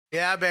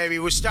Yeah, baby.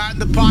 We're starting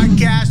the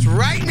podcast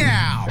right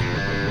now.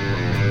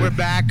 We're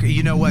back.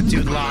 You know what,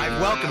 dude?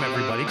 Live. Welcome,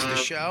 everybody, to the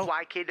show.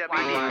 I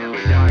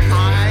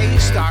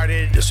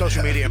started a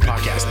social media and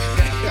podcasting.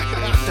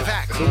 The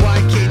fact. The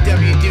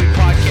YKW Dude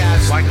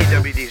podcast.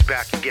 YKWD's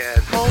back again.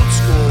 Old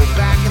school,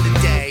 back in the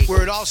day,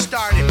 where it all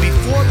started.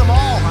 Before them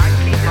all.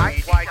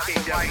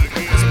 YKWD.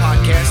 This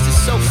podcast is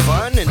so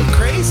fun and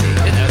crazy.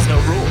 It has no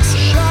rules.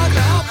 Shut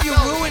up. You're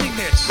ruining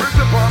this. Where's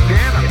the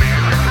bandana,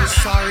 man?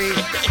 Sorry.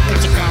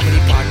 It's a comedy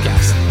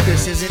podcast.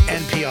 This isn't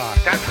NPR.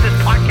 That's what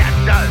this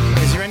podcast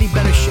does. Is there any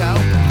better show?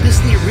 This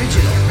is the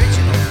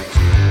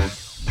original.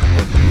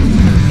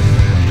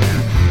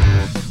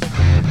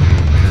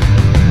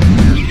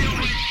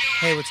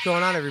 Hey, what's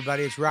going on,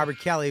 everybody? It's Robert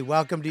Kelly.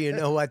 Welcome to You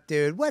Know What,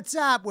 Dude. What's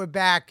up? We're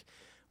back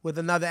with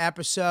another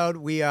episode.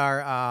 We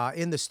are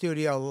in the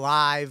studio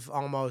live,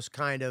 almost,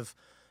 kind of.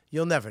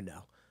 You'll never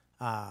know.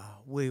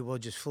 We will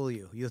just fool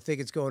you. You'll think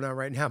it's going on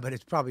right now, but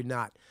it's probably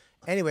not.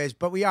 Anyways,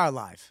 but we are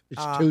live.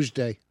 It's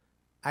Tuesday.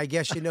 I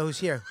guess you know who's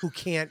here. Who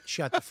can't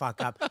shut the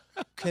fuck up.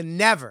 Can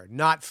never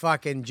not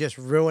fucking just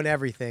ruin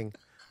everything.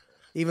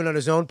 Even on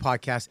his own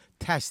podcast.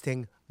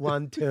 Testing,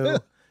 1, 2.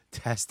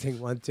 Testing,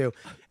 1, 2.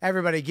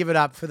 Everybody give it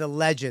up for the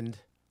legend.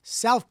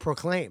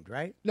 Self-proclaimed,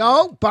 right?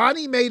 No,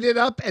 Bonnie made it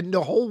up, and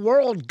the whole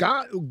world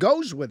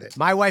goes with it.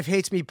 My Wife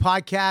Hates Me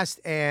podcast,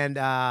 and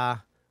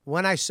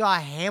when I saw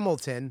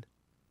Hamilton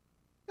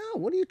No,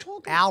 what are you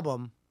talking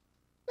album.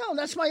 No,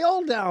 that's my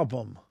old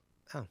album.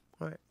 Oh,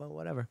 all right. Well,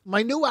 whatever.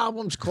 My new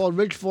album's called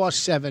Rich Voss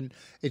 7.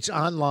 It's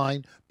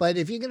online. But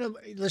if you're going to,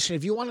 listen,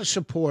 if you want to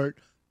support,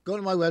 go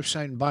to my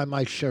website and buy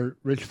my shirt,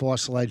 Rich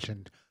Voss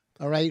Legend.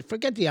 All right?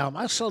 Forget the album.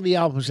 I'll sell the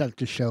albums at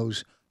the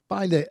shows.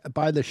 Buy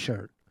the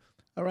shirt.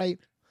 All right?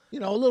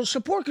 You know, a little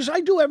support because I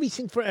do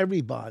everything for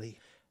everybody.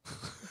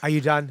 Are you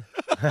done?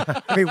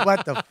 I mean,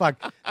 what the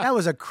fuck? That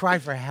was a cry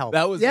for help.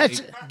 That was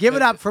Give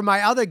it up for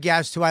my other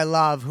guest who I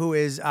love, who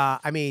is,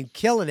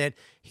 killing it.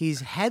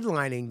 He's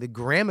headlining the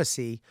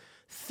Gramercy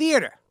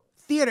Theater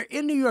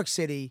in New York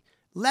City.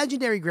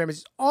 Legendary Gramercy.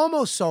 It's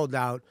almost sold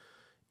out.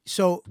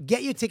 So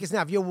get your tickets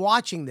now. If you're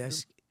watching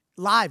this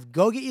live,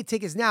 go get your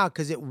tickets now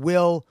because it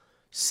will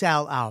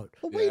sell out.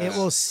 wait. It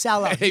will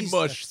sell out. Hey,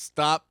 Mush,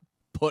 stop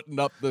putting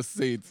up the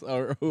seats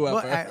or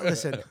whoever. Well,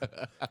 listen.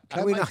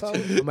 Can my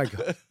phone? Oh my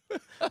God.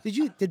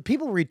 Did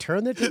people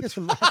return their tickets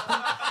from last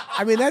time?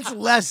 I mean, that's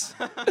less.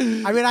 I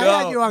mean, I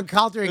had you on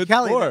Calter and it's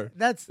Kelly. More.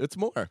 That's It's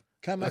more.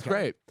 That's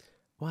Great.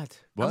 what?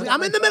 What?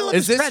 I'm in the middle of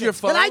Is his this your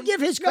credits. Can I phone?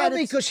 give his No,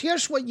 credits? because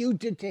here's what you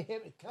did to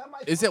him.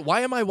 Is it? Why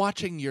am I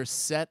watching your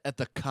set at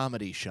the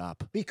comedy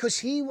shop? Because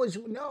he was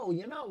no,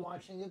 you're not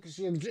watching it because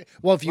you.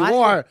 Well, if you Why?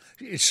 are,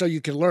 it's so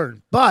you can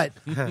learn. But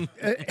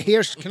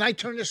here's, can I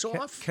turn this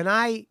off? Can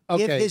I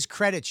give Okay. his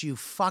credits, you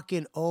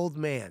fucking old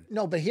man?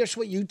 No, but here's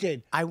what you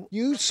did. I-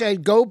 You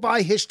said go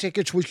buy his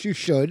tickets, which you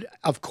should.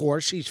 Of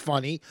course, he's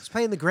funny. He's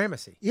playing the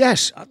Gramercy.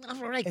 Yes, all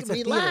right. It's a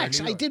theater in Relax.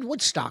 New I York. did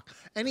Woodstock.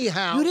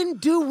 Anyhow, You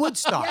didn't do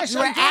Woodstock. Yes, you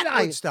were I did.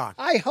 at Woodstock.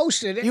 I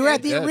hosted it. You were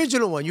at the Yeah.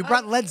 original one. You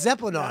brought Led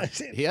Zeppelin on.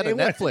 He had a It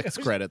was-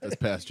 Netflix credit this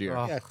past year.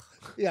 Oh. Yeah,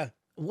 yeah.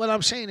 What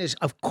I'm saying is,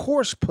 of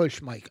course,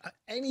 push Mike.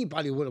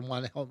 Anybody wouldn't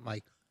want to help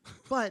Mike.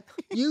 But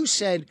you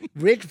said,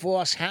 Rich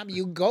Voss,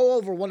 you go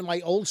over one of my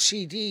old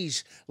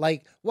CDs,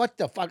 like, what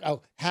the fuck?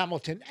 Oh,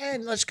 Hamilton,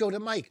 and let's go to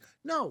Mike.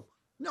 No,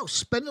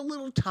 spend a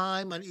little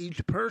time on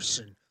each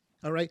person.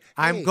 All right?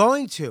 I'm Hey,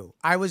 going to.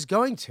 I was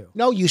going to.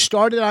 No, you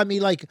started on me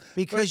like,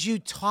 Because you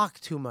talk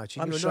too much.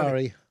 and I'm you annoy me.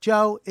 sorry.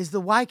 Joe, is the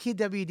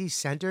YKWD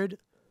centered?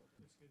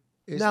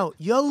 No,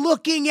 you're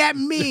looking at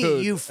me,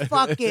 Dude, you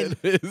fucking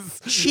it is.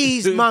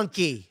 cheese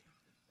monkey.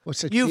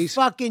 what's a You cheese?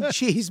 fucking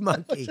cheese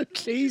monkey.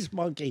 cheese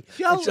monkey.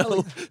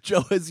 Joe,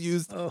 Joe has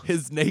used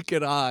his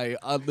naked eye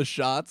on the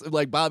shots.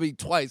 Like Bobby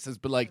twice has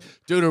been like,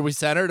 dude, are we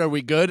centered? Are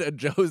we good? And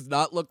Joe has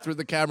not looked through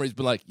the camera. He's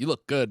been like, you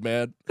look good,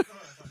 man.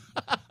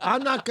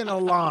 I'm not going to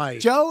lie.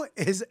 Joe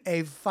is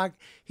a fuck.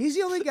 He's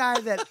the only guy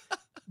that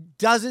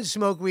doesn't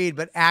smoke weed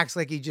but acts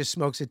like he just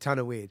smokes a ton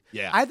of weed.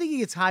 Yeah. I think he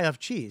gets high off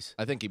cheese.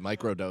 I think he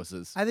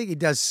microdoses. I think he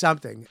does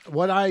something.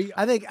 I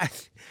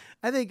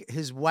think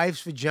his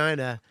wife's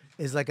vagina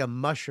is like a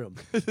mushroom.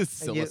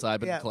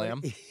 Psilocybin Yeah,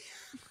 clam.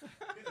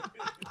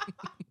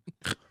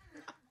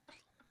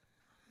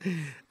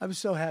 I'm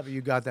so happy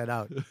you got that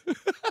out.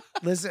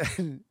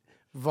 Listen,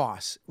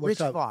 Voss,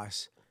 Rich up?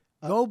 Voss,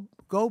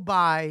 go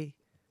buy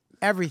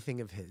everything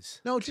of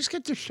his. No, just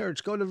get the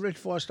shirts. Go to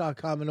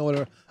richvoss.com and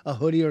order a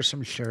hoodie or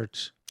some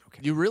shirts.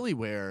 You really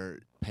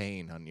wear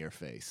pain on your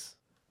face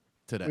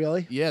today.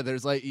 Really? Yeah,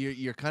 there's like,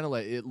 you're kind of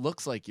like, it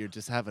looks like you're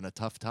just having a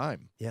tough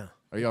time. Yeah.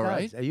 Are you all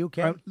right? Are you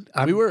okay?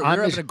 We were I'm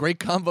having a great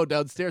convo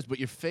downstairs, but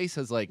your face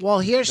has like Well,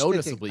 here's the thing.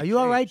 noticeably Are you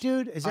all right,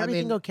 changed. dude? Is I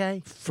everything mean,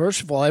 okay?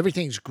 First of all,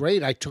 everything's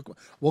great.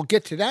 We'll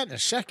get to that in a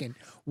second.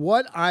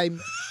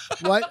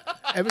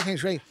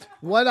 Everything's great.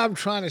 What I'm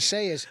trying to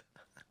say is,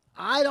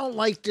 I don't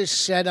like this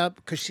setup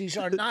because these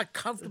are not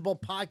comfortable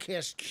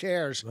podcast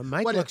chairs. Well,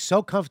 Mike What- looks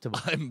so comfortable.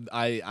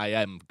 I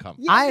am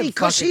comfortable. Yeah, I am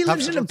because he fucking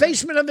lives in the comfortable.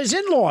 basement of his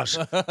in-laws.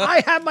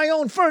 I have my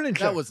own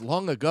furniture. That was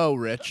long ago,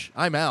 Rich.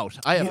 I'm out.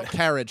 I have a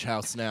carriage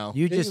house now.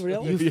 You Did just you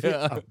really?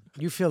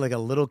 you feel like a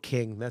little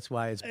king. That's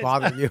why it's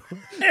bothering you.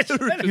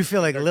 You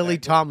feel like Lily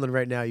Tomlin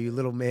right now, you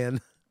little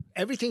man.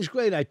 Everything's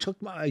great. I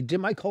did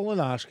my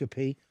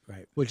colonoscopy.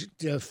 Right. Which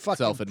the fucking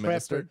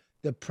Self-administered?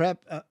 The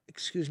prep.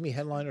 Excuse me,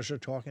 headliners are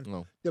talking.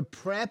 No. The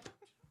prep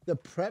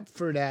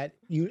for that.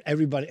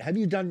 Everybody. Have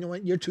you done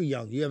one? You're too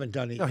young. You haven't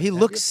done it. No, yet, he have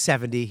looks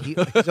 70.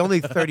 He's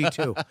only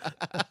 32.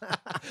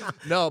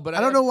 No, but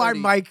I don't know why, 30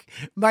 Mike,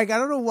 I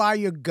don't know why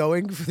you're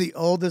going for the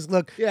oldest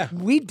look. Yeah.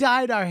 We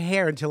dyed our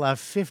hair until our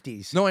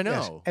 50s. No, I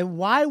know. And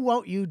why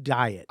won't you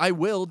dye it? I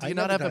will. Do I you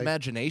not never have dyed.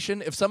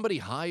 imagination? If somebody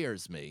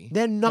hires me,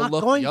 They're to not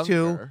look going younger,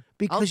 to I'll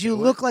because you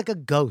do look it. like a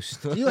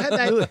ghost. You have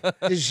that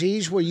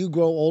disease where you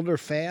grow older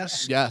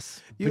fast.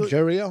 Yes.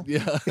 Progerio.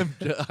 Yeah,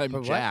 I'm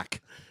what?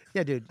 Jack.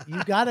 Yeah, dude,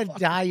 you gotta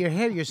dye your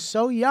hair. You're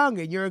so young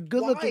and you're a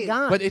good-looking Why?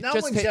 guy. But it No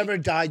just one's ta- ever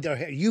dyed their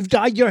hair. You've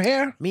dyed your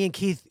hair? Me and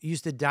Keith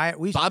used to dye it.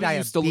 We used to Bobby dye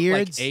used our to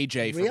beards. look like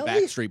AJ from Really?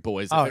 Backstreet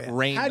Boys. Oh, If it yeah.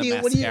 rained, How the do you-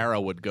 what do you-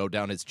 mascara would go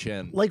down his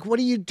chin. Like, what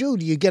do you do?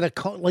 Do you get a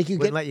coat? Like you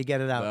Wouldn't get? let you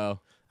get it out. No.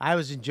 I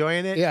was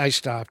enjoying it, Yeah, I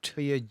stopped.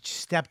 but you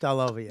stepped all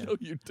over you. No,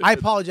 you I didn't.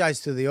 apologize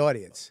to the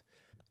audience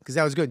because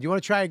that was good. You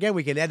want to try again?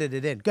 We can edit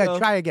it in. Go ahead,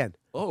 try again.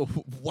 Oh,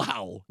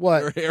 wow.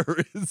 What? Your hair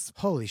is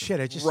Holy shit!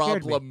 It just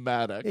scared me.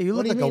 problematic. Yeah, you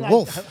look What do like you a mean?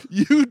 wolf.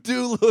 You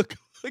do look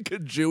like a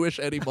Jewish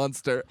Eddie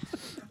Munster.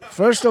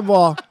 First of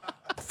all, Down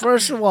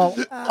First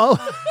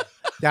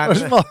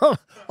of all,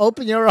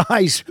 open your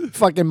eyes,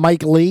 fucking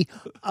Mike Lee.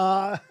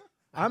 I'm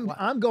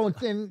going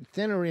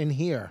thinner in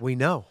here. we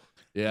know.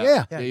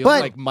 Yeah. Yeah, you but-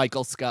 look like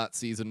Michael Scott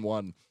season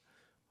 1.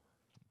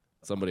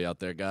 Somebody out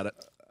there got it.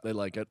 They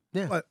like it.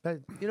 Yeah, What? but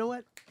you know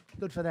what?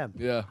 Good for them.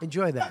 Yeah.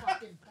 Enjoy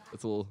that.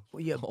 It's a little.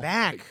 Well, you're oh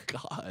back. My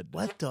God.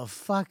 What the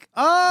fuck?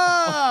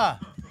 Ah!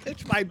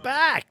 It's my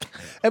back.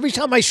 Every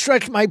time I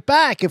stretch my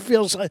back, it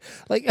feels like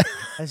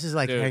This is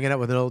like Dude. hanging out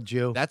with an old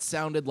Jew. That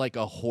sounded like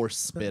a horse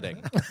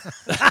spitting.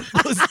 That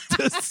was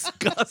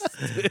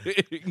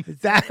disgusting.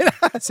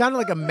 It sounded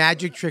like a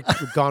magic trick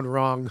gone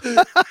wrong.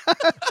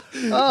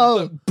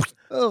 oh,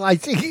 I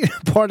think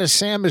part of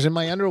Sam is in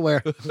my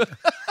underwear.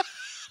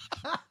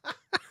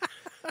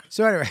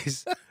 So,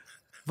 anyways,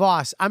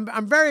 Voss,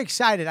 I'm very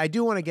excited. I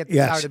do want to get this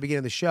Yes. out at the beginning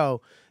of the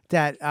show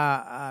that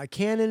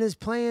Cannon is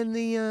playing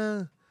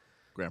the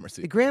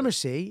Gramercy.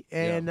 Gramercy,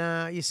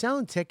 and you're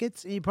selling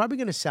tickets, and you're probably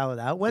going to sell it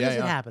out. When is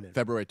it happening?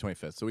 February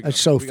 25th. So That's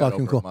so we got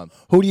fucking over a cool.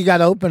 month. Who do you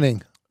got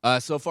opening?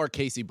 So far,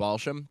 Casey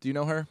Balsham. Do you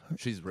know her?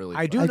 She's really.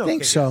 I do funny. know.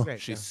 think Kate. so. She's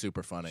great. She's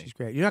super funny. She's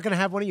great. You're not going to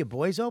have one of your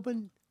boys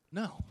open?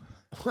 No.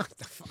 What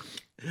the fuck?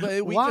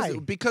 But we Why?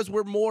 because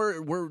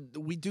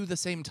we do the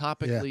same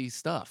topically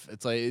stuff.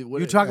 It's like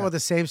You're talking about the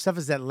same stuff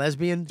as that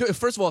lesbian? Dude,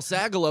 first of all,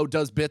 Sagalo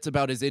does bits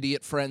about his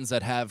idiot friends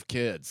that have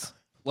kids.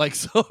 Like,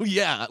 so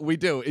yeah, we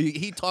do.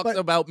 He talks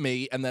about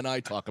me, and then I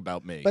talk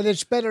about me. But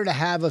it's better to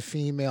have a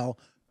female,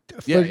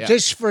 Yeah.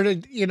 just for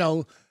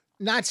the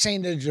not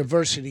saying the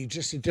diversity,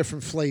 just a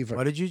different flavor.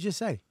 What did you just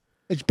say?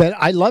 It's better.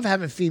 I love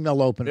having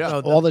female openers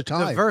Yeah. all the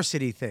time.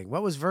 Diversity thing.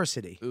 What was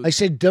versity? I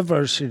said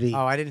diversity.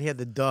 Oh, I didn't hear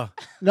the duh.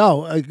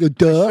 No, Should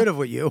duh. have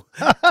with you.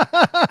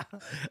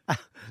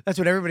 That's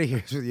what everybody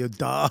hears with you.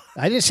 Duh.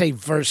 I didn't say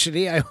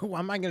versity. Why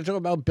am I going to talk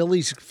about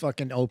Billy's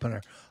fucking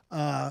opener?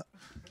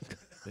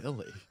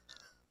 Billy.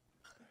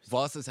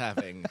 Voss is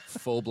having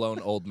full-blown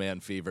old man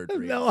fever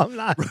dreams. No, I'm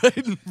not. Right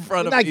in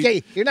front of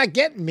me. You're not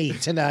getting me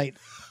tonight.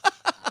 I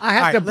All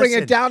have right, to bring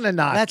listen, it down a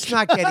notch. Let's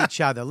not get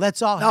each other.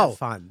 Let's all No. have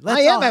fun. Let's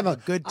I am all have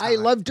having a good time. I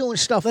love doing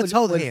stuff Let's with,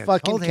 hold with hands.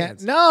 fucking Hold cat.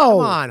 hands. No. Come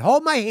on,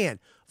 hold my hand.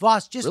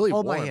 Voss, just Really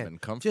hold my warm hand.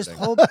 and comforting. Just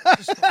hold.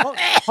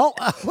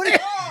 What is-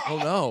 Oh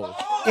no,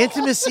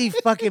 intimacy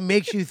fucking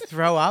makes you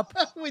throw up?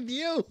 with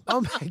you.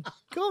 Oh my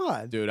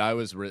god. dude! I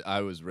was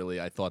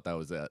really. I thought that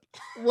was it.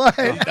 What?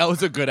 That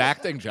was a good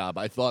acting job.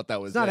 I thought that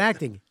was It's not it.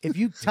 acting. If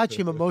you touch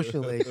him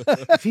emotionally,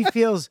 if he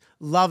feels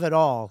love at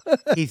all,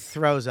 he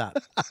throws up.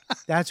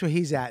 That's where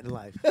he's at in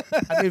life.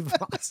 I mean,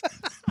 Voss,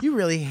 you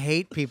really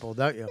hate people,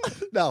 don't you?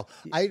 No,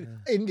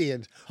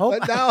 Indians. Hold-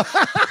 But now,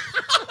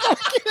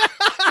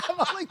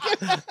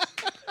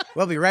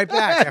 We'll be right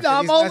back after No,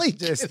 I'm these only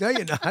messages. No,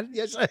 you're not.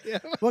 yes, I am.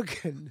 What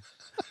can,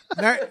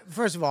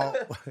 first of all,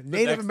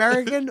 Native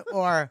American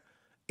or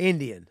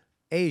Indian?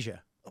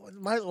 Asia?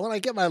 When I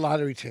get my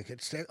lottery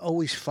tickets, they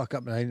always fuck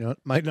up my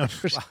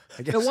numbers.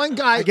 I guess, The one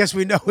guy, I guess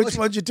we know which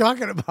ones you're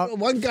talking about.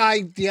 one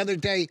guy the other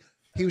day,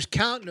 he was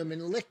counting them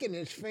and licking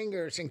his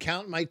fingers and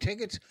counting my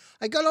tickets.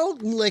 I go,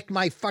 don't lick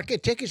my fucking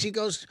tickets. He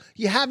goes,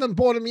 you haven't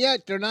bought them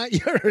yet. They're not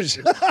yours.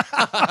 Pretty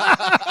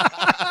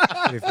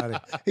funny.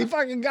 He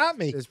fucking got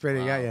me. It's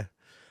pretty, got you.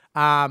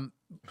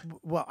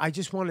 Well, I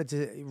just wanted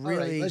to All right,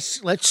 really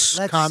let's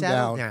calm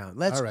settle down.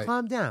 Let's All right.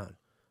 calm down.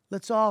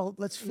 Let's No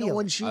feel.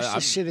 one's used to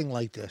I'm- sitting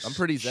like this. I'm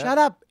pretty zen. Shut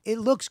up. It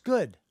looks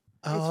good.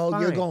 Oh,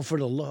 It's you're fine. going for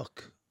the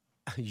look.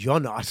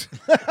 You're not.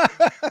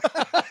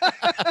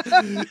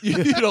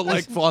 You don't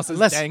like Voss's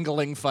Unless-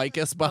 dangling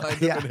ficus behind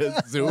him in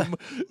his Zoom.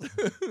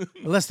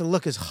 Unless the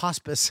look is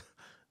hospice.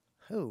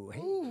 Ooh,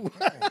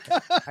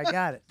 I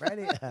got it right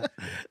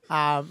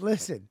here.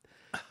 Listen,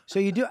 so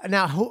you do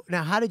now.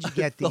 Now, how did you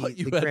get the Thought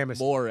you the had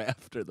Gramercy? more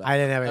after that. I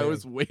didn't have I anything.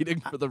 was waiting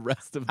for the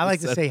rest of. I like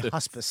to say sentence.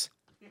 hospice.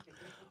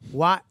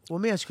 Why? Well,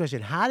 let me ask you a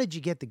question. How did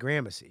you get the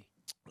Gramercy?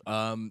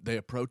 They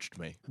approached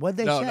me. What'd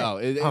they no,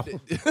 say? No,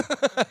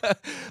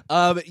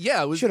 Oh.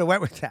 yeah, it was. Should have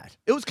went with that.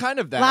 It was kind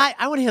of that. Lie.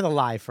 I want to hear the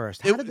lie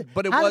first. How did the,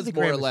 but it how did was the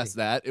more or Gramercy- less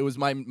that. It was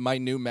my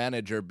new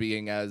manager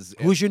being as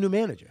Who's your new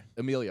manager?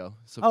 Emilio.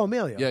 So, Oh,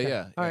 Emilio. Yeah, okay. yeah.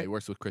 All Yeah, right. he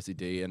works with Chrissy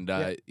D, and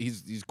Yeah.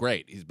 he's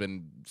great. He's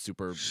been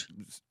super.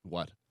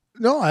 What?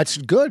 No, that's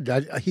good.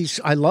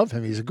 I love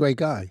him. He's a great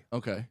guy.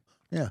 Okay.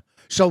 Yeah.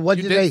 So what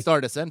You did did they?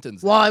 start a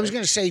sentence. Well, there, I was right?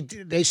 going to say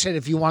they said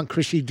if you want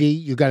Chrissy D,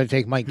 you got to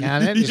take Mike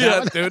Cannon. Is that Yeah,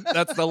 what- dude,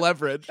 that's the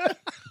leverage.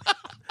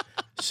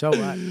 So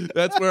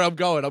That's where I'm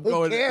going. I'm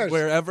going cares?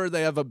 wherever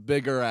they have a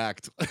bigger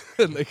act,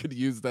 and they could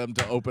use them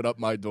to open up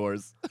my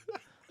doors.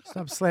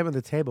 stop slamming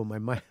the table. My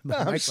mic. My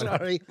I'm mic went up.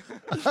 sorry.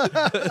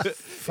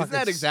 Isn't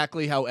that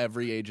exactly how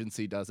every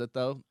agency does it,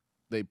 though?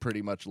 They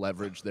pretty much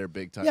leverage their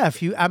big time. Yeah,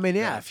 if you, I mean,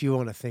 yeah, if you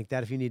want to think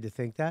that, if you need to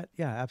think that,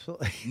 yeah,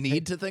 absolutely.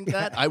 Need to think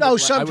that? I No,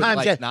 would, sometimes I would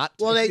like that- not.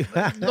 To. Well,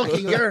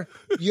 look,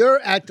 you're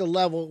at the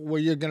level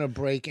where you're going to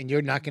break, and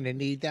you're not going to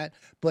need that.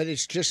 But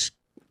it's just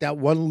that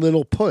one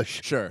little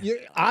push. Sure.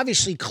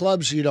 Obviously,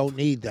 clubs you don't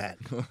need that.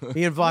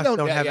 Me and Voss don't-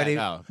 don't yeah, have yeah, any.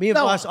 no. Me and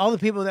No. Voss, all the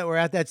people that were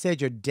at that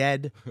stage are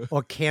dead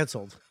or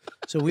canceled,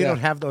 so we Yeah. don't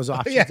have those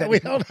options. Yeah, we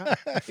anymore.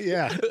 don't.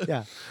 Yeah.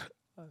 Yeah,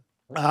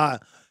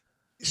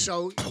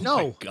 So Oh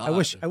no. God.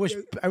 I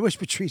wish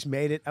Patrice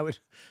made it. I would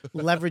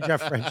leverage our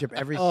friendship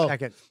every Oh.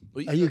 second.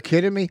 Are you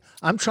kidding me?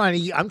 I'm trying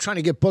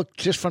to get booked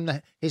just from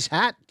his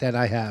hat that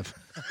I have.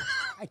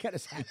 I got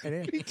his hat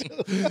right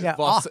here. Yeah,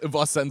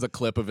 Voss sends a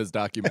clip of his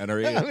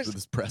documentary with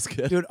his press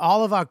kit. dude,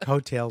 all of our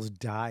coattails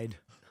died.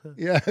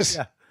 Yes.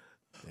 Yeah.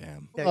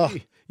 Damn. Yeah, Oh.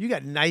 you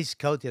got nice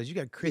coattails. You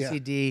got Chrissy Yeah.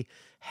 D,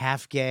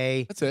 half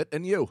gay. That's it.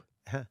 And you.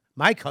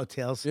 My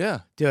coattails. Yeah.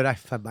 Dude,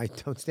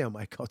 don't stay on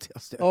my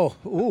coattails, dude. Oh,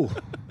 ooh.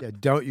 Yeah,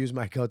 don't use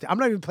my coattails. I'm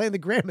not even playing the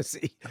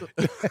Gramercy.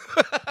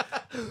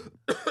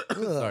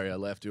 Sorry, I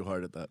laughed too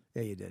hard at that.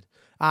 Yeah, you did.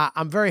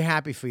 I'm very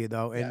happy for you,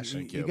 though. And Yes,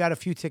 thank you you. got a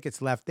few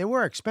tickets left. They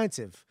were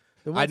expensive.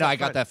 The I ones know. up I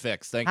got front. that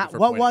fixed. Thank How- you for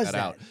what pointing was that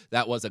that? out.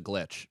 That was a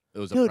glitch. It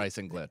was a Dude,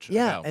 pricing glitch. I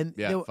Yeah, know. and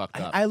yeah, they were- fucked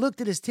up. I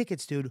looked at his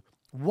tickets, dude.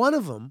 One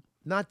of them,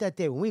 not that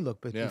day when we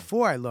looked, but Yeah.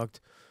 before I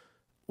looked,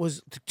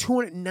 was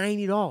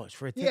 $290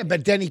 for a ticket. Yeah,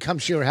 but then he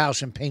comes to your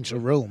house and paints a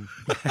room.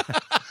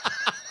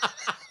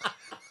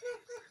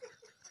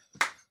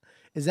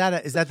 Is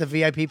that the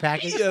VIP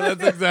package? yeah,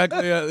 that's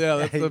exactly it. Yeah,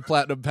 that's the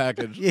platinum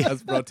package. Yeah.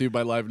 That's brought to you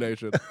by Live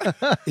Nation.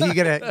 You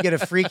get a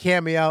free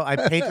cameo. I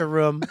paint the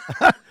room,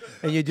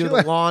 and you do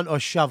the lawn or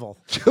shovel.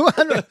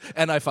 200,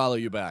 And I follow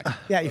you back.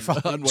 Yeah, you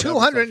follow. On whatever social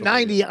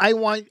 290. media. I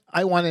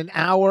want an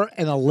hour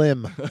and a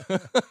limb.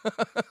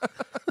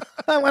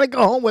 I want to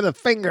go home with a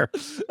finger.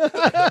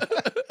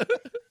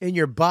 In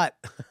your butt.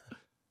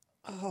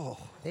 Oh,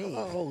 Hey.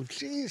 oh,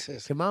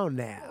 Jesus. Come on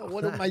now.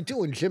 What am I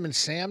doing, Jim and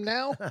Sam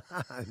now?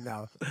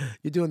 No,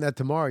 you're doing that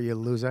tomorrow, you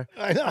loser.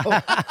 I know.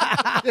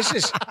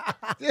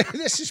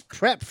 This is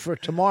prep for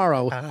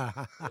tomorrow.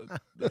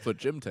 That's what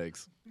Jim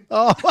takes.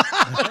 Oh,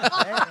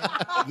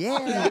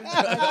 Yeah.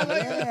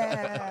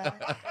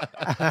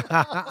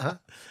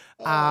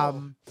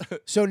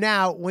 So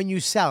now, when you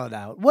sell it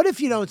out, what if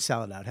you don't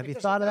sell it out? Have you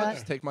thought of I'll that?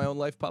 just take my own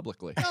life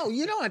publicly. no,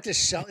 you don't have to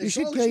sell. You As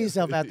should long kill as you-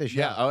 yourself at the show.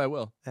 Yeah, oh, I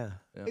will. Yeah.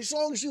 As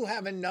long as you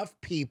have enough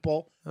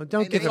people. Oh,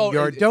 don't And give they- him Oh,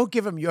 your it- don't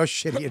give him your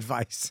shitty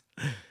advice.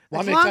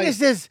 Well, As I'm gonna long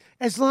tell as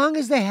as long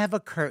as they have a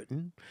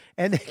curtain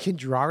and they can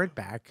draw it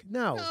back.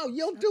 No, No,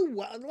 you'll do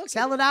well. Look,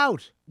 sell it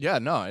out. Yeah,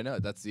 no, I know.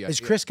 That's the idea. Is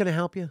Chris going to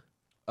help you?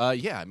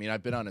 Yeah, I mean,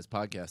 I've been on his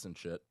podcast and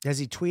shit. Has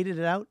he tweeted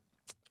it out?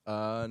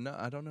 No,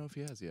 I don't know if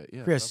he has yet.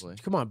 Yeah, Chris, probably.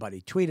 come on,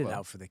 buddy, tweet it Well,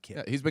 out for the kid.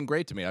 Yeah, he's been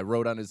great to me. I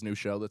wrote on his new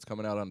show that's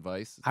coming out on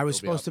Vice. I was It'll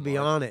supposed out to be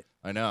tomorrow. on it.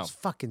 I know. It's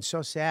fucking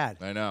so sad.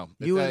 I know.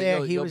 You were there,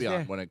 You'll, he you'll was be there.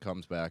 on when it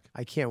comes back.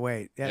 I can't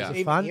wait. Yeah, Yeah. is I it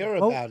didn't fun? hear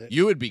Oh, about it.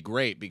 You would be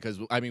great because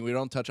I mean we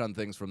don't touch on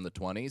things from the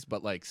 20s,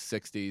 but like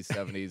 60s,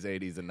 70s,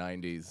 80s, and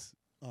 90s.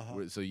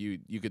 Uh-huh. So you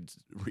could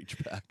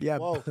reach back. Yeah,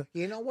 Whoa,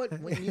 you know what?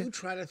 When you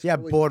try to yeah,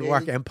 throw a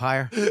Boardwalk dig-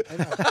 Empire. I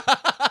know.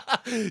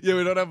 Yeah,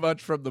 we don't have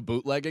much from the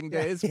bootlegging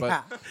days,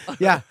 yeah, but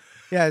yeah,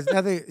 yeah. It's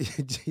nothing.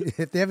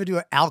 If they ever do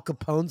an Al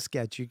Capone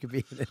sketch, you could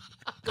be in it.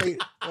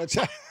 Wait, what's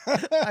that?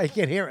 I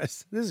can't hear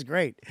us. This is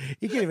great.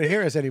 You can't even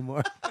hear us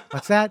anymore.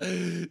 What's that?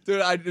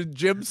 dude,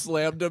 Jim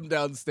slammed him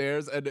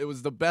downstairs, and it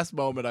was the best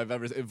moment I've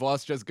ever seen.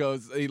 Voss just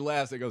goes, he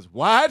laughs, and goes,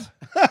 "What?"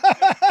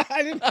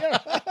 I didn't hear.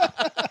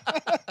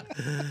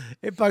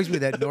 It bugs me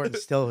that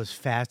Norton's still as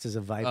fast as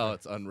a viper. Oh,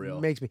 it's unreal.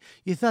 It makes me.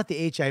 You thought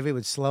the HIV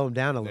would slow him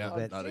down a Yeah, little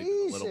bit. not even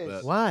a little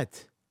Jesus. bit.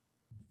 What?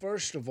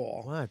 First of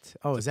all, What?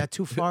 Oh, is that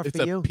too far It's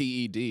for a you?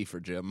 PED for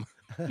Jim.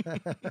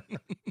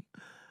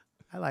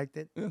 I liked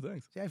it. Yeah,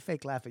 thanks. See, I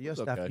fake laugh at your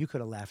It's stuff. okay. You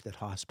could have laughed at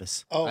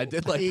hospice. oh, I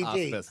did like PD.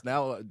 hospice.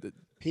 Now,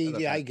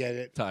 PD, I get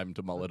it. time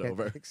to mull it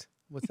over. Thanks.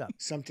 What's up?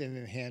 Something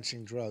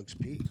enhancing drugs.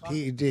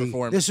 PED.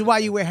 Performance This is why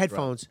you wear drugs.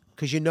 headphones,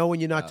 because you know when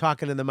you're not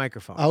talking in the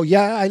microphone. Oh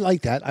yeah, I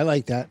like that. I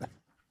like that.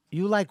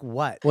 You like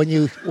what? When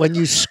you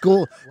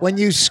school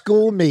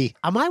me.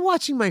 Am I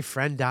watching my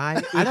friend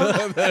die? I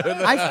don't.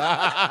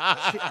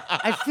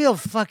 I feel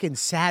fucking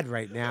sad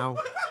right now.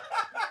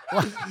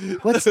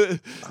 What's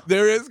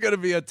There is going to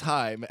be a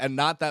time, and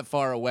not that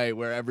far away,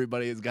 where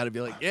everybody is got to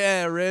be like,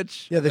 "Yeah,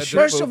 Rich." yeah? The And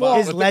shirt, just move on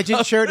his with the-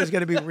 legend shirt is going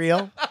to be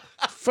real.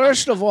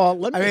 First of all,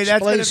 let me I mean, that's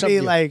explain going to something.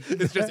 be like.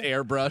 It's just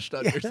airbrushed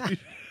on your.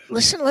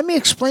 Listen, let me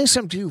explain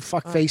something to you,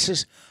 fuck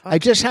faces. I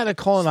just had a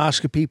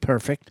colonoscopy,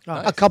 perfect.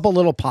 A couple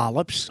little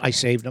polyps, I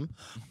saved them.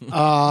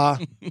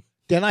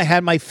 Then I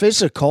had my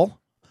physical.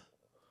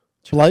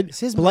 Is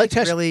his blood mic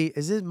test. really?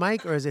 Is it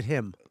Mike or is it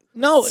him?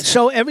 No,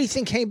 so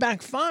everything came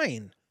back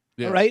fine.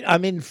 Yeah. All right,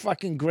 I'm in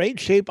fucking great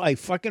shape. I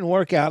fucking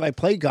work out. I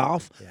play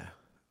golf. Yeah,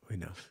 we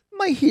know.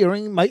 My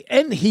hearing,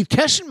 and he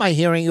tested my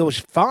hearing. It was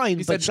fine.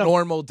 He but said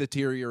normal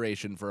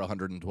deterioration for a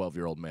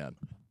 112-year-old man.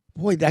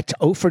 boy, that's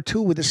 0 for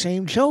 2 with the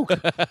same joke.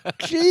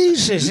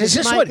 Jesus, is His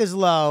this mic what? is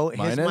low. His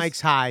Mine is?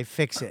 mic's high.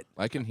 Fix it.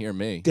 I can hear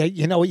me.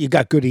 You know what? You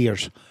got good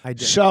ears. I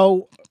do.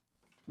 So,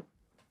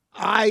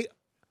 I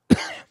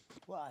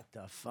What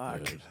the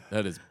fuck? Dude,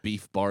 that is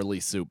beef barley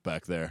soup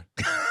back there.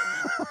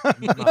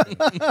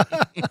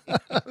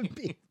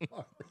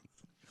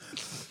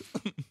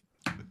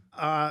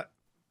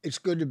 it's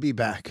good to be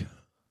back.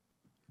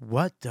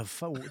 What the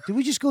fuck? Did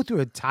we just go through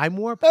a time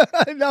warp?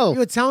 I know. You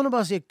were telling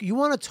us you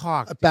want to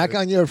talk. Back dude.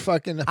 on your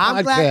fucking podcast.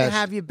 I'm glad to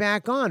have you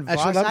back on,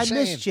 That's boss. what I'm I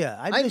saying. missed you.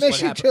 I missed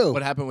miss you. you too.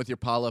 What happened with your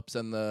polyps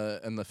and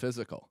the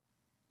physical?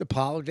 The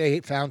polyp, they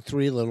found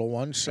 3 little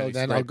ones, so Did you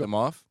then I'll scrape go. them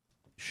off?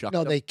 Shuck No,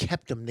 them? they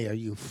kept them there.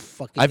 You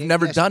fucking. I've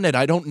never yes. done it.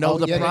 I don't know Oh,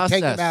 the yeah, they process.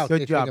 take 'em out. They Good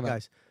take job, 'em out.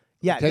 guys.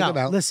 Yeah, Take no, 'em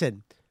out.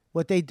 listen.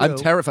 What they do. I'm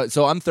terrified.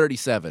 So I'm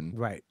 37.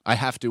 Right, I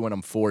have to when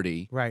I'm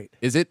 40. right.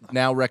 Is it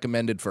now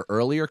recommended for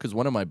earlier? Because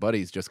one of my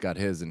buddies just got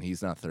his, and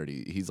he's not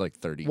 30. He's like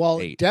 38.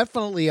 Well,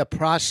 definitely a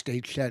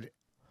prostate check.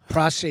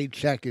 Prostate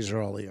check is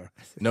earlier.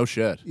 No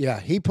shit. Yeah,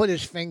 he put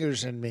his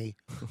fingers in me,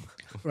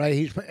 right?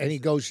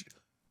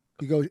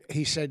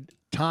 He said,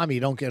 "Tommy,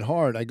 don't get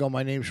hard." I go,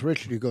 "My name's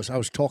Richard." He goes, "I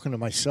was talking to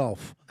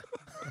myself."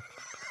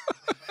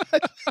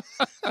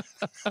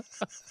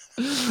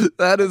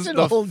 That is an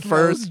the old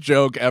first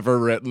joke ever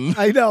written.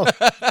 I know.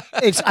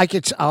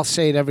 I'll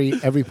say it every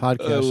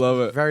podcast. I love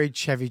it. Very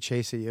Chevy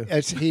Chase of you.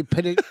 He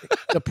put it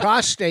the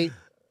prostate.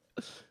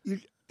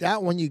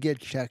 That one you get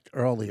checked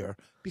earlier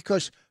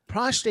because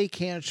prostate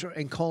cancer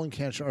and colon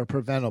cancer are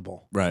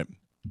preventable. Right.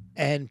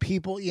 And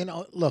people,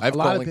 look, I have, a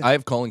lot of people. I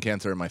have colon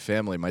cancer in my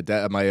family. My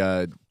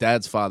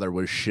dad's father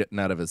was shitting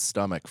out of his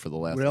stomach for the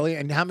last Really?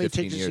 And how many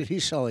 15 tickets years. did he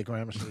sell at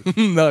Gramercy?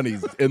 None.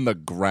 He's in the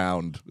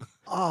ground.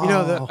 Oh, You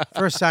know, the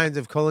first signs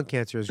of colon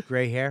cancer is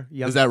gray hair.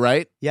 Young, Is that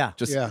right? yeah.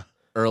 Just yeah.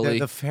 early.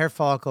 The hair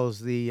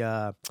follicles,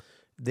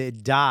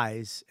 it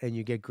dies, and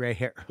you get gray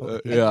hair.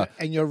 yeah.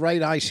 And your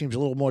right eye seems a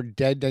little more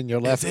dead than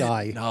your left Is it?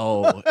 eye.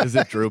 No. Is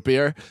it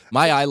droopier?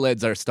 My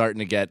eyelids are starting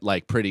to get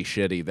like pretty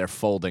shitty. They're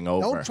folding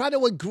over. Don't try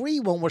to agree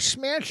when we're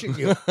smashing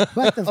you.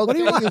 What the? Okay, What do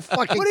you want? you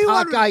fucking What do you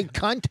want? cockeyed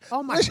cunt.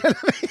 Oh my! Listen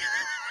to me.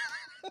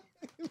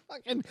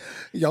 Fucking,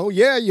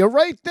 yeah, you're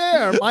right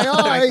there. My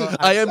eye.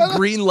 I am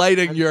green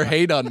lighting your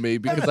hate on me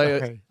because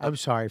Okay, I'm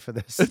sorry for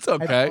this. It's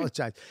okay. I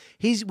apologize.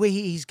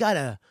 He's got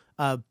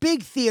a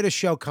big theater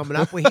show coming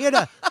up. We're here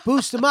to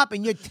boost him up,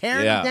 and you're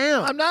tearing Yeah. him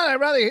down. I'm not. I'd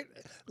rather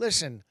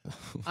listen.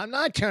 I'm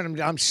not turning him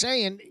down. I'm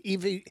saying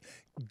if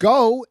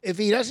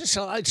he doesn't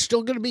sell, it's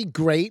still going to be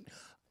great.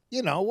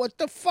 You know what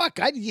the fuck?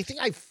 You think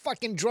I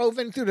fucking drove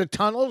in through the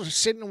tunnel,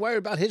 sitting and worried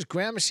about his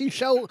Gramercy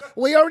show?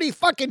 We already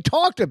fucking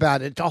talked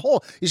about it.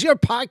 Is your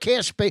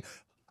podcast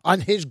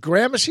on his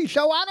Gramercy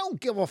show? I don't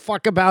give a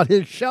fuck about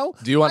his show.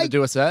 Do you want to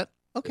do a set?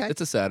 Okay. It's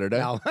a Saturday.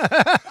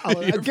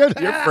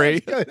 You're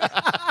free.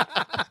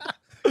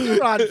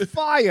 You're on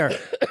fire.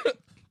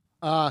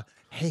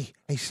 Hey,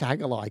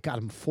 Sagalo, I got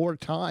him 4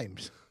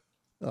 times.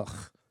 Ugh,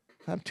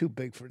 I'm too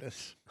big for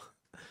this.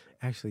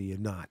 Actually, you're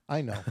not. I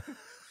know.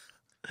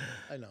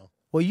 I know.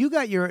 Well, you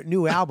got your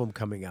new album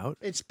coming out.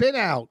 It's been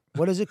out.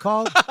 What is it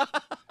called?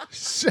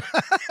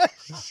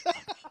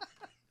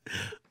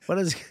 What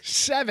is it?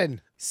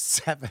 7.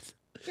 7?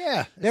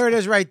 Yeah. There it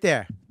is, right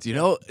there. Do you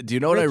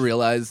know what I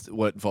realized?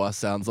 What Voss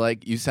sounds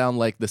like? You sound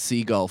like the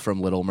seagull from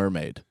Little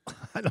Mermaid.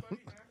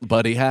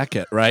 Buddy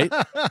Hackett, right?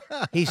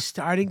 He's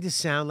starting to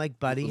sound like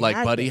Buddy. Like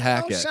Hackett. Buddy Don't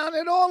Hackett. sound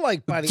at all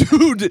like Buddy.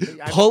 Dude,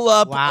 pull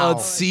up Wow.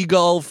 a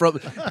seagull from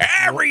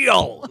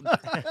Ariel.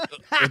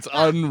 It's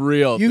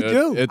unreal. You dude.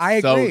 do. It's I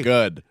so agree.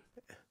 good.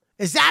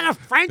 Is that a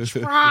French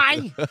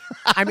fry?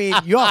 I mean,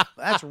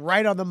 that's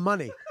right on the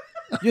money.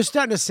 You're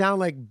starting to sound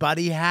like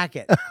Buddy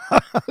Hackett.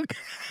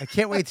 I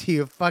can't wait till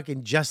you're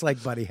fucking just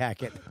like Buddy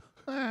Hackett.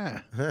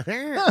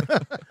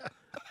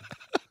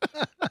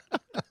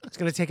 It's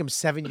going to take him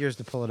 7 years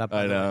to pull it up.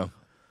 I know.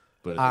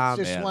 But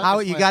Just man. one- How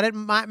you got it,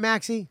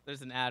 Maxie?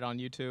 There's an ad on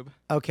YouTube.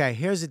 Okay,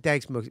 here's the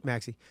thanks,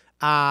 Maxie.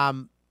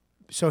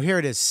 So here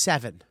it is,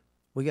 7.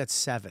 We got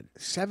 7.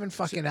 7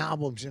 fucking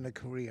albums in a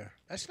career.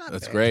 That's not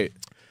That's bad. great.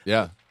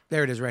 Yeah.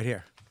 There it is right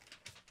here.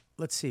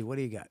 Let's see. What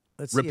do you got?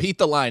 Let's see. Repeat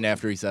the line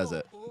after he says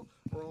it.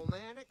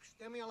 Romantic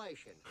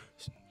stimulation.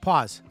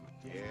 Pause.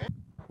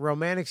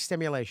 Romantic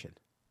stimulation.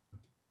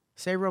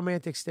 Say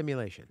romantic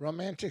stimulation.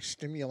 Romantic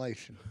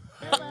stimulation.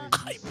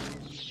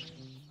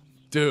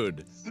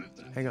 Dude.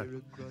 Hang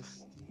on.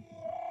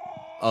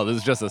 Oh, this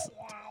is just a...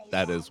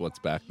 That is what's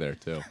back there,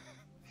 too.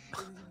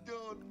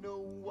 Don't know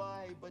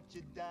why, but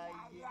you die.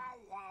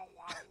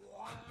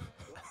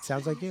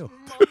 Sounds like you.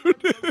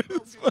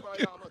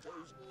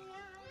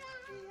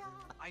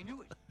 I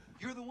knew it.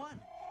 You're the one.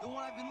 The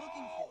one I've been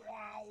looking for.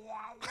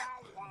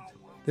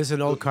 This is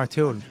an old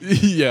cartoon.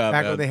 Yeah,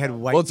 Back man. when they had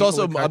white Well, it's people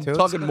also... with I'm cartoons.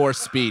 talking more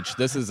speech.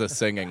 This is a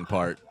singing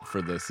part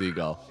for the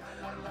seagull.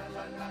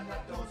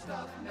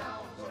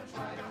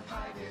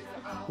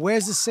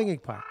 Where's the singing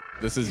part?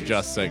 This is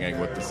just singing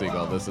with the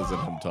seagull. This isn't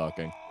him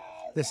talking.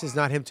 This is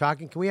not him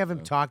talking. Can we have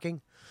him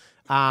talking?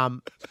 I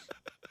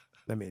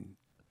mean,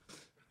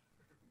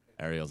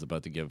 Ariel's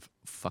about to give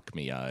fuck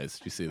me eyes.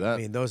 Do you see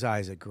that? those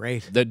eyes are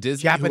great. The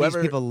Disney Japanese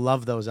people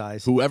love those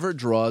eyes. Whoever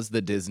draws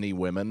the Disney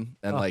women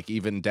and like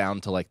even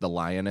down to like the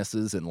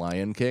lionesses in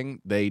Lion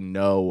King, they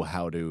know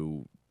how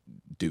to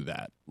do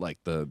that. Like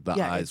the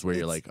Yeah, eyes where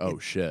you're like, oh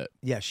shit.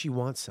 Yeah, she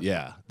wants some.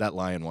 Yeah, that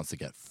lion wants to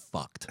get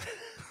fucked.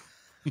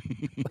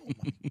 Wait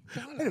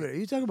a minute. Are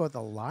you talking about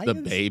the lions? The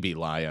baby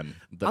lion,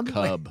 the I'm-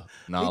 cub, Are you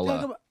Nala.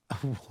 talking about-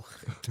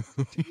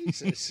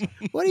 Jesus.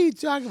 What are you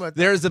talking about?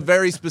 There's a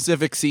very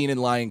specific scene in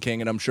Lion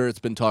King, and I'm sure it's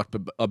been talked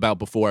about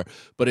before,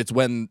 but it's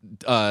when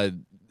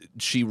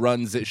she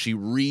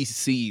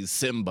re-sees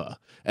Simba,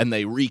 and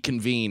they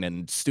reconvene,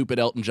 and stupid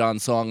Elton John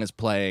song is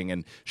playing,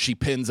 and she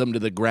pins him to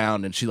the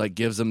ground, and she like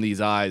gives him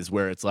these eyes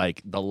where it's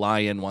like the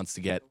lion wants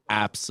to get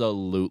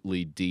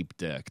absolutely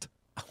deep-dicked.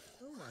 Oh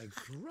my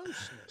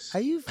grossness. Are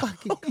you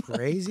fucking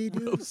crazy,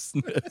 dude?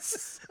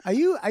 Grossness. Are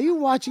you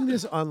watching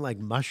this on like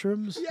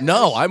mushrooms?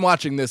 No, I'm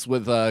watching this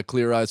with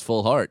clear eyes,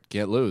 full heart.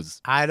 Can't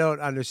lose. I don't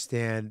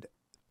understand.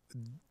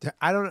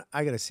 I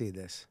gotta see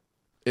this.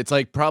 It's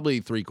like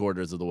probably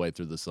 3/4 of the way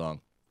through the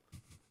song.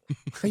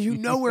 You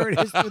know where it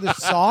is through the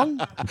song?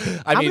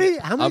 I mean,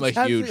 how many I'm a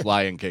times huge did-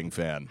 Lion King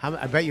fan.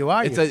 I bet you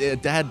are. It's a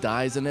dad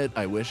dies in it.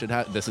 I wish it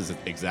had. This is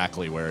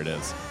exactly where it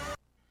is.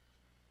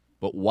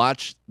 But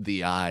watch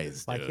the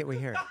eyes, Why dude. can't we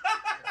hear it?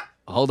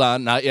 Hold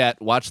on, not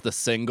yet. Watch the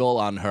single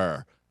on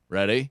her.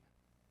 Ready?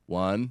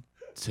 1,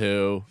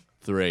 2,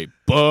 3.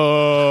 Boom!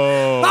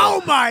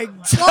 Oh my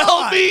god!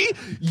 Tell me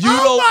you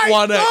Oh my don't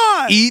want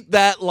God! to eat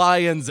that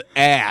lion's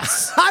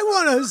ass. I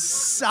want to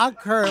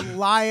suck her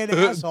lion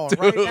asshole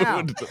right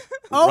now. Dude,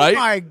 Oh right?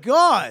 my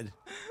god!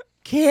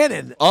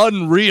 Cannon.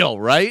 Unreal,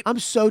 right? I'm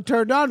so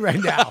turned on right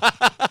now.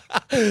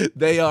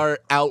 They are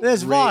out.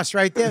 There's Voss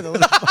right there. The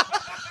little-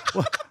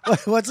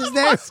 what's his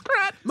name?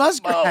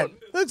 Muskrat. Simone.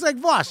 Looks like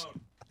Voss.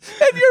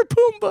 And you're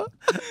Pumbaa.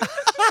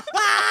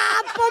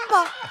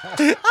 Pumbaa.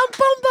 I'm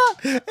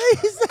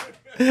Pumbaa.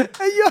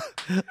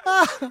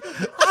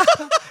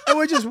 And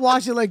we're just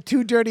watching like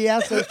two dirty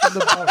assholes from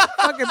the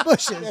fucking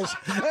bushes.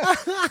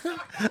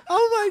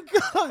 Oh my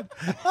god.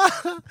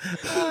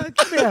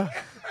 Come here.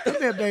 Come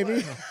here,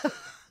 baby.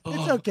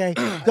 It's okay.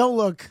 Don't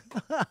look.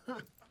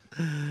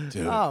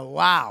 Dude. Oh,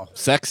 wow.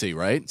 Sexy,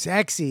 right?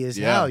 Sexy as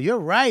Yeah. hell. You're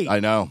right. I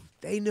know.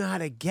 They know how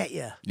to get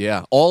you.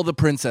 Yeah. All the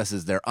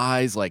princesses, their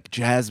eyes like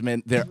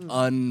Jasmine, they're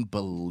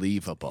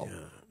unbelievable.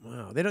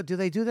 Wow. Do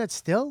they do that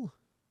still?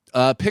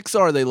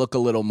 Pixar, they look a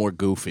little more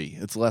goofy.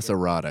 It's less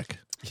erotic.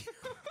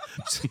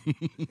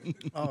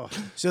 Oh.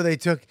 So they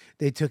took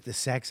the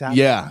sex out?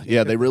 Yeah,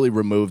 they really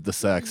removed the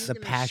sex. The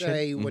passion.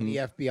 Say when the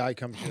FBI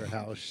comes to your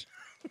house.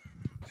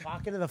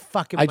 Talk into the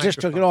fucking I just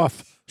took it microphone.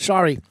 off.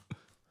 Sorry.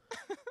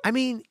 I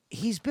mean,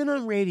 he's been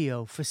on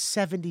radio for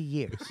 70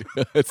 years.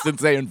 Since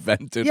they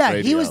invented Yeah,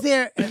 radio. he was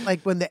there at,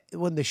 like when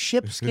the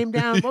ships came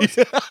down.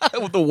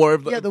 With the War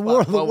of the, Yeah, the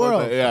War of the what was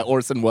World. it? Yeah,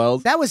 Orson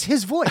Welles. That was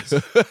his voice.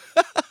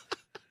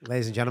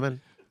 Ladies and gentlemen,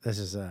 this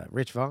is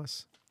Rich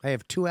Voss. I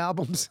have 2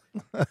 albums.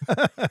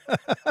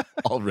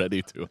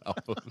 Already 2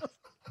 albums.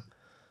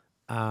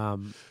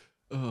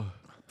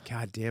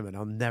 God damn it!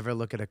 I'll never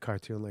look at a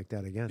cartoon like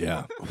that again.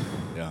 Yeah.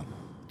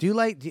 Do you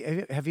like?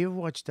 Have you ever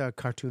watched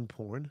cartoon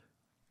porn?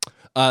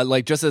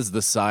 Like just as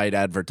the side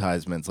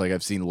advertisements, like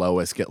I've seen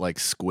Lois get like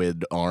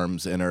squid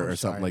arms in her or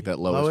something sorry. like that.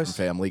 Lois Lois?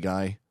 from Family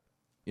Guy.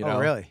 You Oh, know?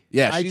 really?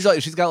 Yeah,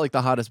 she's got like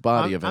the hottest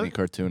body of any I'm-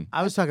 cartoon.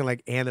 I was talking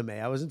like anime.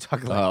 I wasn't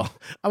talking like Oh.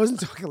 I wasn't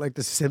talking like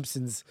The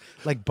Simpsons.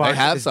 Like They Bart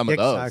have his some of dick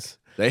those. sucks.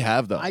 They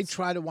have those. I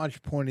tried to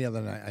watch porn the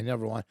other night. I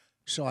never want.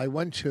 So I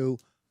wanted to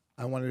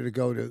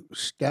go to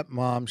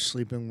stepmom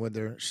sleeping with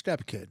her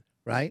stepkid,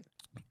 right?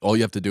 All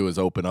you have to do is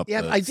open up.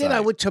 Yeah, the I did. I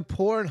site. went to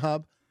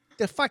Pornhub.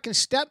 The fucking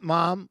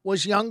stepmom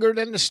was younger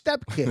than the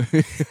stepkid.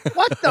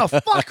 What the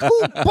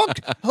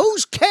fuck?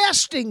 Who's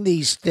casting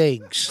these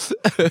things?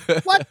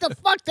 What the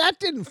fuck?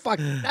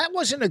 That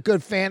wasn't a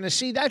good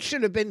fantasy. That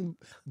should have been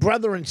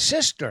brother and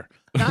sister.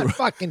 not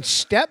fucking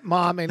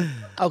stepmom. And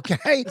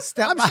okay, I'm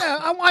saying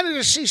I wanted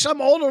to see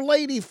some older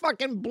lady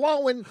fucking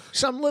blowing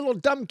some little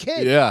dumb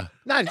kid. Yeah.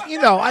 Not,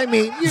 I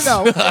mean,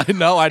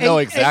 I know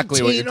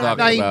exactly what you're 18 or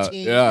talking about.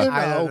 19, Yeah.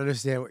 I know. don't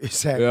understand what you're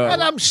saying. Yeah.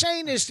 What I'm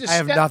saying is this. I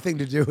have nothing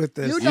to do with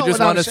this. You You know just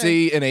what I'm want to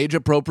saying. see an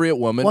age-appropriate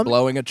woman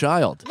blowing a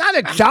child. Not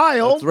a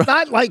child,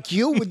 not like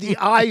you with the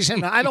eyes,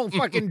 and I don't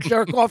fucking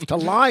jerk off to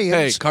lions.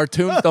 Hey,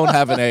 cartoons don't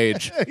have an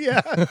age.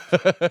 Yeah.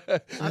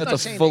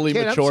 That's a fully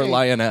mature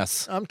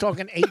lioness. I'm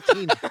talking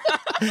 18.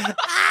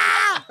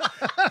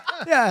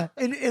 Yeah,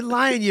 in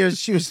lion years,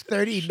 she was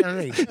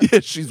 39. Yeah,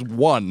 she's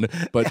one,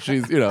 but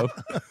she's, Yeah,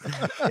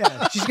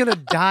 she's gonna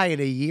die in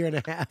a year and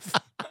a half.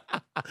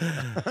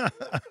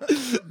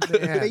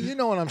 Hey, you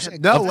know what I'm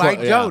saying? No, I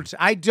course, yeah. don't.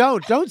 I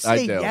don't. Don't I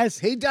say do. yes.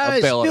 He I'm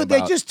does. bailing Dude, they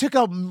him out. just took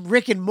out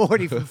Rick and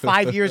Morty from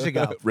 5 years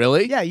ago.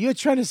 Really? Yeah, you're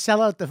trying to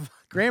sell out the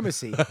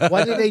Gramercy.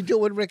 What did they do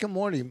with Rick and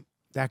Morty?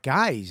 That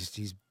guy,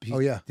 he's Oh,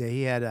 yeah.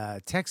 He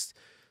had text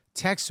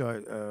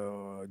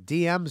or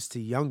DMs to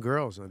young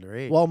girls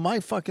underage. Well, my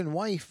fucking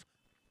wife,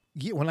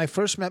 when I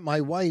first met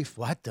my wife,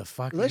 what the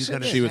fuck? Listen are you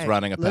to gonna She was say?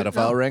 running a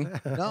pedophile ring?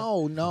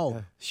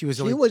 no. She was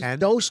She only was 10.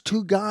 those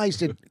two guys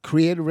that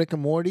created Rick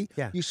and Morty.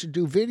 Yeah. Used to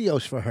do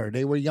videos for her.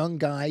 They were young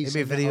guys.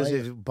 They made and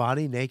videos of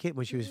Bonnie naked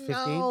when she was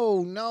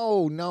 15.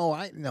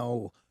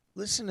 No.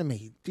 Listen to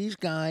me. These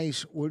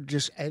guys were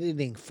just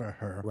editing for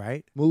her.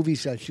 Right.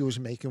 Movies that she was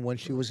making when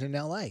she was in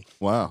L.A.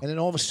 Wow. And then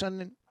all of a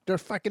sudden, they're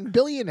fucking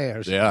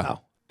billionaires. Yeah.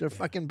 now. They're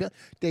fucking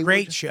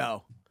Great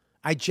show.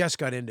 I just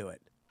got into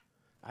it.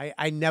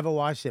 I never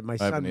watched it. My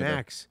son haven't either.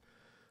 Max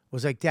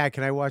was like, "Dad,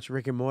 can I watch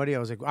Rick and Morty?" I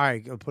was like, "All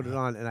right, I'll put it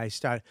on." And I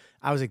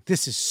was like,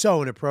 "This is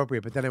so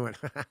inappropriate." But then I went,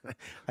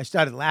 I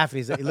started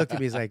laughing. He looked at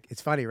me. He's like,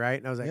 "It's funny, right?"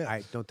 And I was like, "All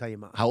right, don't tell your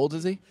mom." How old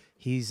is he?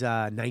 He's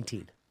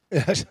 19.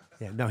 Yes.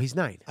 Yeah, no, he's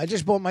 9. I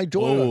just bought my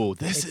daughter. Oh,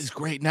 this is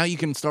great. Now you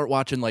can start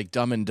watching like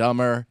Dumb and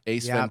Dumber,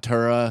 Ace Yep.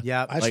 Ventura.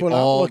 Yep. That's like what I'm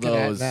all looking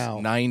at those now.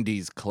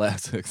 90s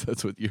classics.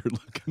 That's what you're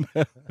looking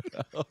at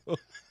now.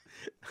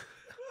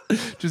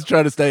 Just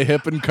trying to stay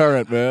hip and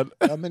current, man.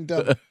 Dumb and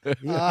dumb.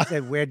 I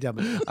said we're dumb.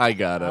 and- I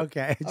got it.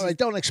 Okay. All right,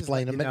 don't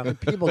explain them. you know.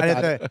 People I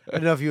got it.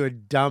 don't know if you were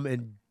dumb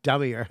and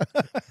dummier.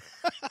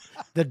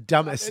 The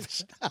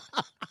dumbest.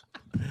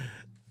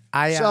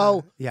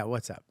 Yeah,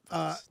 what's up?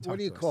 Talk what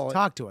do you to us. call it?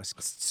 Talk to us,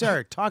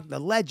 sir. Talk the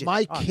legend.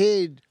 My Talk.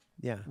 kid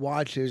Yeah.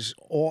 watches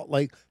all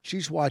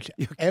she's watched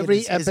Your kid every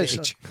is his episode.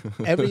 age.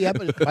 Every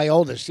episode. My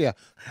oldest, yeah.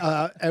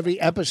 Every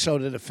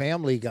episode of The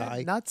Family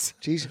Guy. Nuts.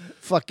 She's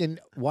fucking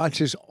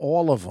watches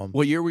all of them.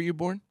 What year were you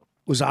born?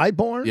 Was I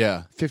born?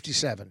 Yeah.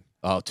 57.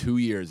 Oh, 2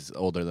 years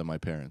older than my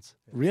parents.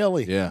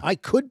 Really? Yeah. I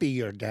could be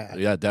your dad.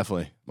 Yeah,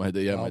 definitely. My Oh,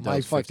 dad's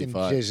my fucking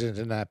 55. jizz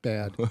isn't that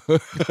bad.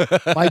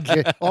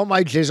 All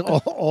my jizz,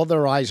 all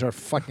their eyes are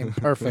fucking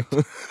perfect.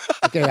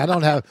 Okay, I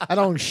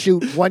don't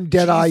shoot one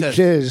dead eye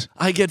Jesus. jizz.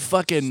 I get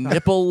fucking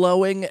nipple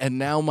lowing, and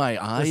now my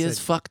eye is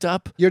Listen. fucked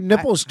up. Your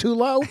nipples too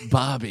low?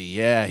 Bobby,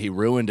 yeah, he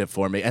ruined it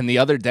for me. And the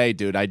other day,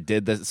 dude, I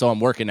did this. So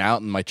I'm working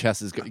out, and my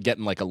chest is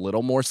getting like a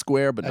little more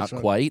square, but That's not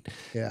what- quite.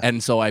 Yeah.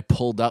 And so I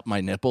pulled up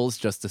my nipples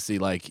just to see,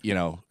 like,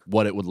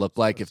 what it would look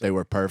like if they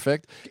were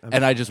perfect.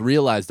 And I just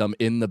realized I'm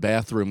in the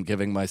bathroom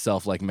giving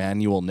myself like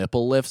manual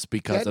nipple lifts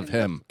because of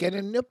him. Get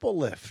a nipple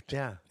lift.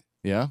 Yeah.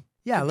 Yeah.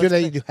 Yeah. Do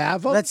they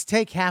have them? Let's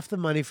take half the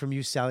money from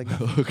you selling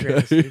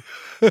Gramercy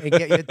and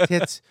get your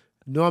tits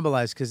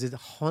normalized because it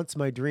haunts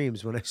my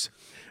dreams when I.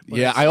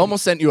 Yeah, I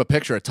almost sent you a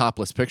picture, a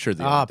topless picture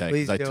the Oh, other day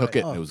please because I do took it.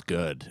 it and it was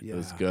good. It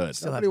was good.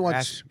 Still have Nobody your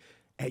wants-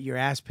 your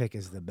ass pick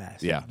is the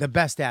best. Yeah. The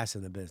best ass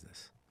in the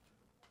business.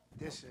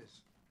 This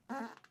is.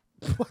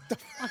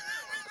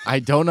 I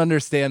don't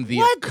understand the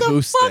What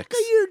acoustics. the fuck are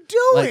you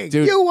doing? Like,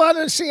 dude, You want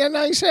to see a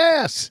nice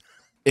ass?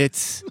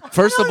 it's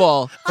first of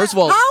all,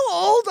 How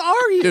old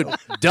are you? Dude,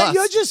 That dust.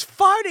 You're just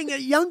farting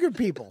at younger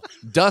people.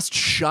 dust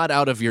shot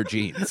out of your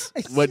jeans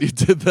when you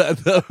did that.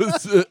 That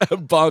was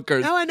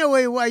bonkers. Now I know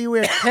why you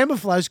wear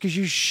camouflage because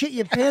you shit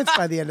your pants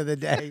by the end of the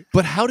day.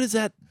 But how does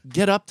that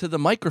get up to the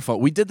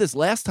microphone? We did this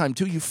last time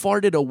too. You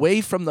farted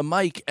away from the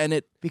mic,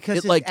 and Because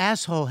it his like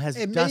asshole has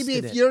And dust maybe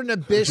in if it. you're in a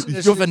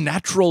business, you have a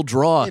natural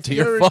draw if to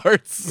your you're-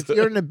 farts. if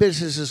you're in a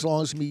business as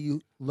long as me,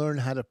 you learn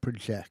how to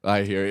project.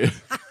 I hear you.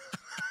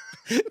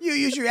 You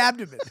use your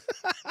abdomen.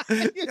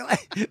 You're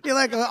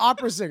like an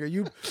opera singer.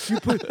 You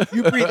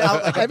breathe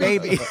out like a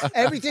baby.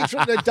 Everything's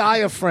from the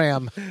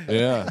diaphragm.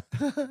 Yeah.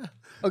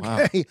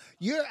 Okay,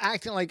 you're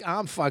acting like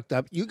I'm fucked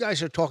up. You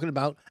guys are talking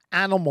about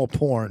animal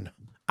porn.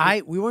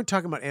 We weren't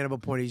talking about animal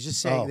porn. He's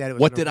just saying Oh. that it was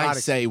What an did I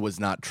erotic- say was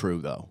not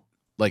true though?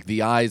 Like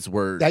the eyes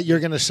were. That you're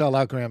going to sell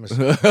out Gramercy.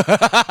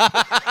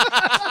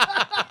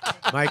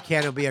 Mike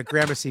Cannon will be at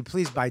Gramercy.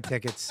 Please buy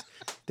tickets.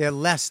 They're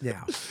less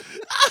now.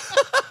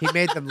 He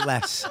made them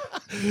less.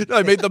 No,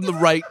 I made them the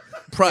right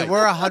price. They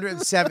were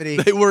 170.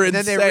 They were and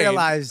then they insane.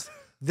 realized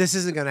this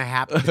isn't going to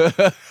happen.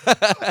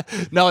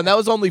 No, and that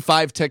was only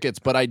 5 tickets,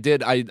 but I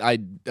did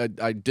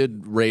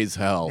raise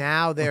hell.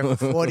 Now they're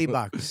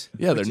 $40.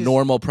 Yeah, they're which is-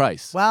 normal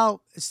price.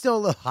 Well, it's still a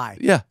little high.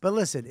 Yeah. But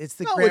listen, it's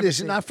the No, it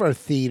is not for a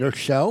theater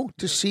show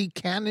to see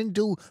Cannon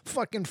do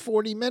fucking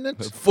 40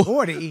 minutes.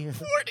 40.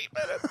 40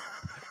 minutes.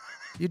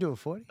 You doing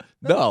 40?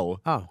 No.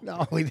 Oh,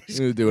 No, it is.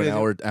 You do an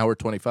hour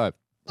 25.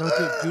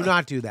 do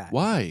not do that.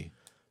 Why?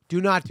 Do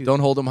not do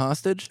Don't hold them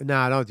hostage? that.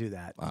 No, don't do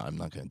that. I'm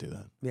not going to do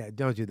that. Yeah,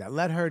 don't do that.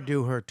 Let her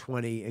do her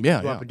 20 and Yeah,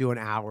 you go yeah. up and do an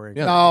hour. And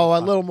Yeah. No,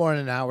 a little more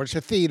than an hour. It's a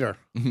theater.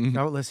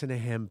 Don't listen to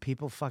him.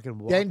 People fucking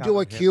walk Then out do a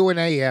on him.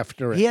 Q&A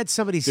after it. He had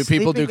somebody Do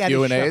people do sleeping at his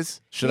show.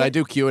 Q&As? Should Yeah. I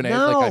do Q&As like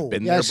No. I've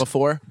been Yes. there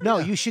before? No,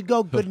 you should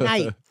go good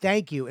night,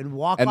 thank you, and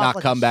walk And off not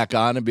like come a- back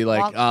on and be like,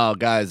 walk- oh,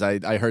 guys,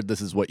 I heard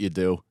this is what you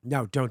do.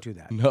 No, don't do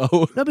that.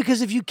 No. No,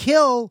 because if you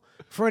kill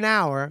for an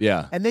hour,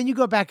 Yeah. and then you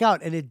go back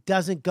out and it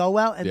doesn't go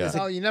well, and Yeah. there's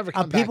No, you never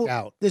come people, back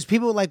out. There's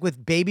people like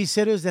with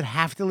babysitters that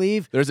have to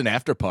leave. There's an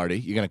after party.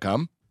 You going to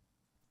come?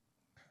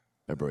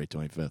 February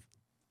 25th.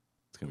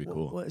 It's going to be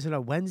cool. What, is it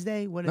a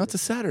Wednesday? What is No, it? it's a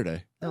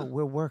Saturday. No,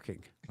 we're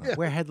working.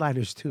 We're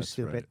headliners too, That's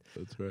stupid. right.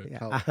 That's right. Yeah.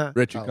 Oh. Uh-huh.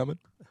 Rich, you Oh. coming?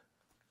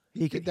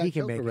 He Did can, that he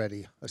can joke make it.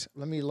 already.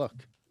 Let me look.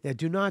 Yeah,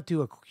 do not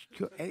do a.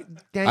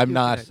 Thank I'm you.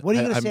 not. What are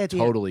you going to I'm say at the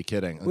end? totally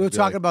kidding. We were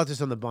talking about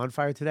this on the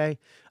bonfire today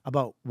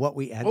about what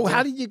we ate. Oh,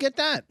 how did you get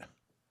that?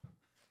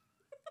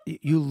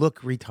 You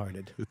look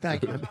retarded?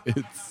 Thank you.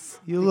 It's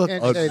You look.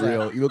 can't say that.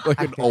 unreal. You look like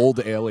an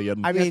old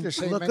alien. I You have mean, to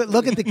say look mentally.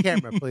 look at the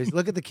camera, please.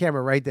 Look at the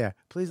camera right there.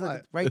 Please look.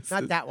 At, right,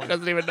 not that one.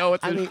 doesn't even know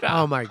what's I in mean, shot.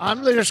 oh my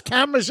God, There's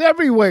cameras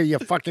everywhere, you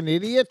fucking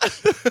idiot.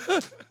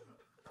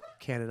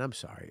 Cannon. I'm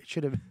sorry. It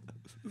should have.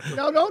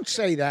 No, don't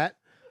say that.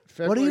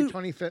 What do February you-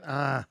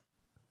 25th.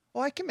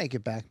 I can make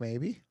it back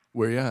maybe.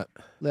 Where you at?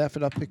 Laugh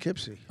it up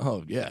Poughkeepsie.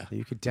 Oh, yeah.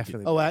 You could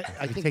definitely. Oh, I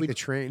you think take we the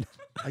train.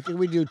 I think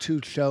we do 2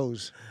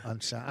 shows on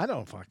Saturday. I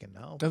don't fucking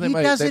know. No, He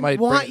doesn't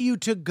want you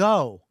to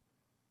go.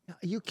 Are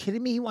you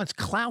kidding me? He wants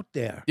clout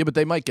there. Yeah, but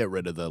they might get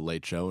rid of the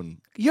late show. And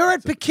You're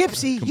at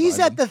Poughkeepsie. He's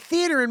combine at the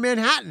theater in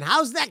Manhattan.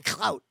 How's that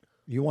clout?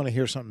 You want to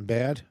hear something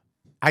bad?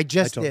 I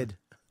just told did.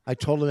 I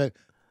told him that.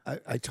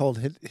 I told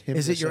him.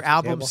 Is this it your at the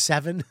album table.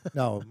 7?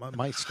 No,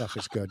 my stuff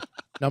is good.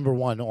 Number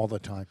 1 all the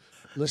time.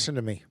 Listen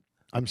to me.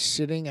 I'm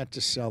sitting at the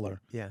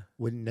cellar Yeah.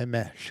 with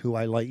Nimesh, who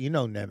I like. You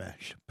know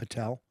Nimesh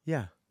Patel?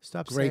 Yeah.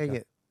 Stop Great saying guy.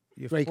 it.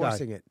 You're Great guy.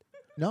 forcing it.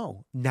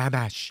 No.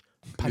 Namash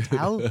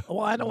Patel.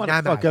 Well, I don't want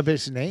to fuck Nimesh. up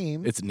his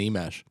name. it's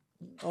Nimesh.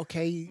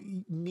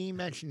 Okay,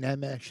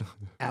 Nimesh,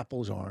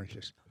 apples,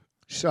 oranges.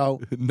 So,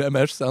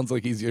 Nemesh sounds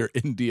like he's your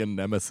Indian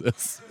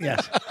nemesis.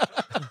 yes.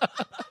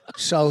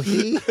 So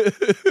he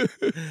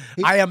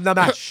I am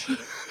Namash.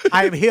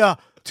 I am here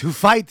to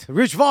fight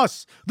Rich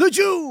Voss, the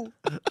Jew.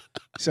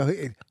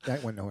 that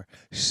went nowhere.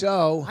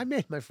 So I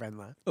made my friend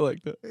laugh. I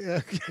like that.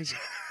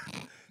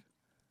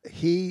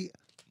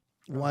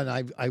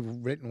 I've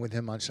written with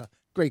him on some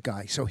great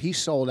guy. So he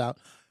sold out.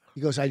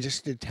 He goes, I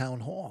just did town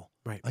hall.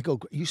 Right. I go,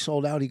 you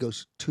sold out? He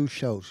goes, 2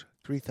 shows,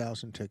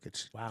 3,000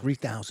 tickets. Wow.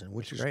 3,000,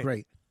 which is Great.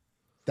 great.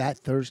 That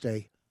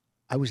Thursday,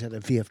 I was at a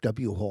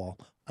VFW hall.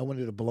 I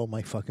wanted to blow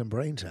my fucking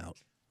brains out.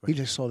 He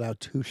just sold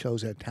out 2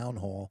 shows at town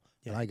hall,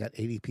 and I got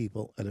 80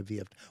 people at a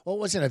VFW. Well, it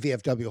wasn't a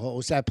VFW hall. It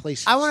was that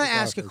place. I want to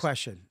cigar ask a place.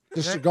 question.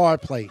 The cigar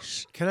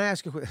place. Can I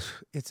ask a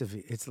question?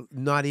 It's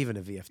not even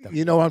a VFW.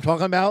 You know what I'm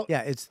talking about?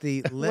 Yeah, it's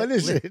the What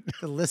is it?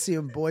 The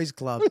Lyceum Boys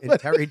Club in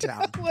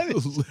Terrytown.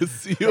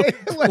 Lyceum.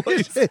 What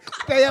is it?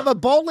 They have a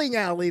bowling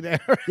alley there.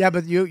 Yeah,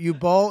 but you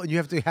bowl and you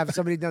have to have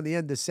somebody down the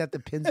end to set the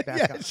pins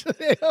back up. Yes,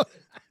 they are.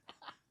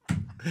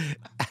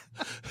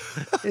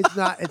 It's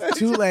not. It's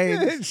 2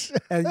 lanes,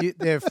 and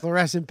they're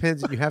fluorescent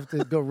pins, and you have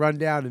to go run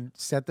down and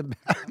set them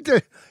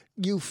back.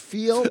 You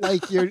feel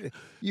like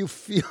you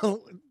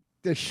feel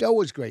the show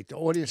was great. The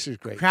audience is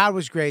great. Crowd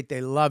was great. They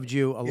loved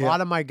you. A Yeah.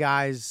 lot of my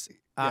guys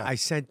Yeah. I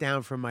sent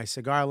down from my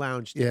cigar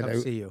lounge to Yeah, come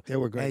see you. they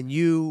were great. And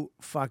you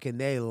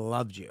they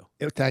loved you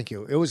Thank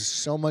you. It was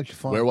so much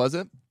fun. Where was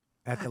it?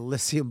 at the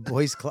Lyceum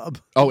Boys Club.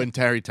 Oh, in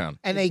Tarrytown.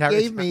 And they Terrytown.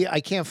 gave me,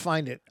 I can't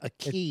find it, a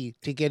key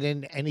to get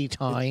in any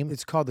time.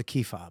 It's called the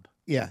key fob.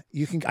 Yeah,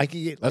 I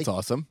can get. That's like,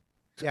 awesome.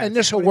 Yeah, and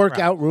it's this a 20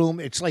 workout room.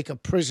 It's like a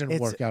prison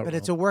It's, workout but room.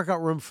 it's a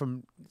workout room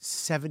from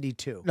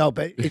 72. no,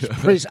 but it's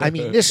prison. I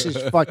mean, this is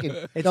fucking.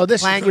 It's no,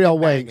 this is clanging real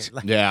and banging. weights.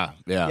 Like- Yeah,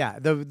 yeah. yeah,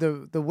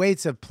 the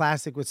weights of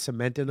plastic with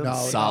cement in them. No,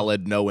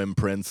 Solid, no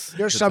imprints.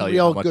 There's to some tell you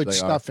how real much good they are.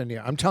 stuff in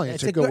here. I'm telling you,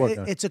 it's a a good good-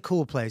 workout. It's a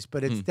cool place,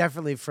 but Hmm. it's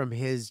definitely from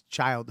his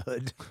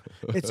childhood.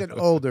 It's an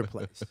older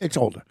place. It's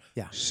older.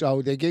 Yeah.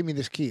 So they gave me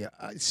this key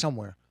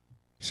somewhere.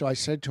 So I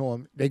said to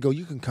them, they go,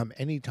 you can come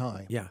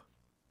anytime. Yeah.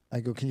 I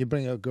go, can you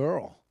bring a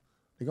girl?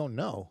 They go,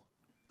 no.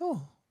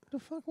 Oh, the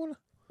fuck? What?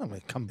 I'm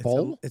going to come It's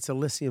bowl? it's a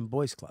Lyceum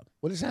Boys Club.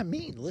 What does that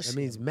mean? That Listen.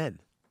 means men.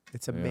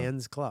 It's a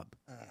man's club.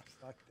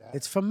 Fuck that.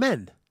 It's for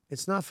men.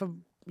 It's not for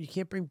you.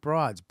 Can't bring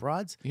broads.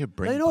 Broads. You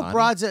bring You know what body?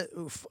 broads are?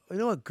 You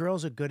know what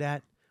girls are good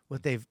at?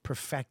 What they've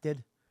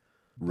perfected?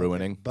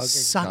 Ruining.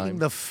 Sucking time.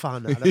 the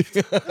fun out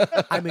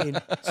of. I mean,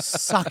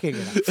 sucking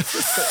it.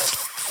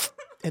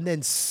 Out. and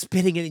then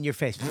spitting it in your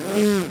face.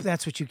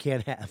 That's what you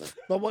can't have.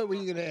 But what were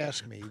you going to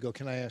ask me? You go,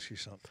 can I ask you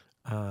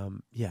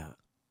something? Yeah.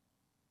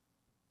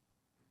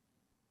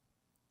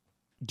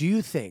 Do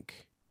you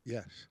think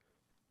Yes.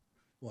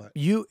 What?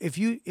 if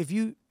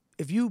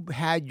you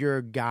had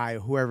your guy,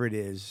 whoever it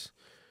is,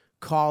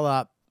 call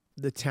up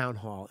the town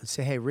hall and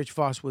say, "Hey, Rich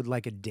Voss would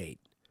like a date,"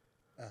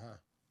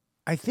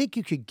 I think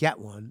you could get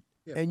one,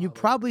 Yeah, and you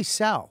probably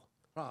sell.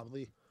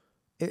 Probably.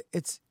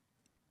 It's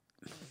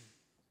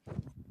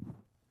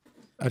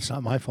That's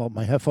not my fault.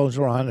 My headphones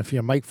are on. If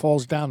your mic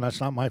falls down, that's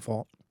not my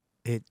fault.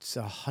 it's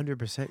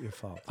 100% your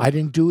fault. I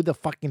didn't do the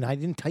fucking. I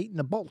didn't tighten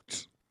the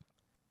bolts.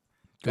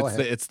 Go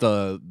ahead. It's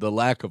the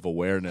lack of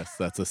awareness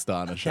that's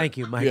astonishing. Thank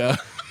you, Mike. Yeah.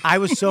 I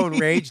was so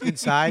enraged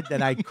inside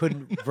that I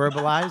couldn't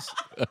verbalize.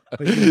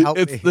 But you helped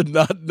It's me. the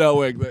not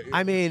knowing that.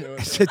 I mean,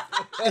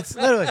 it's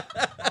literally.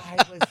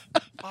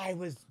 I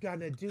was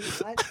gonna do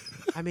what?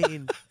 I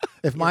mean,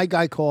 If my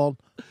guy called,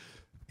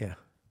 yeah.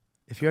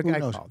 If your guy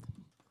knows? called,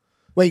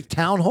 wait,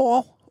 town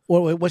hall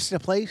or what's the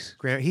place?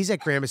 He's at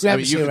Gramercy. I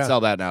mean, you Gramercy, can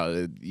sell that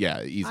now.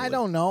 Yeah, easily. I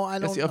don't know. I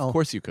don't Yes, know. Of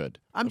course you could.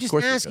 I'm Of just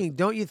course you could. asking.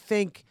 Don't you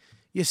think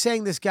you're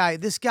saying this guy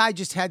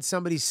just had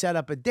somebody set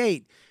up a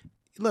date?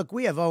 Look,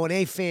 we have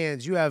O&A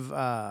fans. You have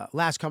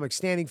Last Comic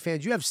Standing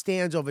fans. You have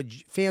fans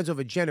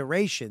over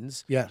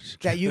generations. Yes.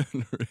 That you,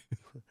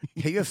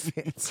 yeah, you have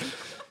fans.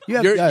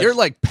 You're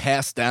like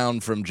passed down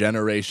from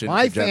generation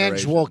My to fans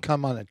generation. will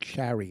come on a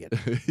chariot.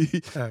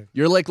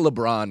 You're like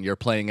LeBron. You're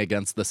playing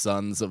against the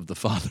sons of the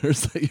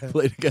fathers that you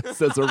played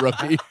against as a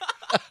rookie.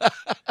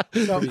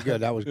 Pretty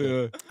good. That was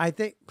good. I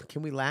think.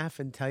 Can we laugh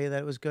and tell you that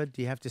it was good?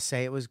 Do you have to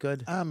say it was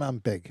good? I'm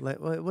big.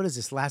 What is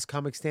this? Last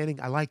Comic Standing?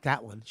 I like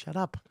that one. Shut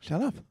up.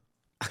 Shut up.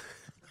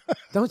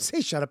 Don't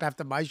say shut up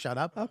after my shut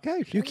up.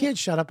 Okay. You can't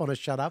shut up on a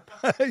shut up.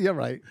 You're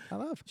right. Shut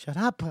up. Shut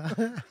up.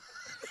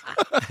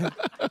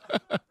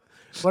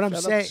 What I'm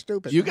Shut saying. up,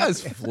 stupid. You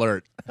guys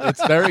flirt.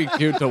 It's very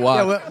cute to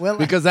watch well-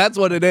 because that's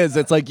what it is.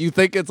 It's like you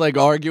think it's like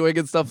arguing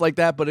and stuff like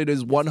that, but it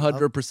is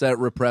 100%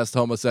 repressed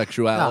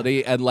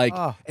homosexuality and like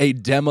a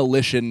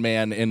demolition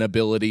man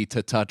inability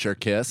to touch or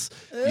kiss.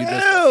 You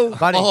just,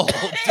 Buddy, oh,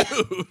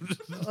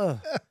 dude.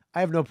 I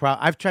have no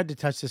problem. I've tried to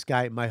touch this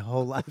guy my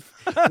whole life.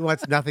 He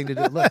wants nothing to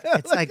do. Look,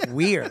 it's like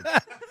weird.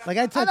 Like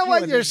I touch don't you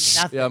want and your there's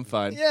nothing. Yeah, I'm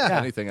fine. Yeah.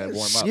 Anything I'd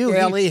warm up. You,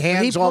 Scaly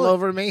hands all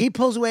over me. He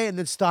pulls away and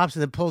then stops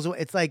and then pulls away.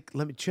 It's like,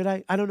 should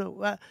I? I don't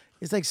know.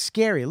 It's like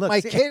scary. Look, My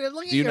see- kid,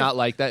 look at Do you your- not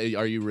like that?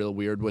 Are you real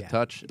weird with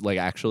touch? Like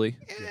actually?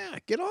 Yeah,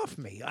 get off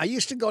me. I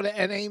used to go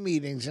to NA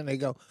meetings and they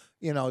go,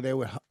 they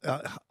would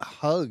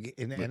hug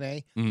in NA.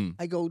 Mm.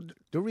 I go,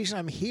 the reason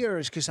I'm here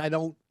is because I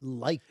don't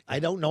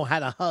know how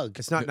to hug.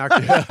 It's not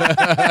narcotics.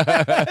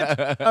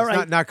 All It's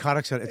not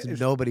narcotics. It's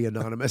nobody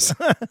anonymous.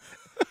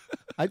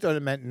 I thought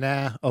it meant,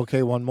 nah,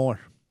 okay, one more.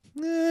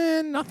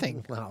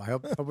 Nothing. Wow, I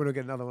hope we don't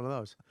get another one of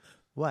those.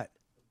 What?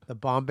 The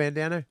bomb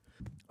bandana?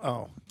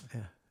 Oh.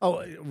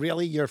 Oh,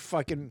 really? Your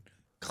fucking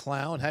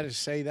clown had to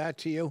say that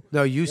to you?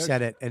 No, you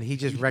said it, and he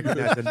just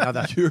recognized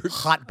another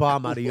hot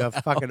bomb out of your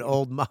fucking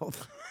old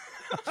mouth.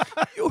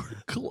 You're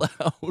a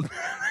clown.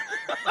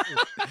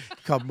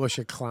 Called Mush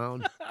a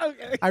clown.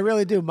 I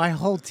really do. My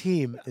whole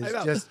team is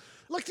just.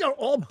 Look, they're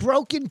all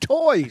broken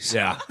toys.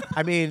 Yeah.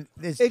 I mean,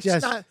 it's It's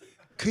just. not.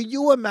 Could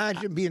you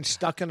imagine being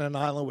stuck on an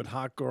island with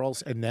hot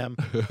girls and them?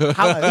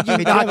 How, you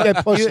not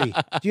get pussy?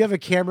 Do you have a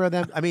camera of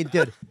them? I mean,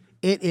 dude,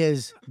 it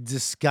is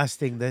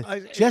disgusting.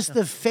 Just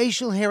the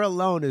facial hair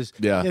alone is.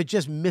 Yeah. They're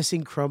just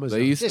missing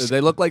chromosomes. They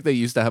look like they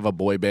used to have a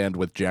boy band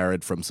with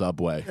Jared from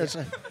Subway.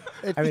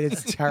 I mean,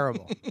 it's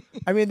terrible.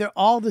 I mean, they're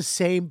all the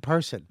same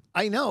person.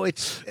 I know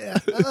it's. Yeah,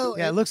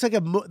 it looks like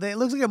it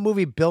looks like a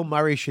movie Bill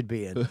Murray should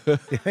be in.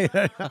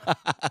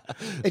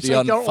 It's The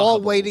like they're all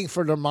Unfuckables. waiting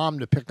for their mom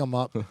to pick them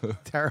up.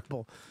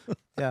 Terrible.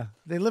 Yeah,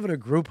 they live in a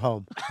group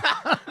home.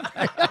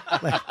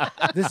 Like,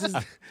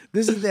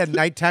 this is their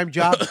nighttime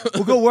job.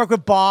 We'll go work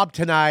with Bob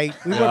tonight.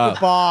 We work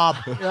with Bob.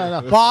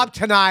 Bob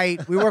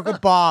tonight. We work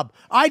with Bob.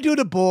 I do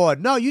the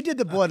board. No, you did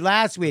the board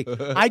last week.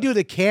 I do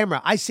the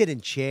camera. I sit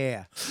in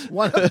chair.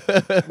 One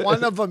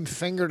of them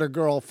fingered a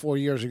girl 4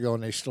 years ago,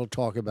 and they still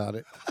talk about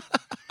it.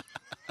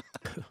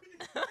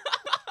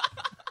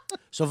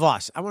 So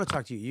Voss, I want to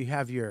talk to you. You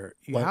have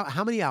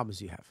how many albums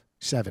do you have?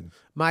 7.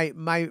 My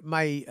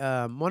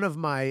one of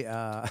my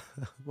Oh,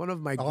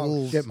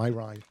 ghouls. get my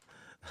rhyme.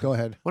 Go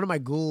ahead. One of my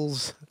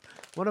ghouls.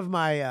 One of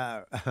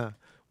my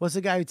what's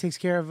the guy who takes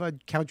care of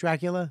Count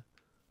Dracula?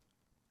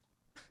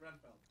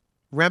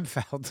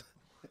 Remfeld.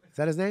 Is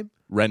that his name?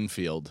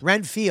 Renfield.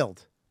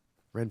 Renfield.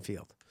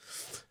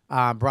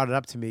 Brought it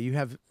up to me. You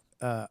have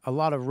a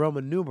lot of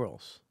Roman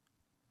numerals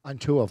On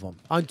 2 of them.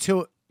 on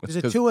two. Is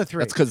it 2 or 3?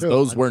 That's because Two.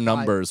 those were Five.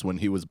 numbers when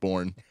he was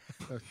born.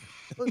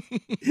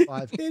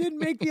 5. They didn't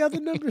make the other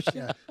numbers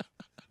yet.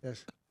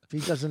 Yes. If he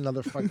does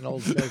another fucking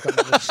old joke, I'm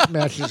going to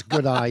smash his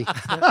good eye.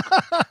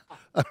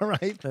 All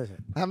right?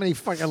 Listen. How many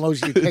fucking loads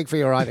do you take for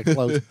your eye to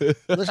close?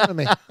 Listen to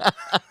me.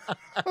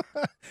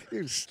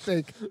 You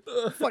stink.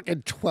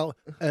 Fucking 12.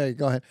 Hey,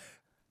 go ahead.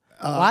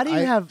 Why do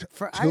you have?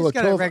 I just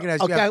gotta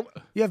recognize okay.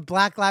 you have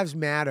Black Lives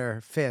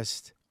Matter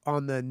fist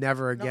on the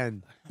never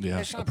again. Yeah,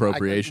 That's not-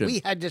 appropriation.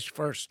 We had this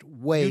first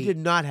way. You did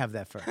not have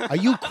that first. Are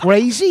you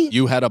crazy?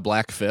 You had a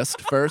black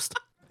fist first.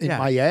 In Yeah.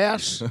 my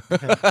ass.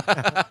 Okay.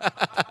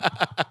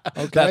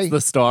 That's the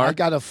star. I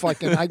got a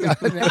fucking.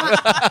 That's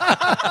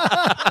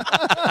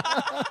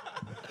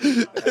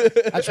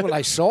what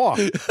I saw.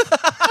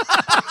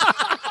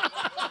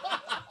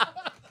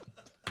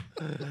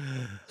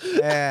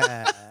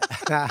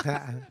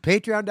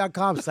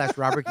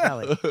 Patreon.com/Robert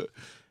Kelly.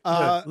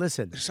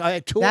 Listen, So I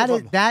had two that of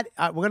is them.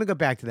 that. We're gonna go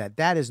back to that.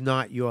 That is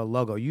not your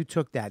logo. You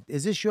took that.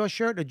 Is this your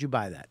shirt, or did you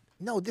buy that?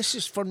 No, this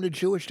is from the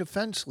Jewish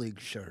Defense League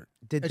shirt.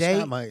 Did It's they?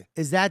 not my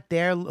Is that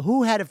their?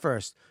 Who had it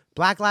first?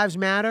 Black Lives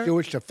Matter.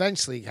 Jewish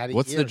Defense League had it.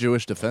 What's the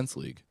Jewish Defense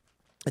League?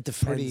 It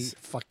pretty defends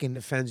fucking?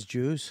 defends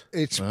Jews.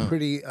 It's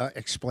pretty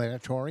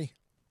explanatory.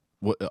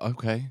 What?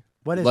 Okay.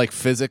 What is Like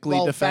physically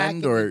Well,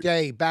 defend,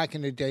 back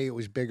in the day, it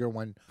was bigger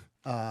when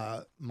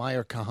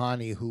Meir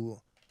Kahane, who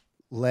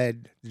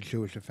led the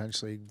Jewish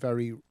Defense League,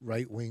 very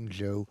right-wing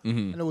Jew,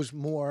 Mm-hmm. and it was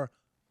more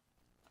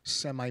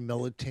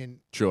semi-militant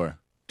sure.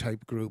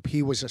 type group.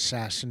 He was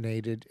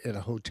assassinated at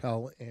a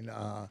hotel in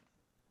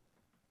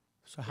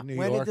So New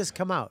when York. did this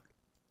come out?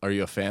 Are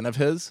you a fan of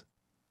his?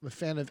 I'm a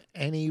fan of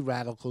any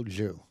radical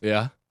Jew.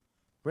 Yeah.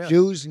 Really?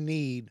 Jews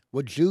need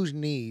what Jews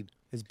need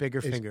His bigger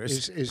is,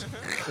 fingers. is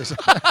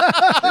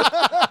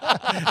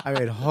I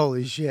mean,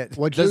 holy shit.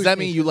 what Does Jews that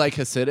need- mean you like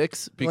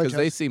Hasidics? Because Well,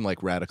 they seem like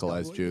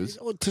radicalized Jews.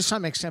 Well, to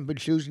some extent, but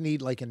Jews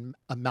need like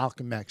a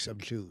Malcolm X of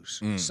Jews,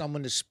 Mm.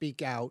 someone to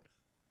speak out.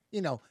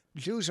 You know,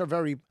 Jews are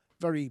very,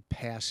 very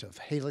passive.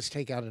 Hey, let's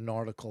take out an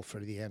article for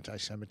the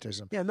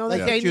anti-Semitism. Yeah, no, Like,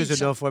 that's they what Jews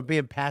need are known for,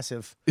 being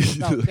passive.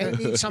 No, they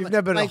need some. You've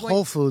never been like to when-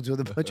 Whole Foods with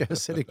a bunch of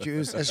Hasidic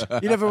Jews.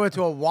 You never went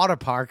to a water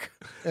park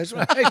That's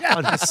right.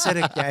 on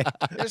Hasidic Day.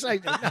 It's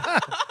like, yeah,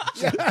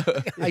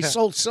 I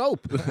sold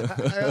soap.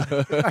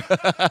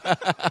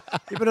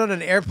 You've been on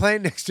an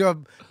airplane next to a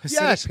Hasidic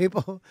Yes.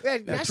 people. Yeah,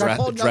 that's Dre- a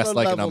whole dressed nother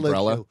like an level of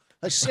umbrella. Jew.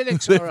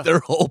 Hasidics are. Their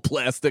whole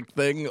plastic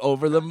thing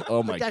over them.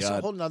 Oh my But that's a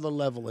god. whole nother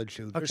level of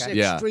Jew. There's Okay.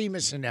 Yeah.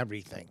 extremists in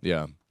everything.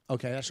 Yeah.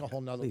 Okay, that's a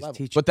whole nother Please level.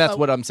 teach But that's Well,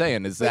 what I'm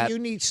saying is But that you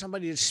need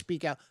somebody to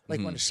speak out, like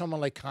when someone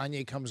like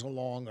Kanye comes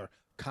along or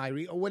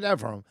Kyrie or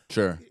whatever.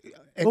 sure.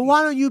 Well,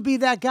 why don't you be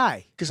that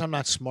guy? Because I'm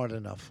not smart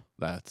enough.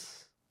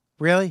 That's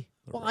Really?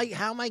 Well,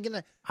 how am I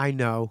gonna? I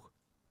know.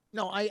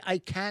 No, I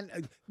can't.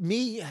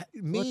 Me.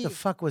 What the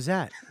fuck was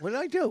that? What did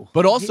I do?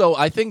 But also,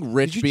 I think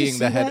Rich you just being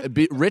the see head,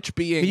 that? Rich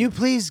being Can you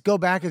please go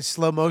back in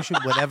slow motion,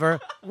 whatever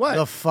What?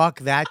 the fuck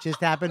that just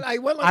happened? I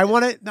went like I this.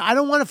 want it. I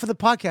don't want it for the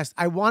podcast.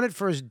 I want it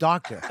for his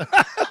doctor.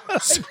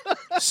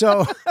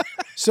 so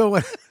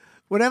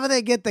whenever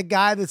they get the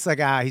guy that's like,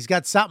 he's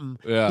got something,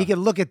 Yeah. he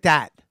can look at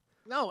that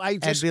No, I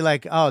and just. be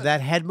like, oh,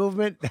 that head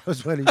movement, that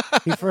was when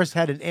he first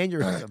had an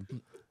aneurysm.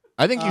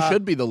 I think you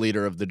should be the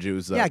leader of the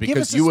Jews, though, yeah, give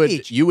because us a you would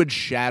speech. you would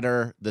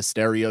shatter the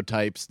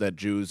stereotypes that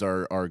Jews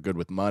are good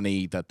with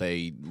money, that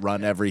they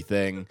run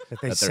everything, That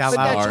they they're sell but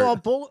out. that's smart. all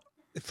bull.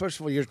 First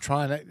of all, you're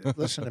trying to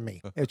listen to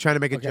me. They're trying to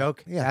make a Okay.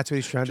 joke. Yeah. That's what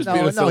he's trying to Just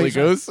do. being a silly he's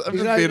not- goose. I'm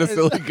he's just not- being a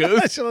silly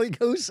goose. Silly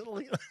goose.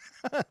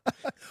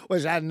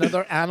 Was that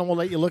another animal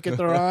that you look at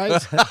their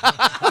eyes?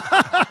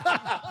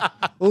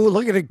 Ooh,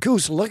 look at a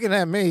goose looking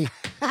at me.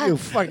 You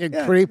fucking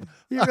creep.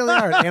 You really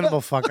are an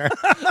animal fucker.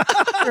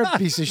 You're a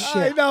piece of I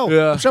shit. know.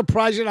 Yeah. I'm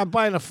surprised you're not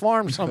buying a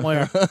farm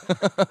somewhere.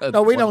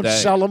 No, we One don't day.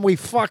 sell them. We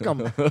fuck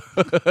them.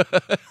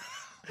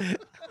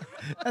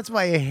 That's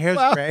why your hair's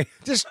Well, gray.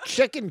 this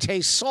chicken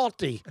tastes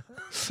salty.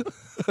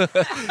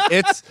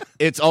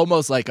 It's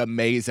almost like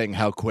amazing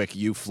how quick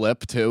you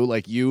flip too.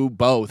 Like you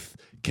both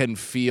can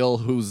feel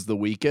who's the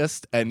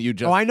weakest, and you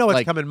just Oh, I know it's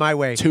like, coming my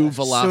way. Two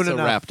Soon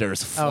enough. velociraptors Oh,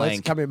 it's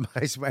flank. coming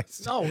my way.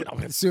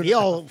 No,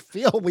 Soon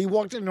feel. We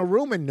walked in the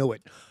room and knew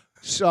it.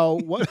 So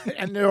what?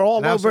 And they're all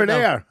And I also over know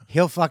there.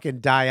 He'll fucking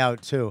die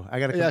out too. I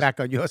got to come Yes. back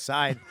on your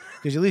side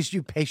because at least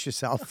you pace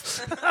yourself.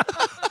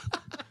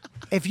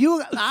 If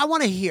you, I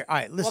want to hear. All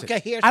right, listen.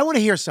 Okay, here's- I want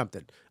to hear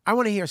something. I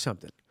want to hear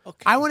something.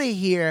 Okay. I want to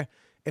hear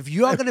if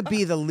you're going to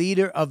be the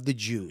leader of the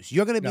Jews.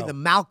 You're going to be No. the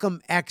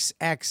Malcolm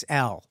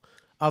XXL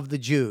of the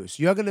Jews.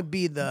 You're going to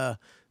be the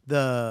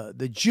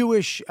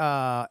Jewish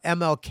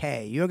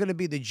MLK. You're going to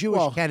be the Jewish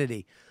Well-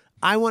 Kennedy.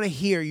 I want to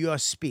hear your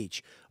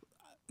speech.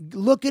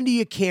 Look into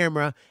your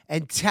camera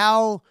and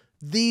tell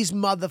these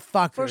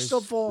motherfuckers. First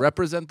of all,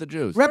 Represent the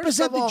Jews.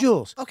 represent First of the all-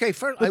 Jews. Okay,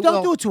 first, But I don't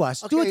will. do it to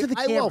us. Do it to the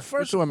I camera. will.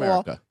 First to of all,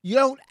 America. you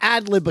don't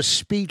ad lib a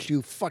speech,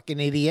 you fucking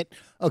idiot.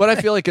 Okay. But I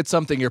feel like it's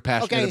something you're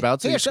passionate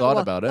about, so you've here's- thought well,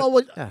 about it.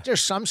 Well, there's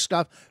some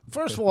stuff.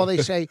 First of all, they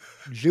say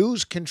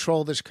Jews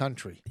control this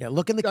country. Yeah,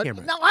 look in the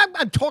camera. No,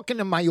 I'm talking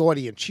to my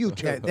audience. You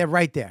two. They're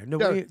right there. No,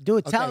 They're- do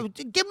it. Tell,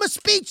 okay. give them a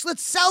speech.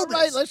 Let's sell All this.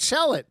 right, let's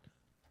sell it.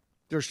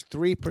 There's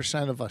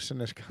 3% of us in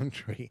this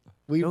country.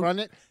 We run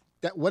it.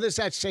 What does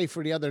that say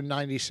for the other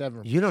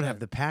 97%? You don't have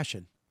the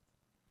passion.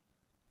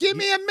 Give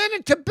me a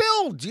minute to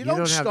build. You don't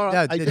have start.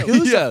 no, I the do.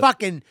 Jews Yeah. are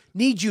fucking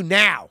need you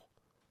now.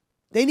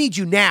 They need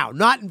you now,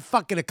 not in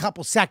fucking a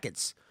couple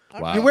seconds.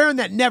 Wow. You're wearing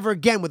that never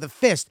again with a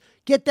fist.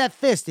 Get that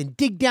fist and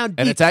dig down deep.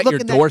 And it's at Look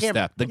your in that camera.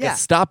 doorstep. The Yeah.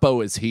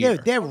 Gestapo is here.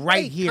 They're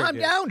right Hey, here. Calm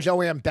dude. down,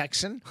 Joanne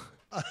Bexon.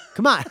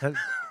 Come on,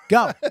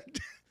 go.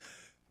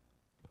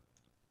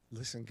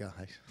 Listen,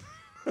 guys.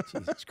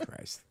 Jesus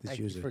Christ, the Thank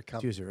you for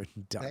coming. Jews are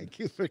done. Thank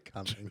you for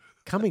coming.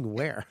 Coming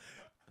where?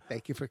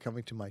 Thank you for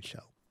coming to my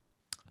show.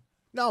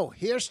 No,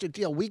 here's the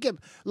deal.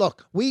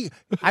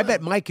 I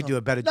bet Mike could do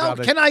a better No, job.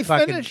 at can I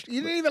fucking- finish?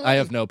 You didn't even. I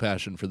have no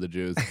passion for the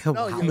Jews.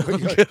 No,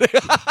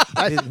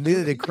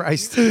 Neither did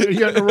Christ.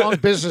 you're in the wrong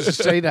business to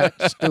say that,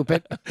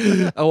 stupid.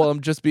 Oh, well, I'm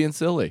just being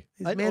silly.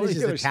 His I man is only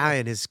just hear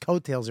Italian. His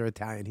coattails are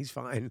Italian. He's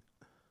fine.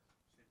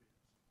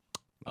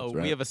 Oh,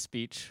 right. we have a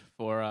speech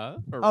for.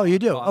 Oh, you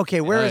do?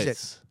 Okay, where is it?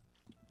 Nice.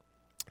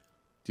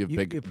 Do you have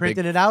big? You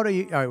printing it out, or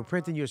you? We're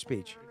printing your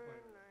speech.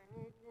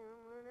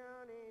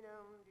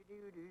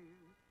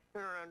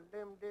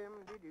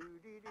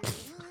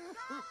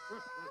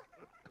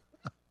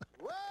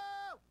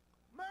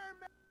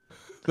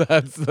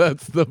 That's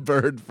the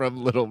bird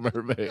from Little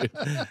Mermaid.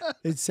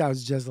 It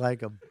sounds just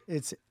like him.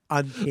 It's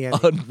uncanny.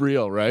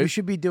 Unreal, You right?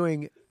 should be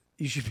doing.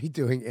 You should be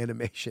doing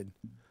animation.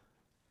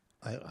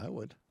 I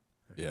would.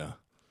 Yeah.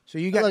 So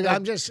you got. Look, no-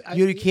 I'm just.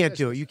 You can't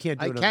do it. You can't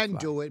do I it. on the can fly.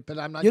 do it, but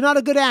I'm not. You're not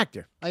a good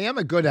actor. I am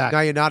a good actor.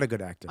 No, you're not a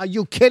good actor. Are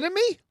you kidding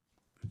me?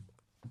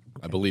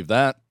 I believe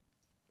that.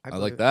 I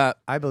believe like it. that.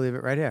 I believe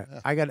it right here.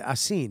 I got a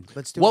scene.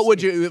 Let's do. What a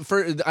would scene.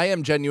 you? I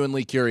am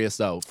genuinely curious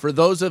though. For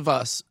those of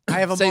us, I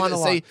have a say,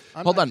 monologue. Say,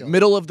 I'm hold not on, joking.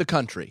 middle of the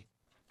country,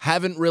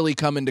 haven't really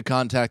come into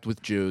contact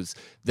with Jews.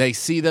 They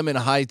see them in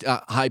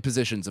high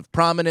positions of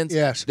prominence.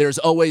 Yes. There's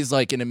always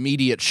like an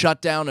immediate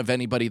shutdown of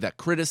anybody that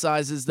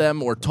criticizes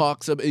them or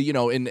talks,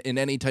 in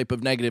any type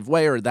of negative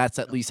way, or that's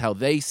at least how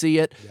they see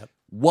it. Yep.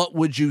 What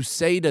would you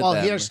say to Well,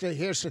 them? here's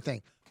the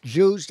thing.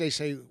 Jews, they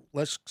say,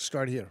 let's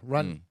start here.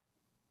 Run.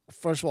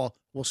 First of all,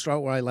 we'll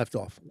start where I left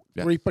off.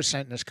 Yeah.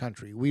 3% in this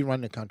country. We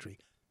run the country.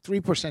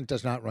 3%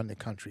 does not run the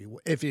country.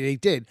 If they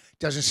did,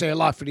 doesn't say a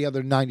lot for the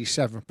other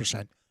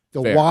 97%.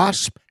 The Fair.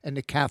 WASP and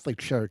the Catholic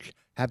Church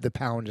have the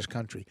power in this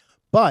country.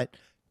 But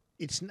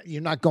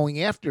you're not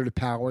going after the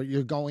power.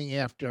 You're going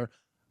after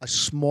a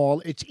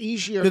small. It's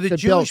easier Do the to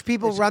Jewish build.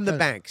 people It's- run the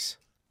banks?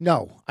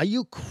 No. Are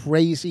you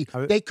crazy?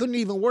 Are- They couldn't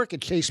even work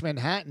at Chase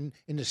Manhattan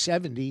in the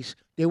 70s.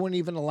 They weren't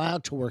even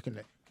allowed to work in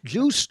it.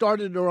 Jews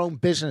started their own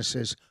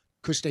businesses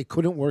because they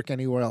couldn't work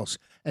anywhere else.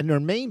 And their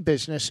main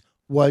business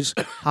was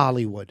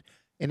Hollywood.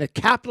 In a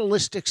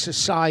capitalistic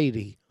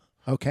society,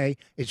 okay,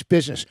 it's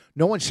business.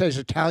 No one says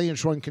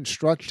Italians run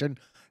construction,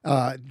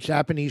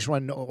 Japanese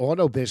run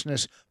auto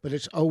business, but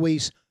it's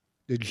always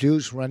the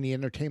Jews run the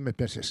entertainment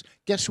business.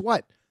 Guess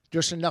what?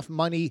 There's enough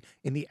money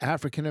in the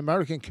African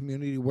American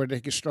community where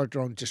they can start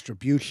their own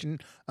distribution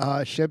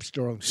ships,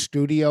 their own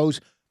studios.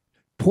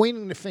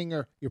 Pointing the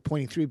finger, you're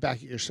pointing three back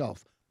at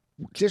yourself.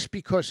 Just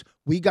because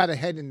we got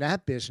ahead in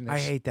that business. I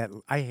hate that.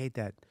 I hate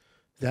that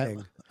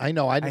thing. I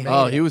know. I didn't.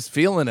 Oh, he was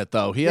feeling it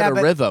though. He Yeah, had a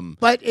but- rhythm.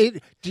 But do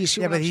you see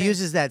Yeah, what but I'm he saying?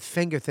 uses that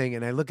finger thing,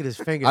 and I look at his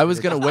finger. I was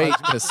gonna wait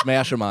to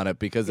smash him on it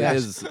because Yes. it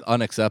is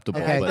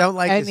unacceptable. I but- don't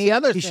like And this. the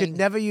other He should thing-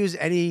 never use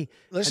any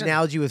Listen.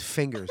 analogy with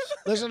fingers.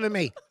 Listen to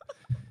me.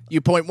 You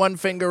point one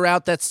finger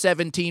out, that's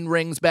 17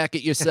 rings back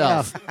at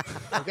yourself.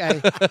 Okay.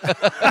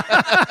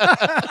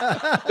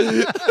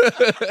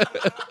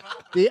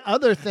 The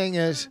other thing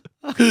is,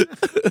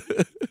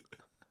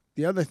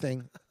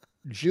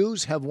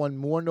 Jews have won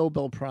more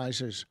Nobel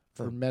Prizes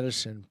for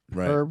medicine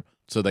Right. per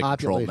So they control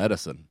population.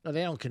 medicine. No,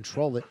 they don't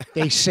control it.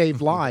 They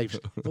save lives.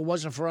 If it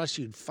wasn't for us,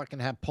 you'd fucking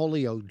have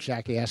polio,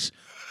 jackass.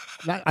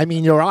 I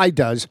mean, your eye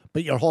does,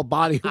 but your whole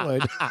body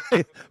would.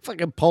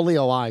 Fucking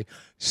polio eye.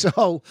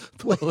 So,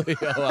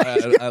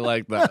 I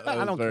like that.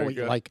 I don't care very what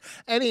you good. like.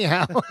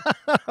 Anyhow,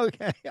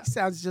 okay.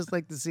 Sounds just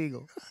like the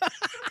seagull.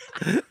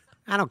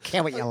 I don't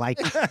care what you like.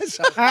 It's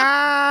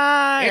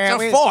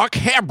a fork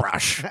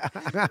hairbrush.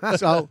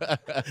 So,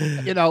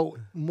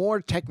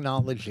 more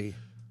technology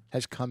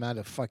has come out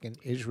of fucking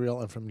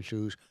Israel and from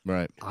Jews.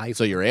 Right.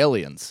 So you're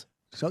aliens.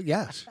 So,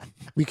 yes,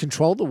 we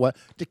control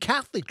the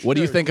Catholic Church. What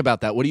do you think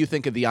about that? What do you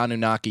think of the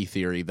Anunnaki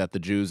theory that the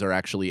Jews are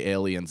actually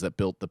aliens that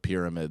built the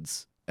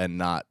pyramids and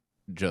not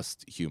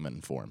just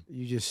human form?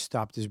 You just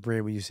stopped his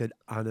brain when you said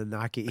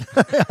Anunnaki.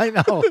 I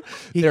know.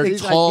 They're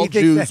thinks- tall he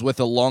thinks Jews that- with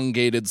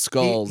elongated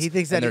skulls. he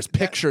thinks that and there's that-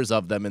 pictures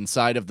of them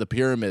inside of the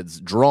pyramids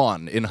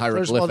drawn in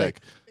First of all, hieroglyphic.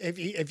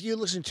 if you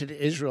listen to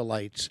the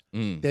Israelites,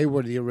 Mm. they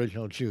were the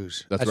original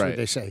Jews. That's what right.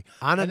 they say.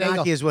 And they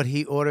Anunnaki go- is what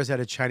he orders at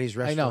a Chinese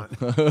I know.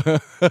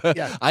 restaurant.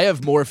 Yeah. I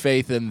have more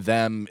faith in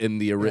them in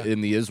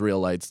the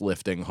Israelites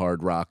lifting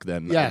hard rock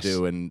than Yes. I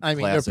do in I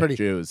mean, classic they're pretty.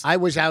 Jews. I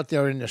was out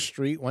there in the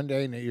street one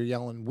day, and you're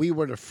yelling, "We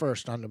were the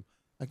first on them."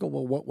 I go,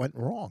 "Well, what went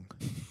wrong?"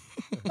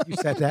 You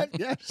said that?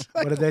 Yes.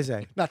 What did they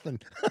say? Nothing.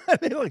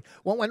 They're like,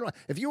 "What went wrong?"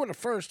 If you were the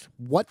first,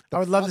 what? The I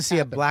would love to fuck see a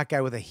happened? black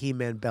guy with a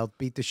He-Man belt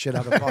beat the shit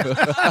out of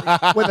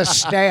Paul. with a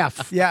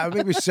staff. Yeah, it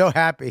made me so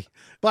happy.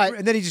 But-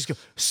 and then he just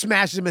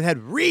smashes him in the head.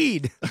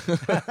 Read.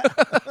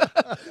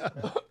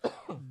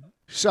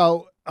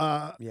 So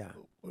Yeah,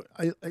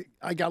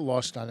 I got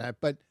lost on that.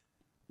 But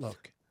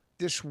look,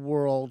 this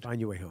world on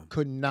your way home.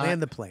 could not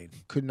Land the plane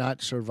could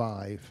not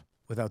survive.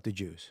 without the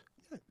Jews.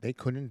 They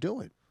couldn't do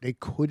it. They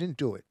couldn't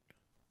do it.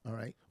 All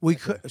right. We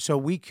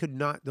could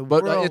not. The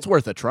But world, it's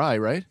worth a try,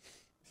 right?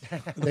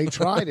 They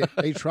tried it.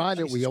 They tried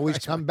it. We always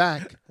come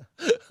back.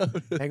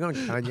 Hang on,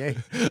 Kanye.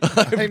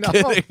 I know.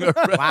 Kidding.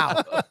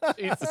 Wow.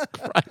 Jesus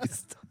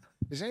Christ.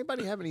 Does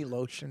anybody have any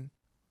lotion?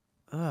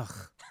 Ugh.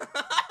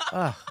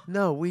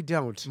 No, we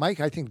don't. Mike,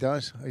 I think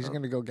does. He's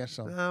going to go get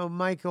some. No,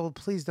 Michael,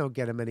 please don't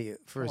get him any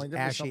for Oh, his give me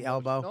some ashy lotion.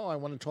 elbow. No, I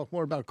want to talk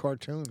more about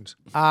cartoons.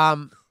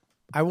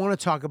 I want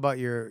to talk about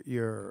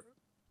your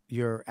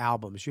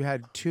albums. You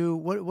had two.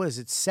 What is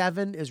it?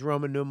 7 is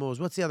Roman numerals.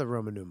 What's the other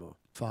Roman numeral?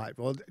 5.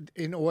 Well,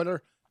 in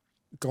order,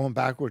 going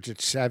backwards,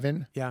 it's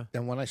 7. Yeah.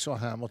 Then when I saw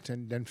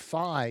Hamilton, then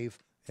 5.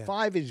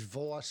 5 is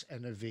Voss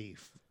and a V.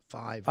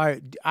 5. All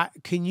right.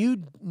 Do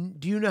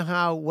you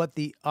know what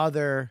the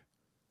other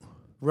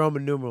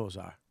Roman numerals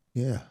are?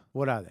 Yeah.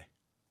 What are they?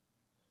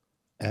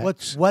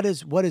 X. What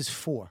is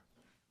 4?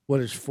 What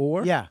is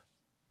 4? Yeah.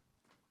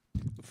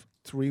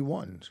 3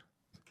 ones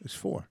is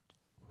 4.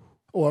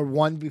 Or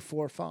 1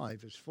 before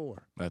 5 is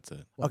 4. That's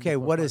it. Okay.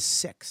 What is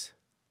 6?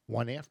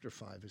 1 after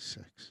 5 is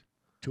 6.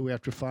 2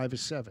 after 5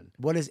 is 7.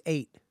 What is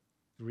 8?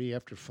 3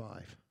 after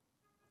 5.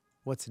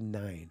 What's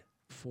 9?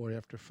 4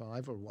 after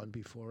 5 or 1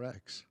 before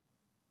X.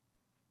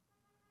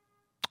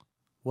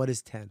 What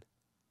is 10?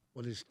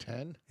 What is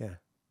 10? Yeah.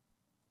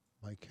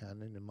 My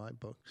canon in my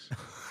books.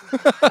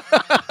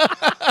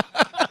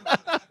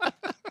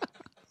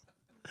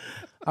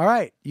 All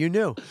right. You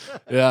knew.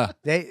 Yeah.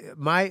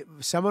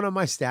 Someone on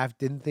my staff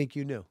didn't think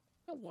you knew.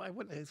 Why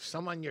would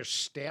some on your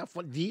staff?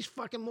 What, these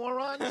fucking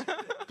morons?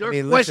 They're I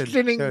mean, listen,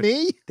 questioning they're-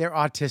 me? They're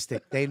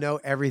autistic. They know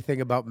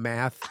everything about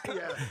math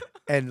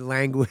and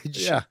language.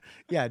 Yeah.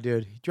 Yeah,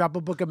 dude. Drop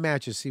a book of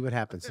matches, see what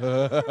happens.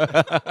 I'll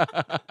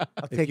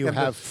If take you them.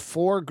 have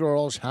 4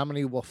 girls, how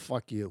many will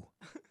fuck you?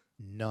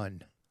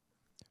 None.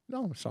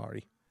 No, I'm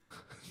sorry.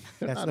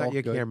 That's not not all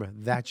your good. camera.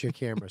 That's your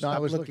camera. No, Stop I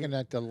was looking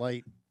at the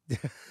light.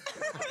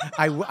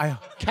 Carol I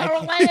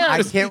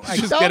can't. I,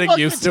 Just Don't getting look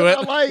used into to it.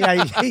 the light.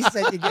 yeah, he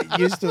said you get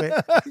used to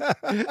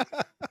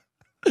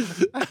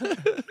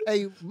it.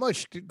 Hey,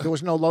 Mush, there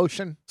was no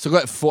lotion. So go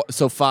ahead, 4.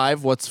 So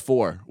 5. What's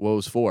 4? What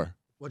was 4?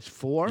 What's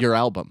 4? Your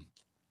album.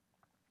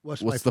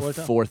 What's What's my the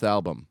fourth? 4th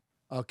album?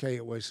 Okay,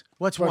 it was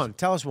What's First- 1?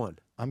 Tell us 1.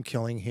 I'm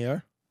Killing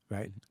Here.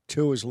 Right.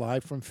 2 is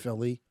Live from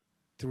Philly.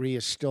 3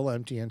 is Still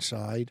Empty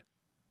Inside.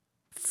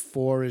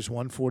 4 is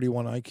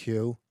 141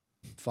 IQ.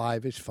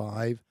 5 is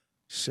 5.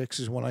 6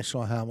 is When I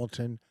Saw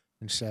Hamilton.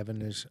 And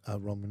 7 is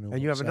Roman numeral.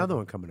 And you have 7. another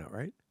one coming out,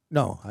 right?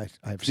 No,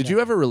 I've Did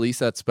you ever release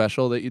that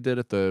special that you did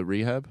at the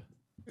rehab?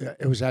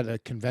 It was at a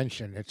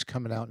convention. It's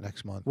coming out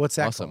next month. What's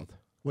that Awesome. called?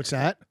 What's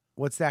that?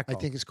 What's that I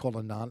called? think it's called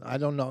a non. I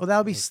don't know. Well,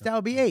 that'll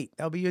be 8.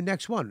 That'll be your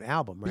next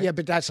album, right? Yeah,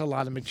 but that's a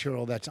lot of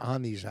material that's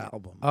on these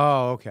albums.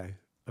 Oh, okay.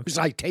 Because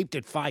I taped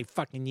it 5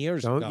 fucking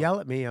years Don't ago. yell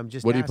at me. I'm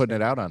just. What are you putting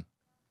it out on?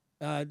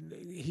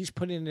 He's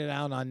putting it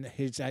out on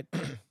his that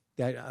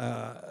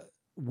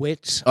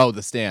Wits, Oh,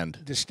 the stand.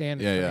 the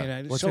stand. Yeah, yeah.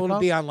 And What's so it it'll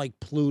called? be on like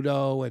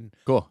Pluto and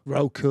Cool.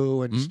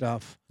 Roku and Mhm.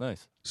 stuff.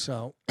 Nice.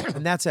 So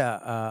And that's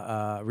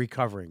a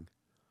recovering.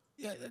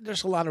 yeah,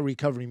 there's a lot of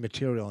recovery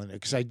material in it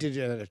because I did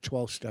it at a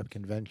 12-step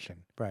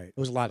convention. Right. It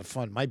was a lot of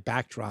fun. My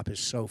backdrop is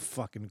so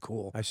fucking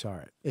cool. I saw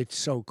it. It's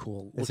so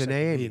cool. It's Looks an like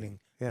a AA meeting. meeting.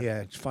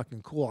 Yeah, it's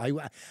fucking cool.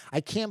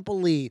 I can't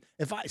believe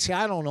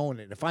I don't own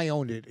it. If I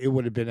owned it, it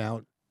would have been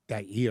out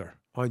that year.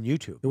 On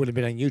YouTube. It would have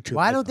been on YouTube.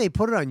 Why don't they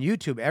put it on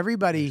YouTube?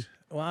 Everybody.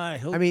 Why?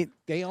 I mean,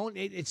 They own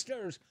it. It's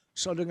theirs.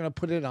 So they're going to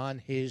put it on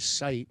his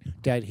site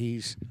that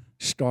he's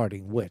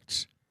starting,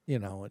 Wits.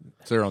 And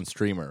It's their own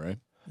streamer,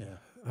 right?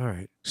 all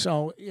right.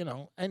 so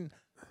and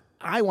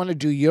I want to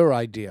do your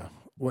idea,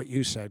 what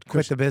you said.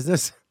 Quit the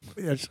business.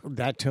 Yes,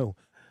 that too.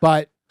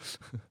 But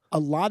a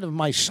lot of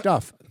my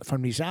stuff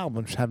from these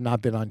albums have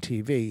not been on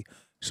TV.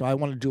 So I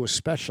want to do a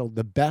special,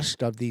 the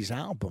best of these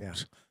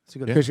albums. It's a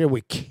good. Because it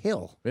would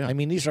kill. Yeah. I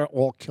mean, these are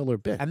all killer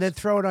bits. And then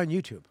throw it on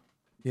YouTube.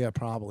 yeah,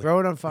 probably. Throw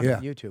it on fucking Yeah.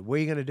 YouTube. Where are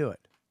you going to do it?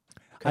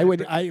 I would.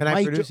 Can I I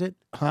might produce do, it?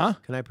 Huh?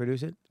 Can I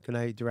produce it? Can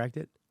I direct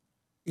it?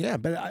 Yeah,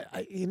 but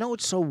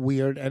it's so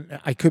weird, and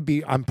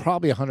I'm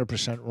probably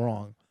 100%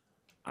 wrong.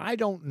 I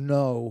don't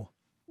know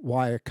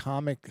why a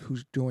comic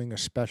who's doing a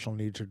special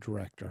needs a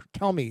director.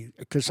 Tell me,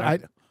 because I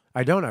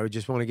don't. I would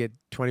just want to get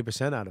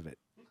 20% out of it.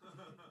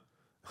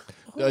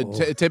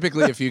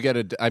 Typically, if you get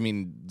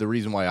the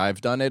reason why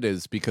I've done it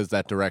is because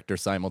that director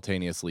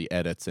simultaneously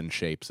edits and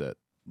shapes it,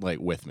 like,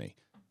 with me.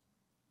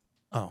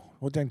 oh,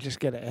 well then just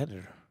get an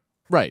editor.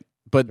 Right.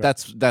 But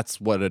that's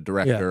what a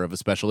director of a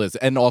special is.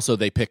 And also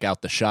they pick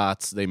out the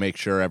shots. They make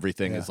sure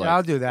everything is Yeah, like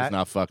I'll do that. is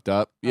not fucked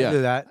up. I'll Yeah.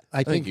 do that.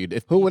 I think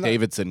if who would I-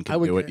 Davidson I can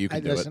would do it, you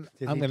can do listen, it.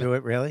 Did I'm he gonna. do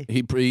it really?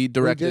 He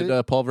directed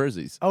it? Paul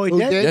Verzi's. Oh, he Who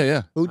did? did? Yeah,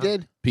 yeah. Who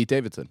did? Pete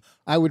Davidson.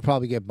 I would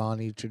probably get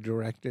Bonnie to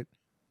direct it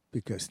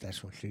because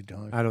that's what she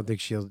does. I don't think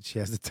she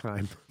has the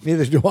time.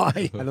 Neither do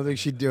I. I don't think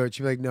she'd do it.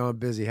 She'd be like, "No, I'm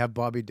busy. Have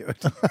Bobby do it."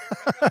 Isn't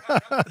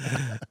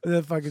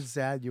that fucking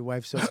sad? Your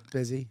wife's so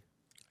busy.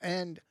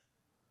 And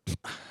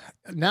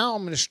now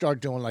I'm going to start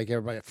doing like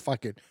everybody.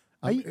 Fuck it.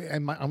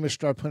 I'm going to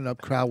start putting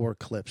up crowd work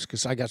clips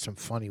because I got some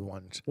funny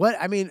ones. What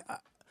I mean,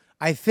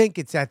 I think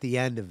it's at the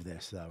end of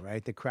this, though,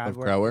 right? The crowd Of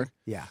work. crowd work?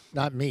 Yeah,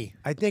 Not me.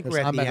 I think 'Cause we're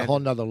at I'm the at a end. whole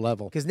nother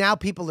level. Because now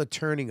people are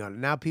turning on it.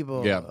 Now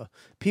people, Yeah.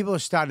 people are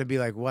starting to be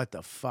like, "What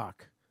the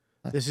fuck?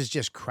 This is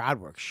just crowd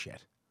work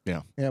shit."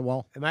 Yeah. Yeah,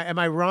 well, Am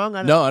I wrong?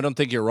 No, I don't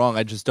think you're wrong.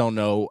 I just don't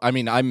know. I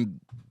mean,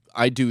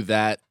 I do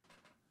that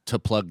to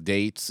plug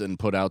dates and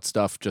put out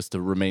stuff just to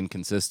remain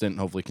consistent and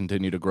hopefully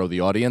continue to grow the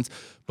audience.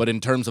 But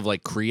in terms of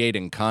like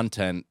creating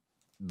content,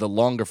 the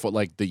longer for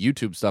like the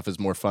YouTube stuff is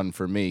more fun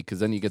for me because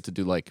then you get to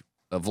do like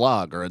a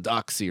vlog or a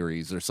doc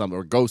series or something,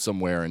 or go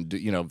somewhere and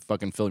do,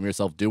 fucking film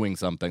yourself doing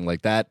something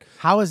like that.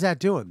 How is that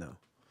doing though?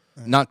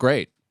 Not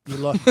great. you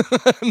lost.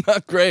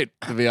 Not great,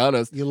 to be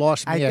honest. You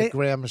lost me I at think-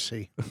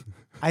 Gramercy.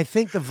 I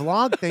think the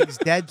vlog thing's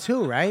dead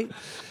too, right?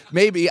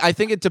 Maybe. I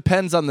think it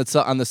depends on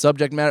the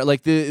subject matter.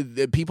 Like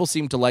the people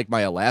seem to like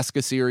my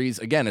Alaska series.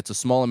 Again, it's a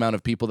small amount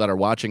of people that are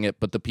watching it,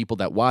 but the people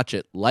that watch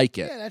it like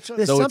it. Yeah, that's what.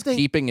 There's So something. it's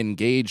keeping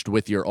engaged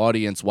with your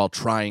audience while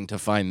trying to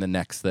find the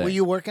next thing. Were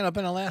you working up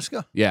in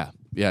Alaska? Yeah.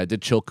 I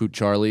did Chilkoot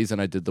Charlie's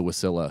and I did the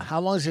Wasilla.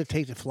 How long does it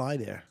take to fly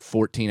there?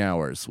 14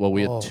 hours. Well,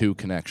 we Oh. had 2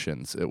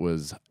 connections. It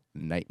was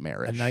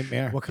nightmarish. A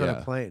nightmare. What kind Yeah.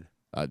 of plane?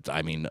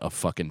 I mean, a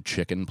fucking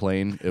chicken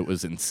plane. It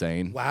was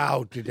insane.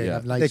 Wow, did they Yeah.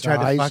 have nice They tried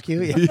eyes? to fuck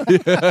you.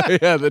 Yeah.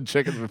 Yeah, the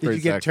chicken were Did pretty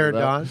you get sexy, turned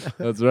though. on?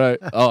 That's right.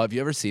 Oh, have you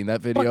ever seen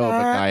that video of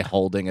a guy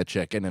holding a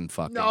chicken and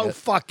fucking No it?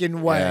 fucking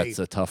Yeah, way. it's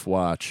a tough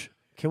watch.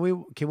 Can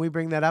we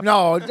bring that up?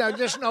 No,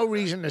 there's no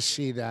reason to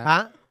see that.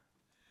 Huh?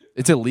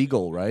 It's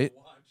illegal, right?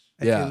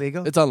 It's yeah,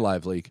 illegal? It's on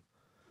Live Leak.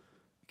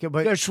 Okay,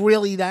 but There's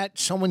really that?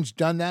 Someone's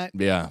done that?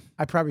 Yeah.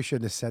 I probably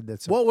shouldn't have said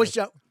that. So What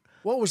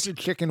was the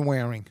chicken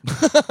wearing?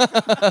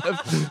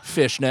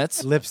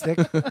 Fishnets. lipstick?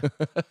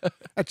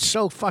 That's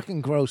so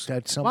fucking gross.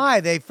 That's so. Why?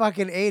 They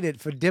fucking ate it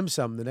for dim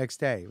sum the next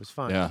day. It was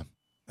fun. Yeah.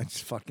 That's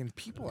fucking.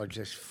 People are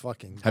just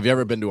fucking. Have you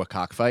ever been to a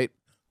cockfight?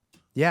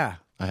 Yeah.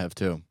 I have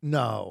too.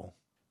 No,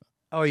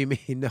 Oh, you mean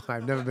no?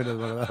 I've never been to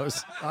one of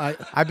those. I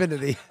I've been to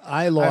the.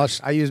 I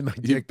lost. I use my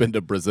You've dick. been to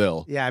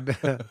Brazil. Yeah, I've been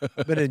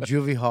in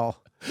juvie hall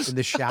in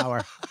the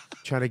shower,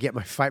 trying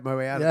to fight my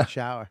way out Yeah. of the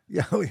shower.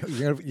 Yeah,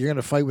 you're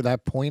gonna fight with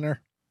that pointer.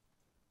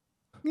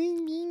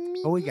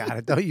 Oh, we got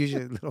it. Don't use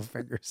your little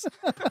fingers.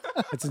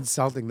 It's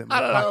insulting that my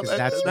cock is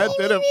that small.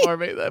 did it for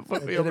me. That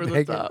put me Didn't over the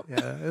make it. top.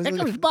 Yeah, it was Here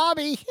like- comes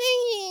Bobby.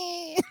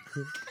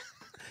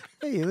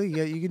 hey,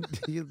 look, you can.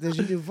 There's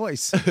your new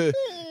voice.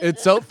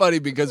 It's so funny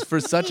because for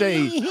such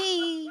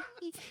a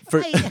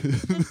for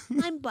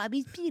I'm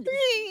Bobby's penis.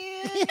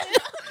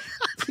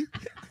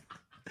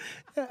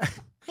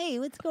 Hey,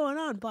 what's going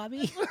on,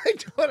 Bobby?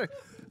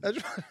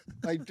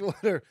 My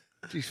daughter.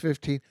 She's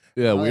 15.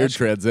 yeah, weird ask-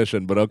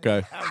 transition, but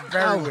okay.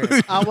 Very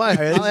weird. I'll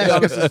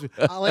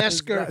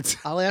ask her. nuts.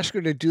 I'll ask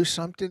her to do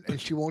something,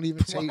 and she won't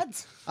even say.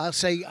 I'll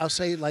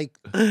say like,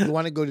 you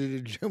want to go to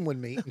the gym with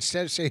me?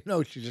 Instead of saying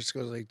no, she just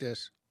goes like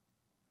this,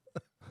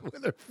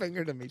 with her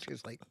finger to me.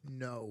 She's like,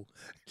 no.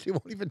 She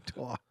won't even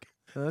talk.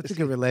 Oh, that's a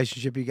good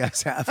relationship you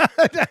guys have.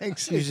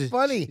 Thanks. She's It's just-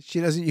 funny. She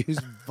doesn't use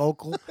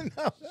vocal.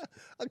 No,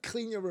 I'll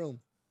clean your room.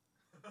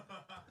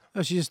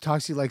 Oh, she just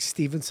talks to you like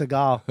Steven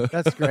Seagal.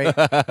 That's great.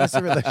 That's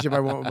the relationship I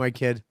want with my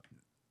kid.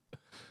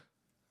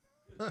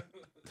 I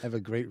have a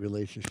great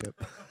relationship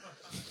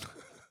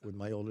with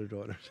my older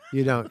daughters.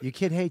 You don't. Your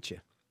kid hates you.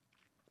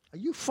 Are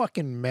you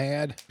fucking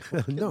mad?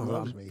 No,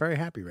 loves I'm me. very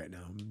happy right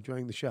now. I'm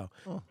enjoying the show.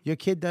 Oh. Your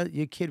kid does.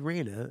 Your kid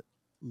Raina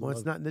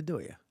wants nothing to do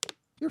with you.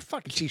 You're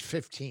fucking. She's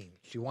 15.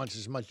 She wants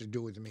as much to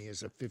do with me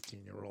as a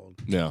 15-year-old.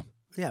 Yeah.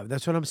 Yeah,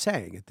 that's what I'm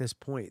saying. At this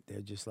point,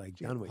 they're just like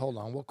done with. Hold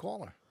on, we'll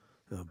call her.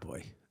 Oh boy,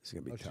 this is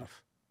gonna be Okay.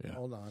 tough. Yeah.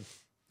 Hold on.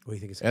 What do you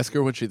think? It's Ask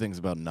her what she thinks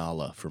about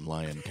Nala from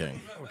Lion King.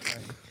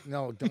 Okay.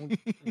 No, don't.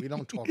 We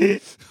don't talk.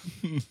 She's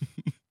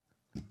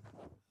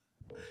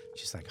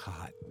like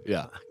hot.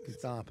 Yeah.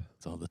 Stop.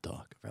 It's all the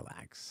talk.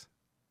 Relax.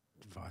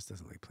 Voss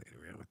doesn't like playing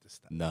around with this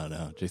stuff.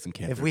 No. Jason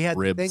Cantor's If we had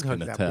the ribs thing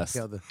can hooked up, we'd attest. be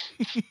able to.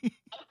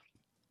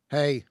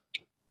 Hey,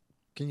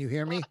 can you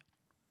hear me?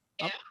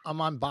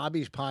 I'm on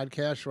Bobby's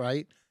podcast,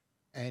 right?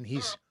 And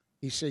he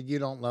said you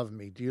don't love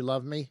me. Do you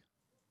love me?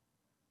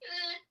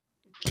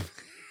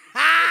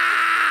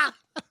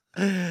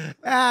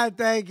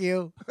 Thank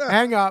you.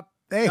 Hang up.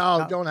 There you No,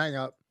 go. don't hang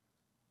up.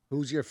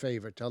 Who's your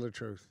favorite? Tell the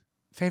truth.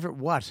 Favorite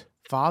what?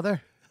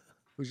 Father?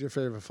 Who's your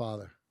favorite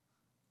father?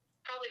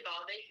 Probably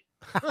Bobby.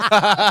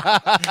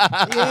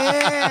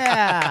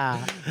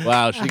 Yeah.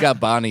 Wow, she got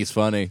Bonnie's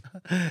funny.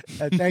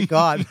 Thank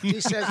God. She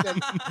says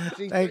that.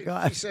 Thank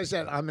God. She says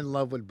that I'm in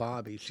love with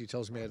Bobby. She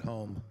tells me at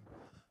home.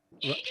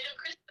 Yeah, you get him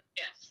Christmas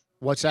gifts.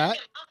 What's that?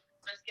 Get him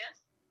Christmas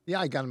gifts. Yeah,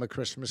 I got him a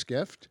Christmas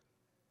gift.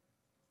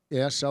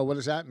 Yeah. So what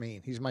does that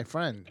mean? He's my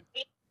friend.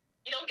 You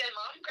don't get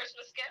mom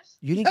Christmas gifts?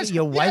 You didn't get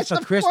your wife Yes, a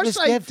of Christmas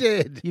course gift? I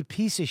did. You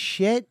piece of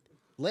shit.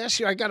 Last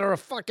year I got her a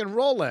fucking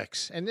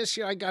Rolex, and this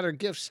year I got her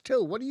gifts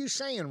too. What are you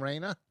saying,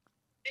 Raina?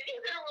 Did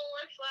you get a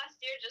Rolex last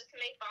year just to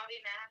make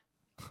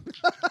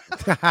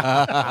Bobby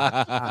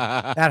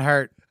mad? That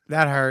hurt.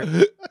 That hurt.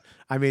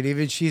 I mean,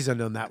 even she's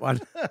unknown that one.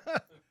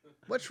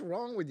 What's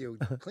wrong with you?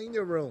 Clean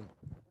your room.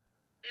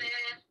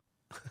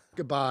 Nah,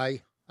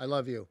 Goodbye. I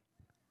love you.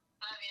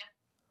 love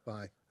you.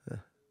 Bye.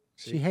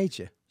 She hates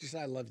you. Just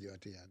I love you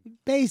at the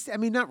end. I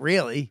mean, not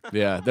really.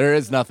 Yeah, there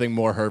is nothing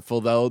more hurtful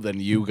though than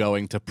you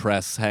going to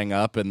press hang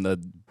up and the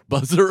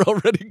buzzer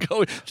already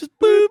going. Just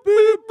boop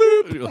boop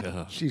boop. You're like,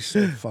 "Ugh." She's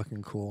so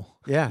fucking cool.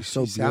 Yeah, She's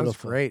so she sounds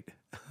beautiful. great.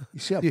 You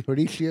see how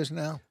pretty she is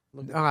now?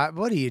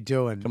 What are you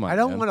doing? Come on, I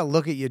don't man. want to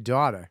look at your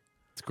daughter.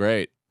 It's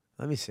great.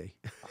 Let me see.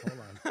 Hold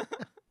on.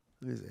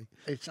 Let me see.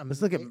 Let's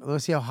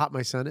Let's see how hot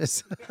my son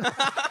is. my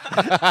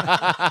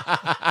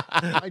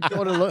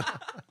daughter.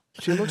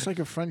 She looks like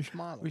a French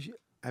model.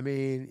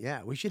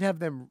 We should have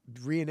them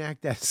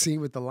reenact that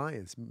scene with the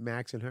lions,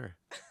 Max and her.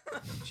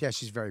 Yeah,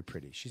 she's very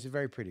pretty. She's a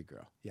very pretty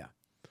girl. Yeah.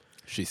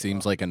 She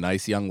seems like a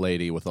nice young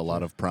lady with a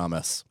lot of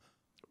promise.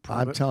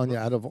 I'm telling you,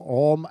 out of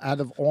all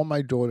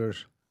my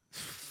daughters,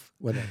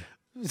 whatever.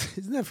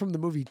 Isn't that from the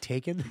movie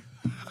Taken?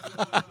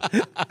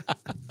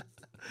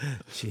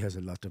 She has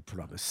a lot of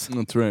promise.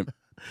 That's right.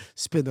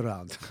 Spin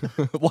around.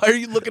 Why are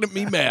you looking at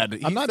me mad?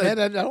 I'm not mad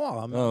at it at all.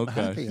 I'm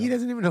okay. happy. He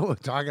doesn't even know what we're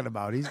talking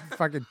about. He's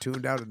fucking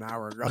tuned out an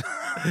hour ago.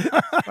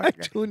 I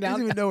tuned He out.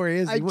 doesn't even know where he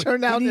is. I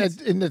turned out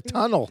in the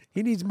tunnel.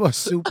 He needs more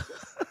soup.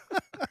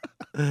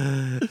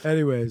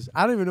 Anyways,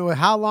 I don't even know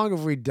how long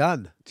have we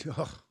done.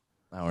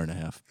 Hour and a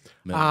half.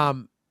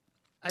 Minute.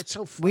 That's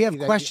so funny. We have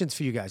that questions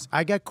for you guys.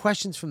 I got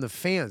questions from the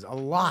fans, a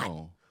lot.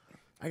 Oh.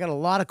 I got a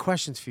lot of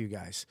questions for you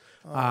guys.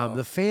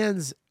 The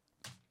fans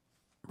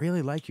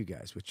really like you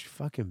guys, which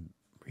fucking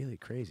really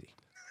crazy.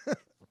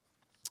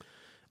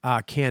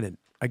 Cannon,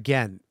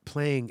 again,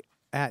 playing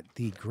at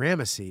the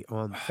Gramercy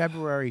on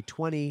February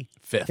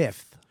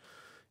 25th.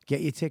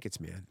 Get your tickets,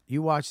 man.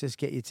 You watch this,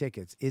 get your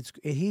tickets.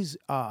 He's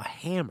a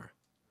hammer.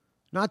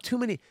 Not too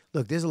many.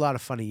 Look, there's a lot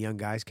of funny young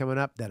guys coming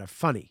up that are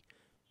funny.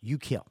 You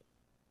kill.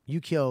 You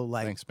kill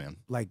like Thanks, man.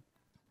 Like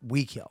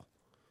we kill.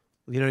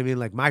 You know what I mean?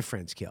 Like my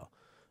friends kill.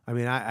 I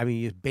mean,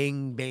 you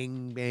bang,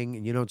 bang, bang,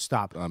 and you don't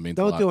stop. Means a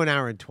Don't lot. do an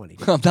hour and 20.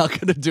 I'm not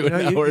going to do an You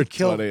know, you hour and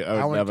kill 20. I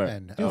hour would and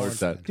never. 10. Hour Hour and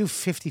 10. Do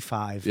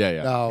 55. Yeah,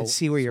 yeah. No. And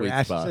see where you're Sweet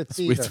at. spot. It's a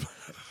Sweet theater.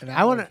 spot. An I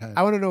hour want and to. 10.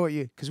 I want to know what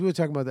you because we were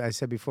talking about. I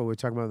said before we were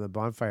talking about on the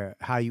bonfire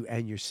how you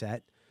end your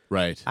set.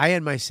 Right. I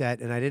end my set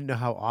and I didn't know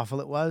how awful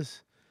it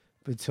was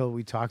until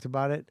we talked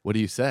about it. What do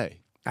you say?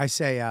 I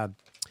say, all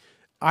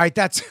right,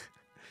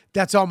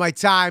 that's all my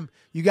time.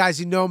 You guys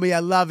who know me, I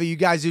love you. You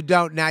guys who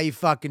don't, now you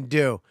fucking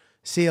do.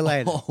 See you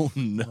later. Oh,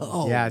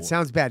 no. Yeah, it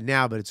sounds bad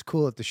now, but it's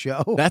cool at the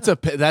show.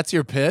 That's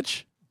your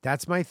pitch?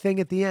 That's my thing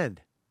at the end.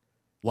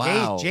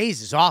 Wow.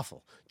 Jay's is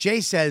awful. Jay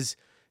says,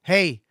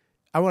 "Hey,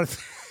 I want to."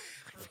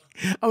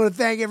 I want to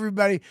thank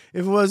everybody.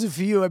 If it wasn't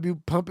for you, I'd be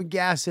pumping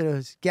gas at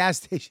a gas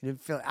station in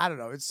Philly. I don't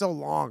know. It's so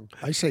long.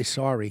 I say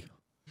sorry.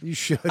 You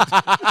should.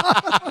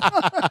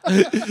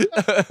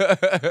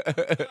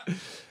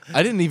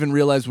 I didn't even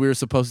realize we were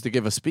supposed to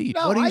give a speech.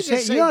 No, What do you I say?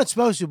 just say- You're not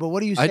supposed to, but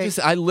what do you say?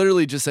 I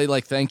literally just say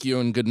like thank you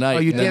and good night. Oh,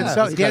 you and then Dan it's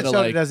so- just Dan kinda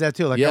Soder does that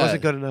too. Like, I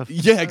wasn't good enough.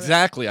 Yeah,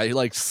 exactly. I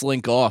like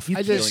slink off. I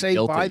just feeling say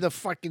guilty. buy the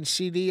fucking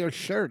CD or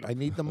shirt. I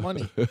need the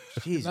money.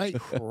 Jesus Night.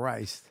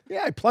 Christ.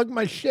 Yeah, I plug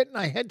my shit and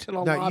I head to the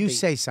No, lobby. you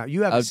say something.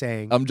 You have a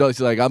saying. I'm just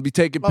like I'll be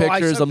taking Oh, I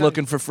pictures. I'm sometimes-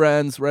 looking for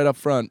friends right up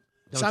front.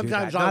 Don't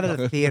sometimes do that. Not I'll- at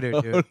a theater,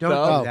 dude. Don't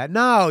No. do that.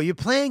 No, you're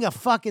playing a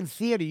fucking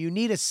theater. You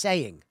need a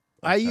saying.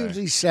 I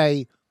usually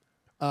say,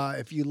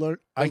 if you learn.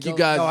 Thank you don't-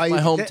 guys. no, It's my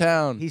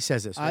hometown. He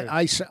says this. Right?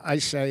 I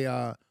say,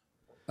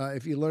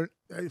 if you learn.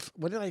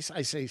 What did I say?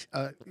 I say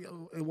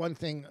one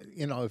thing.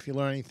 If you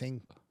learn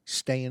anything,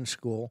 stay in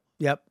school.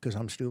 Yep. Because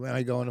I'm stupid.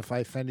 I go, and if I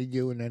offended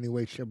you in any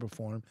way, shape, or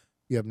form,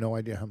 you have no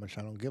idea how much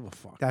I don't give a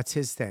fuck. That's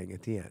his thing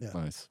at the end. Yeah.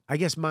 Nice. I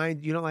guess mine.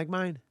 You don't like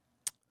mine?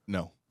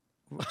 No.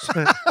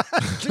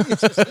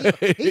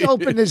 He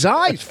opened his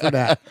eyes for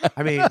that.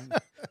 I mean,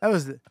 that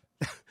was the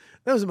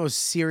most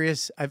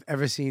serious I've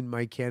ever seen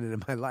Mike Cannon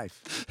in my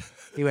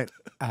life. He went,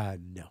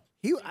 no.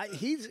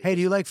 He's Hey,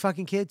 do you like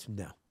fucking kids?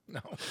 No.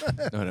 No,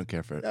 I don't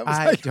care for it. that was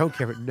I like, don't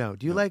care. No.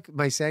 Do you like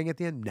my saying at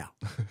the end? No.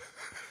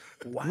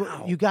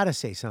 wow. You got to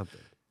say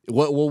something.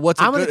 What's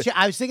a I'm gonna. good?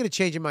 I was thinking of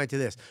changing mine to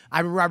this.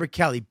 I'm Robert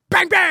Kelly.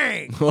 Bang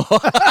bang.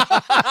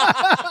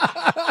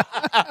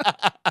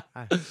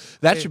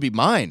 That should be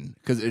mine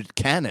because it's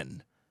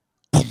canon.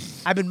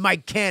 I've been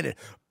Mike Cannon.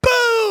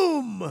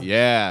 Boom.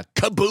 Yeah,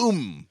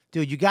 kaboom.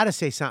 Dude, you got to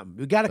say something.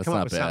 You got to That's come not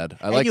up with bad. something.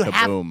 I And like you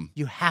kaboom.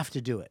 You have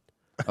to do it.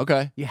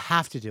 Okay, You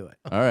have to do it.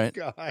 all right.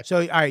 God.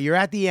 So, all right, you're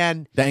at the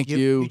end. Thank you.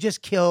 You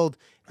just killed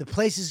the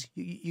places.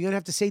 You're gonna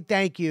have to say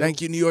thank you. Thank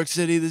you, New York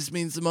City. This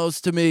means the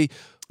most to me.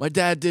 My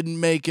dad didn't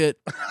make it,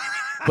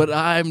 but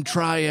I'm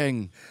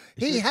trying.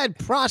 He had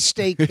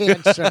prostate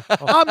cancer.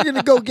 I'm going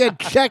to go get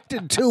checked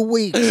in 2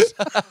 weeks.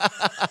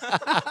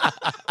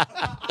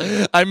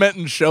 I meant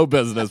in show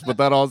business, but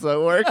that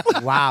also works.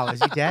 Wow,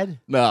 is he dead?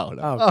 No,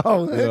 no.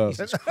 Oh, Oh,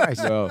 Jesus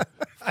Christ! No.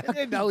 I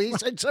didn't know. He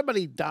said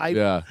somebody died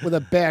Yeah. with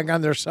a bag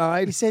on their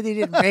side. He said he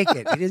didn't make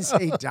it. He didn't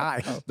say he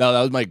died. No,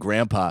 that was my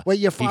grandpa. Wait,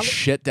 your he father-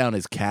 shit down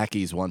his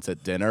khakis once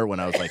at dinner when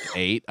I was like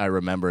 8. I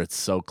remember it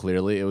so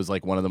clearly. It was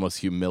like one of the most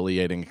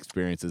humiliating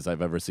experiences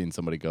I've ever seen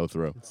somebody go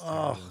through.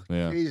 Oh,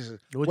 Yeah. Jesus.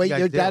 What'd Wait, you guys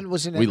your do? dad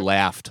was in We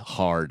laughed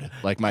hard.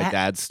 Like my That-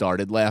 dad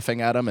started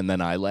laughing at him, and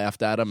then I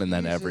laughed at him, and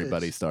then Jesus.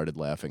 everybody started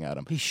laughing at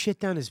him. He shit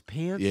down his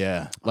pants.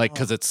 Yeah, like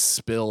because it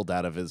spilled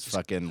out of his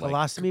fucking like.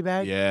 Colostomy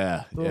bag.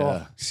 Yeah, Oh.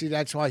 yeah. See,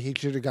 that's why he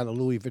should have got a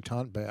Louis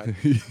Vuitton bag.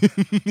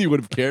 You would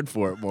have cared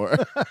for it more.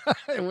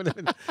 It would have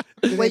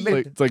been. Wait,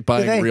 It's like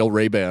buying they- real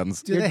Ray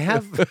Bans. do they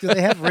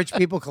have rich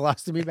people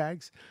colostomy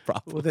bags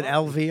with an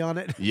LV on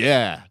it?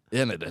 Yeah,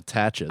 and it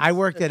attaches. I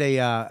worked at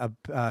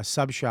a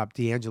sub shop,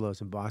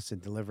 D'Angelo's in Boston,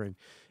 delivering,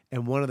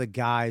 and one of the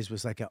guys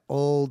was like an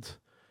old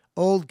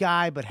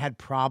guy, but had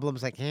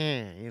problems, like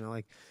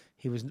like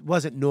he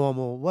wasn't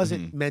normal,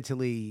 wasn't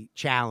mentally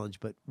challenged,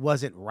 but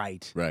wasn't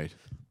right. Right.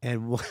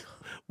 And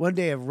one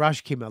day a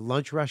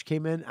lunch rush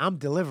came in. I'm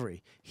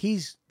delivery.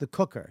 He's the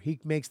cooker. He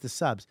makes the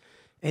subs,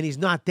 and he's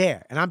not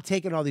there. And I'm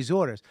taking all these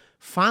orders.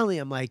 Finally,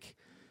 I'm like,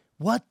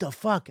 what the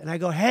fuck? And I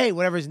go, hey,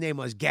 whatever his name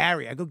was,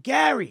 Gary. I go,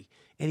 Gary.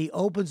 And he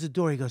opens the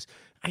door. He goes,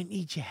 I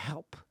need your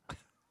help.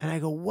 And I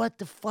go, what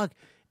the fuck?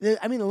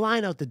 I mean, the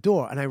line out the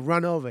door. And I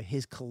run over.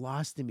 His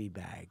colostomy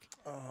bag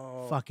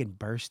fucking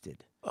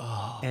bursted.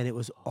 Oh. And it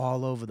was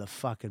all over the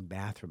fucking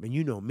bathroom. And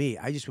you know me.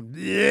 I just went,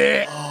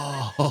 bleh.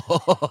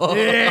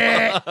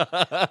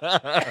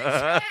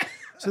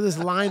 So this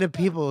line of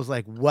people was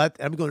like, what?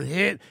 I'm going,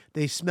 hit.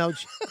 They smelled,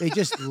 they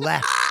just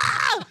left.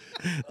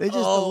 They just,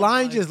 the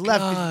line just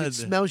left. It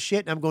smelled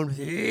shit. And I'm going,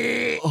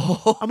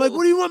 I'm like,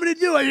 what do you want me to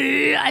do?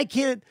 I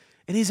can't.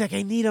 And he's like,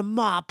 I need a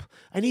mop.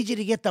 I need you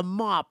to get the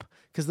mop.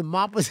 Because the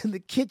mop was in the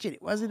kitchen.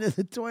 It wasn't in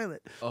the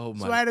toilet. Oh,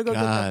 my So I had to go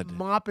get God. the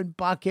mop and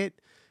bucket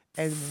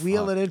and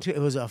wheel it into it. It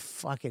was a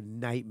fucking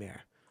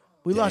nightmare.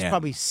 We lost Damn.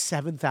 probably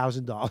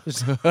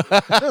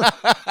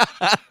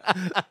 $7,000.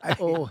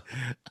 Oh,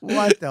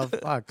 what the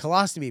fuck?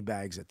 Colostomy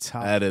bags are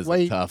tough. That is a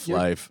Wait, tough your-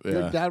 life.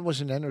 Your Yeah. dad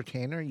was an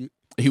entertainer.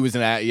 He was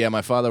yeah.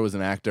 My father was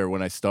an actor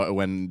when I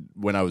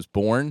when I was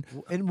born.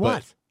 In But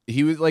what?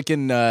 he was like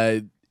in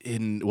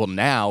well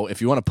now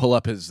if you want to pull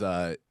up his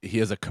he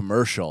has a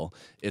commercial.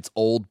 It's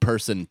Old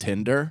Person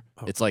Tinder.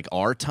 It's like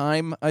Our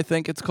Time, I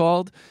think it's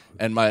called.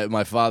 And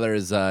my father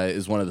is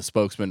one of the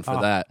spokesmen for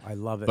Oh, that. I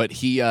love it. But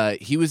he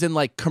was in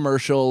like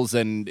commercials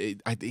and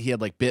he had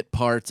like bit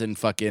parts in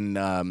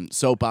fucking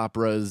soap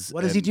operas.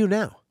 What does he and do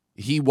now?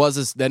 He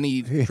was then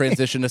he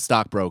transitioned to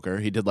stockbroker.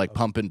 He did like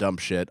pump and dump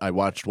shit. I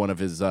watched one of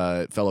his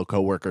fellow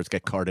coworkers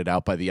get carted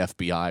out by the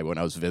FBI when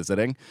I was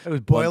visiting. It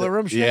was boiler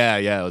room shit?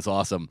 Yeah, it was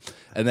awesome.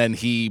 And then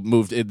he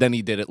moved. Then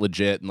he did it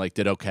legit and like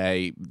did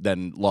okay.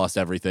 Then lost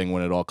everything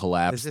when it all Is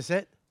collapsed. this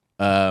it?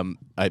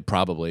 I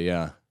probably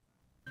Our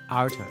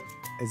Time.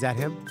 Is that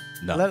him?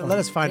 No. Let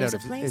us find There's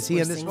out. a place Is he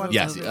where in this one?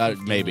 Yes,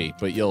 maybe,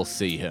 but you'll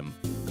see him.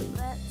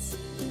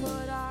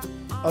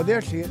 Oh,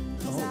 there she is.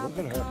 Oh,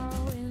 look at her.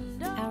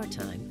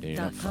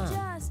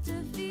 Ourtime.com.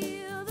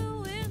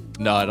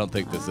 No, I don't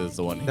think this is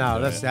the one. No,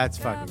 that's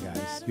fucking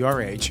guys.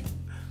 Your age.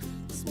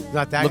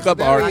 Not that. Look up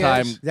there Our he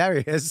Time. is. There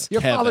he is.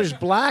 Your Kevin. father's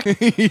black.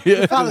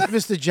 Your father's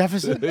Mr.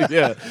 Jefferson.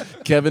 Yeah,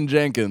 Kevin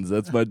Jenkins.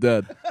 That's my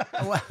dad.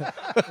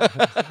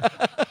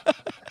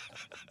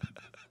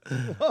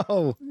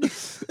 Oh,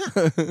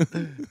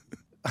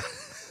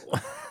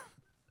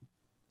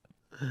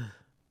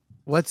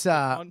 What's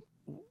let's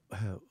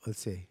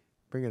see.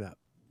 Bring it up.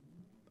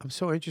 I'm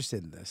so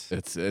interested in this.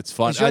 It's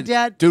fun. Is your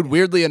dad- Dude,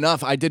 weirdly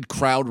enough, I did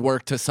crowd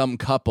work to some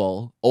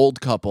old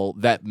couple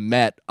that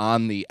met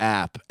on the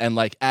app. And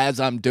like as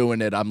I'm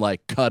doing it, I'm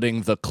like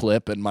cutting the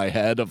clip in my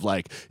head of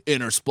like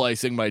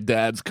intersplicing my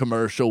dad's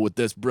commercial with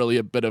this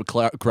brilliant bit of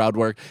crowd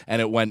work. And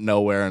it went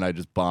nowhere and I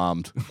just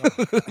bombed.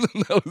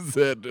 That was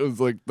it. It was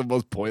like the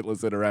most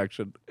pointless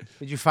interaction.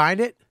 Did you find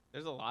it?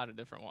 There's a lot of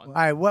different ones. All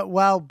right. What?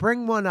 Well,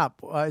 bring one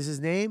up. Is his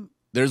name?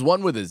 There's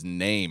one with his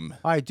name,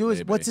 All right. Do his.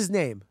 Maybe. What's his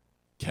name?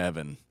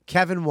 Kevin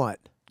Kevin. What?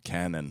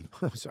 Cannon.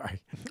 I'm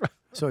sorry.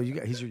 So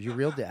he's your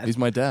real dad. He's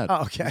my dad.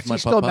 Oh, okay. He's my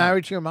she's still papa.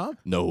 married to your mom?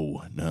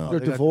 No. You're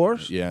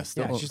divorced? Yeah,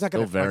 still, yeah, she's not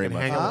going to still very much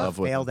hang in out love with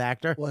a with failed him.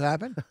 actor. What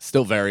happened?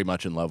 Still very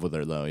much in love with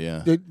her though.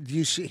 Yeah. Do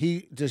you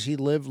see does he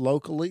live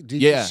locally?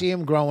 Did Yeah. you see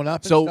him growing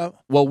up and So, stuff?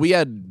 well, we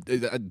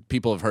had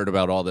people have heard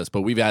about all this,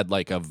 but we've had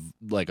like a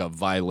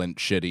violent,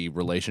 shitty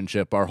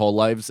relationship our whole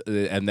lives,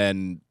 and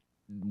then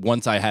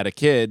once I had a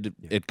kid,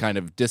 it kind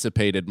of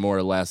dissipated more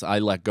or less. I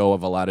let go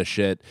of a lot of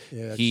shit.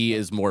 Yeah, He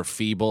is more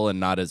feeble and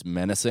not as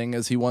menacing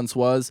as he once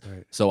was.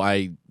 Right. So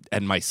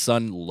and my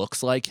son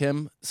looks like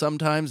him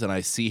sometimes, and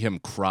I see him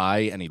cry,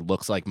 and he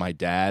looks like my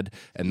dad,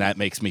 and that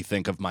makes me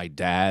think of my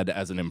dad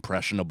as an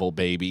impressionable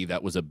baby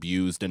that was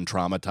abused and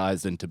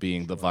traumatized into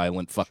being the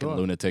violent fucking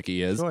lunatic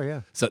he is. Sure,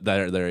 yeah. So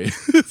there he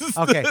is.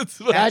 Okay.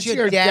 That's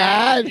your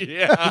dad?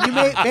 Yeah. Can you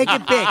make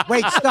it big?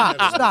 Wait, stop.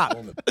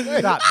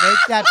 Make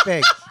that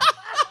big.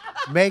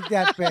 Make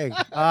that big.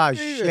 Oh,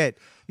 shit.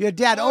 Your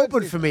dad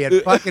opened for me at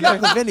fucking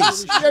Uncle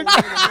Vinny's.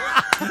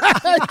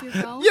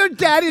 Your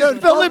daddy's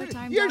Philip.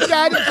 Your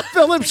daddy's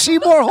Philip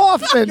Seymour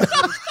Hoffman.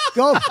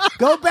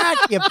 Go back,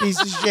 you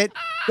piece of shit.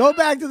 Go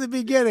back to the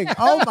beginning.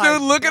 Oh my!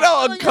 Dude, look at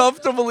how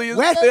uncomfortable he is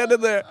When-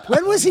 standing there.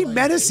 When was he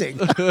menacing?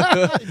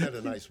 I met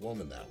a nice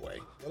woman that way,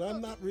 but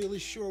I'm not really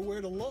sure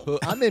where to look.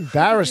 I'm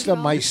embarrassed of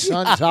my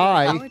son's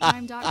eye.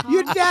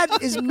 Your dad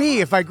is me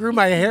if I grew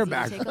my hair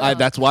back.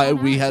 That's why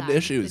we had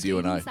issues, you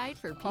and I.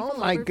 Oh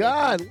my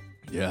God.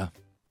 Yeah.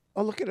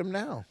 Oh, look at him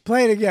now.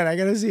 Play it again. I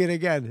gotta see it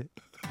again.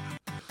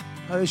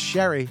 Oh, there's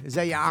Sherry. Is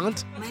that your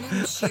aunt? My name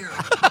is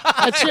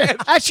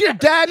Cheryl. That's your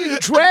dad in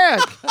drag.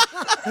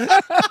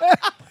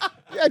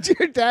 That's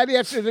your daddy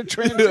after the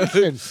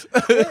transition.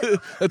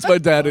 That's my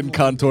dad in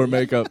contour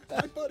makeup.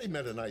 My buddy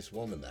met a nice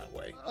woman that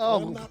way. Oh,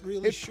 but I'm not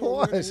really it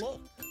sure where was. to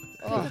look.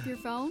 Pick up your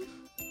phone.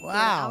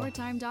 Wow. Go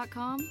to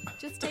OurTime.com.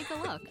 Just take a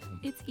look.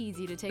 It's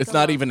easy to take It's a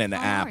not look even an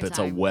on app, it's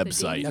a OurTime, the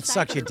website. dating That site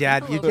sucks, for your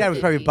dad. people Your dad was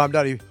over probably 50. bummed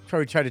out. He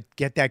probably tried to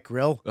get that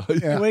grill. What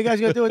are you guys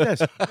gonna do with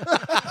this?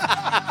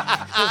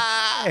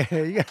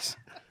 Hey, you guys,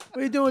 what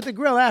are you doing with the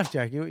grill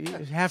after? You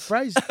half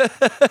price?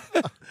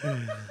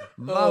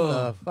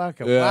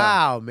 Motherfucker! Yeah.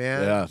 Wow,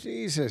 man. Yeah.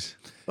 Jesus.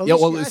 Yeah,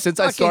 well, since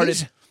I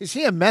started... Is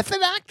he a method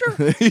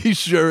actor? He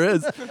sure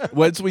is.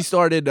 Once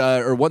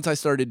I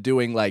started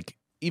doing like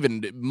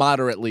even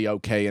moderately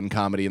okay in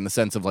comedy in the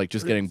sense of like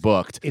just getting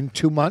booked. In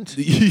 2 months?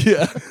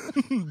 Yeah,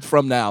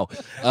 from now.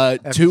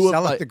 After Two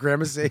sell of up the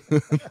Gramercy.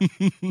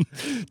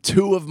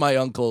 two of my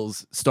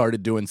uncles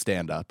started doing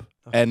stand up,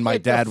 and my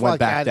Get the dad went fuck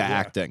back to outta here.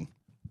 acting.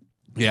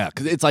 Yeah,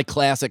 because it's like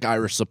classic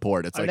Irish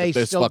support. It's Are like they if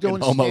this still fucking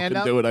doing homo can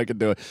stand-up? do it, I can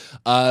do it.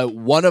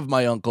 One of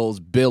my uncles,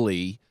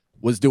 Billy,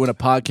 was doing a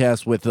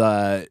podcast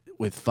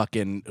with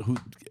fucking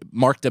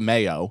Mark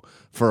DeMeo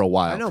for a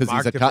while I know because he's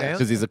Mark a cop. DeMeo.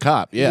 Because he's a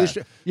cop. Yeah.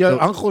 Your So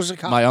uncle's a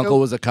cop. my too? uncle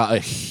was a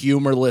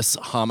humorless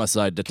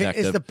homicide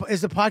detective.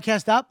 Is the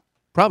podcast up?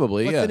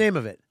 Probably. What's yeah. the name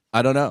of it?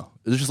 I don't know.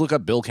 Just look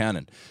up Bill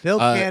Cannon. Bill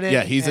Cannon.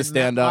 Yeah, he's a and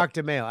stand-up. Mark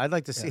DeMeo. I'd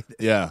like to see this.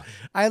 Yeah.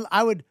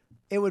 I would.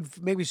 It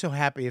would make me so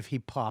happy if he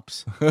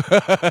pops.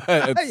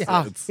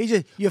 It's- He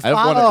just your I have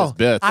father. one of his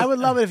bits. I would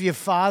love it if your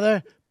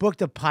father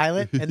booked a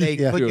pilot and they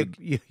Yeah. put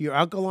your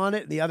uncle on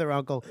it and the other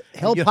uncle.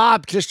 He'll you-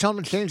 pop. Just tell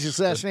him to change his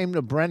last name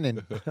to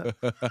Brennan.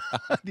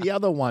 The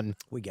other one.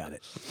 We got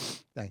it.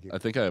 Thank you. I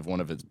think I have one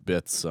of his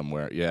bits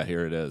somewhere. Yeah,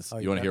 here it is.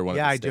 You want to hear one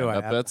Yeah, of I his do.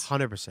 stand-up bits?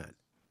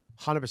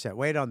 100%.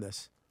 Wait on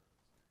this.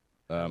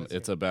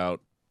 It's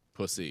about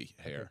pussy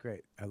hair.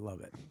 Great. I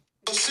love it.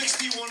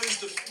 61 is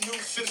the new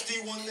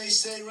 51, they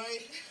say, right?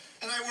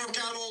 And I work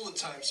out all the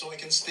time so I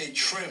can stay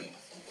trim.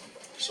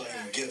 So I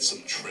can get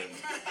some trim.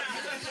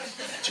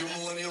 Do you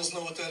millennials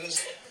know what that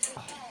is?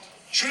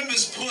 Trim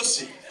is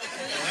pussy.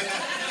 Right?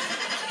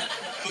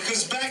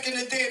 Because back in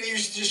the day, they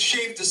used to just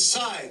shave the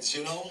sides,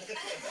 you know?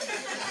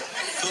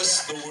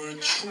 Thus the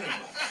word trim.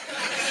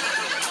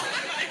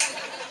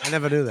 I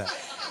never knew that.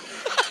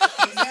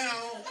 And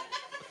now,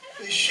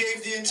 they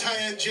shave the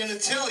entire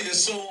genitalia,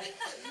 so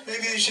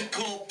maybe they should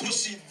call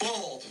pussy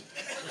bald.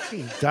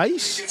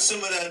 Dice? Get some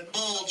of that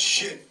bald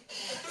shit.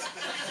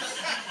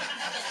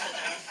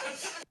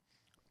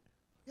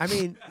 I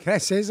mean, can I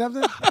say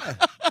something?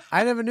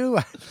 I never knew.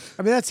 I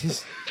mean,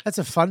 that's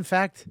a fun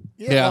fact.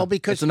 Yeah, well,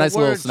 because it's a the nice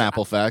little word-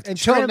 Snapple fact.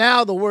 Until Trim-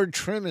 now, the word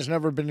trim has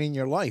never been in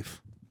your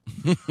life.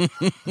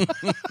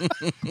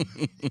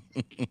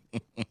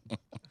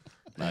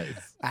 Nice.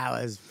 That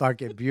was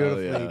fucking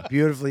beautifully, yeah.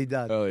 beautifully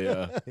done. Oh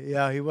yeah.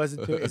 Yeah, he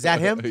wasn't too. Is that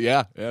him?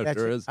 Yeah, That's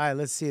sure is. All right,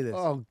 let's see this.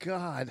 Oh,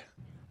 God.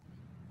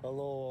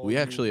 Hello. We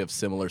actually have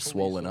similar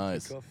swollen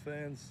eyes. Cuff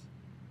fans.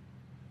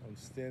 I'm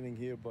standing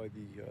here by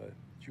the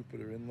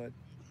Jupiter Inlet.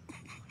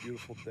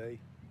 Beautiful day.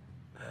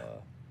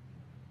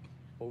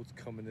 Boats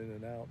coming in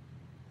and out.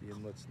 The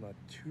inlet's not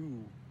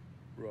too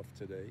rough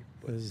today,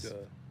 but Is-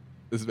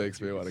 This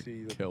makes me you want can to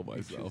see the kill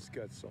beach myself. has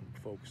got some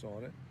folks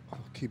on it. Oh,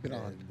 keep it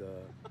on.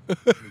 And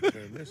when you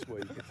turn this way,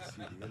 you get to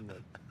see the inlet,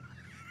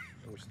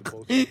 in which the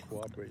boats will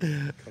cooperate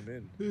and come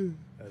in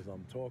as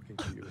I'm talking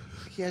to you.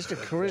 He has the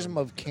charisma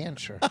of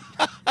cancer.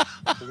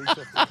 Police off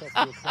the cuff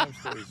real crime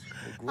stories.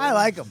 We're I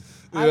like him.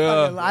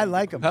 Yeah. I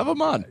like him. Have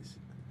him on. guys.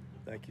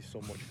 Thank you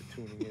so much for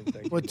tuning in.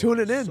 Thank We're you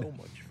tuning in. so much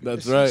for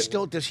That's your right.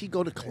 Still, does he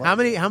go to club?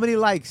 How many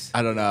likes?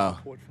 I don't know.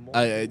 support from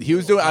all He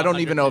was doing. I don't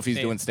even know if he's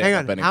 115. doing Hang stand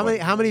on. up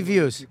anymore. How many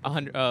views?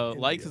 100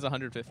 likes is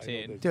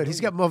 115. Dude,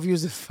 he's got more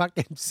views than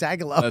fucking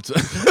Sagalo.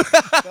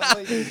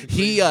 That's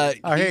he. Oh,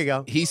 here you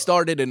go. He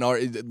started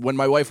when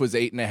my wife was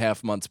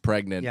 8.5 months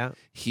pregnant. Yeah.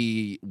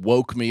 He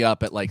woke me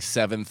up at like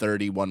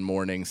 7:30 one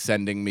morning,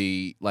 sending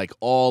me like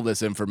all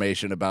this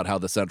information about how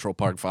the Central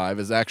Park Five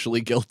is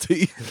actually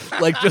guilty,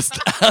 like just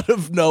out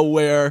of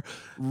nowhere.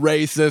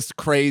 racist,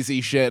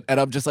 crazy shit. And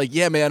I'm just like,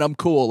 yeah, man, I'm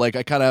cool. Like,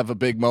 I kind of have a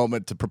big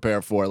moment to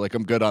prepare for. Like,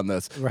 I'm good on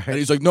this. Right. And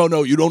he's like,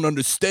 no, you don't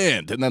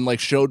understand. And then, like,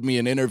 showed me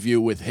an interview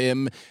with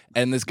him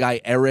and this guy,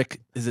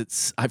 Eric,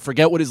 I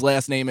forget what his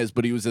last name is,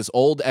 but he was this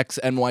old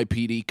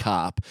ex-NYPD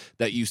cop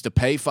that used to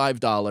pay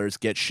 $5,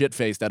 get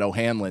shit-faced at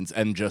O'Hanlon's,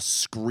 and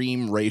just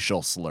scream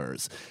racial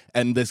slurs.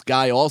 And this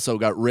guy also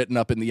got written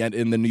up in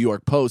the New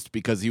York Post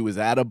because he was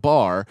at a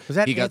bar. Was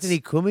that he Anthony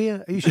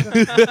Cumia? Are you sure?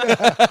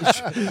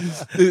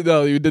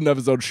 No, he didn't have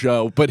his own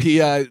show, but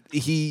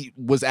he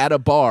was at a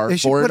bar They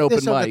should for an put open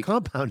this on the mic.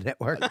 Compound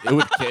Network.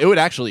 It would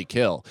actually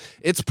kill.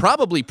 It's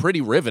probably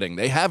pretty riveting.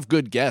 They have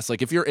good guests.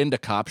 Like if you're into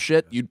cop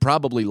shit, you'd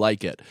probably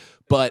like it.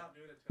 But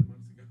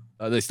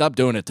they stopped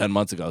doing it 10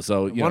 months ago.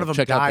 So One of them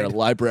check out their died.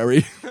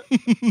 library.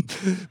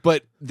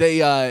 But they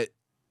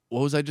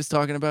what was I just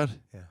talking about?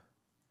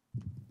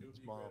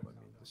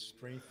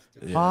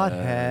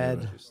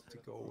 Pothead.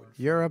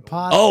 You're a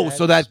pothead. Oh,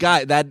 so that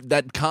guy,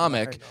 that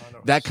comic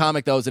that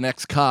was an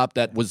ex-cop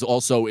that was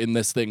also in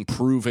this thing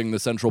proving the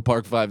Central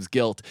Park Five's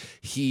guilt.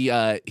 He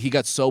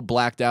got so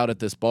blacked out at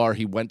this bar,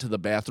 he went to the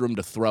bathroom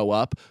to throw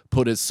up,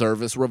 put his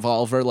service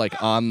revolver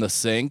like on the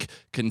sink,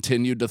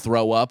 continued to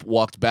throw up,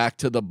 walked back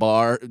to the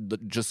bar,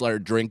 just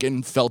started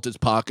drinking, felt his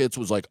pockets,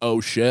 was like, oh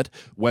shit,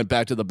 went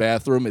back to the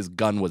bathroom, his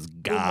gun was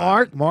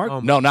gone. Mark? Oh,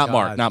 No, not God.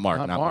 Mark, not Mark,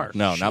 Not not Mark. Mark.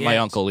 No, not my Shit.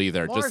 uncle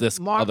either. just this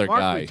other Mark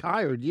guy.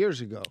 retired years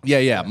ago.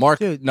 Yeah, Mark.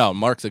 Dude. No,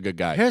 Mark's a good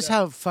guy. Here's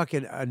how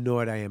fucking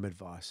annoyed I am at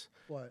Voss.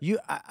 What? You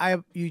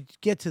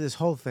get to this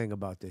whole thing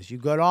about this. You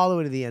got all the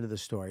way to the end of the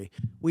story.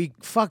 We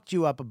fucked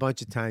you up a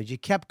bunch of times. You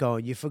kept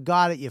going. You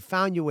forgot it. You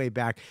found your way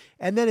back,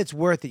 and then it's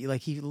worth it. You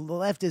like he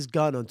left his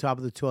gun on top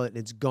of the toilet and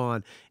it's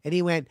gone. And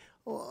he went,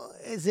 oh,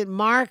 "Is it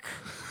Mark?"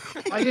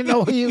 I didn't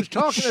know who he was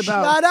talking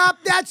about. Shut up.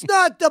 That's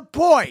not the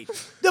point.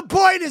 The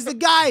point is the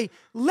guy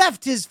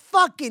left his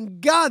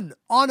fucking gun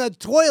on a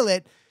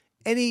toilet,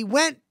 and he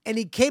went and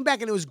he came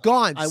back and it was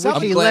gone. I wish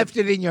I'm he glad- left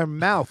it in your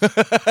mouth.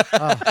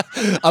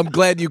 I'm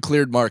glad you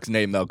cleared Mark's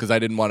name though, because I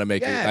didn't want to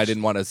make it. I Yes.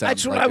 didn't want to sound.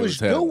 That's what like I it was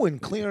him. doing,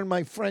 clearing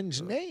my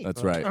friend's name.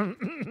 That's right.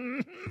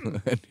 And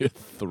your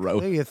throat.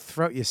 Clear your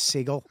throat, you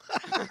seagull.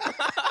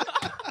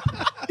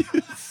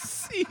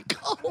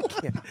 Seagull.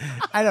 Yeah.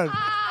 I don't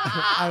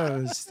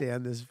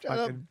understand this up,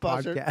 fucking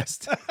buzzard.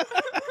 podcast.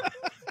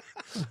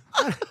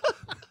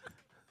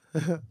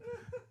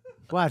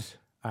 What?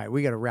 All right,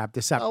 we got to wrap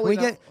this up. Oh,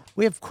 Can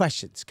we have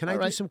questions. Can I All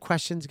do right. some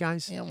questions,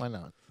 guys? Yeah, why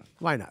not?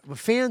 Why not? Well,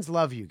 fans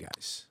love you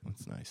guys.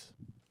 That's nice.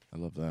 I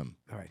love them.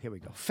 All right, here we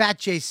go. Fat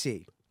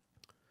JC.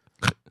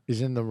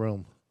 He's in the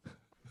room.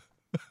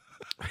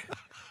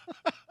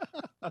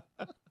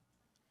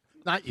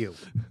 Not you.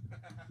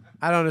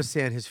 I don't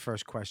understand his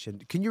first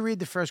question. Can you read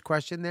the first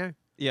question there?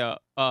 Yeah.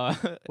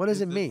 What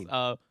does it this mean?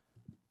 Is,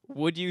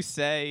 would you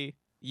say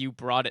you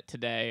brought it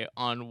today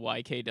on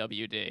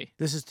YKWd?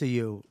 This is to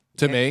you.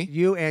 To And- me?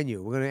 You and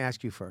you. We're going to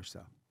ask you first,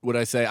 though. Would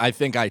I say? I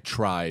think I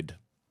tried.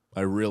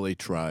 I really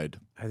tried.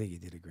 I think you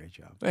did a great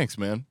job. Thanks,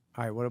 man.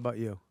 All right, what about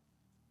you?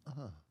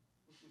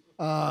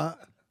 Yeah,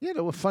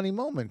 there were funny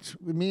moments.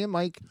 With me and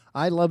Mike,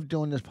 I love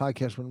doing this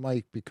podcast with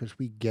Mike because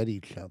we get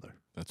each other.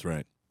 That's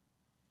right.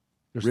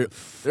 There's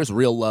There's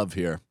real love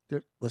here.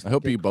 let's I not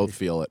hope get you both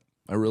crazy. feel it.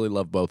 I really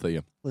love both of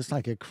you. Let's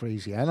not get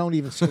crazy. I don't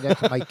even say that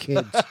to my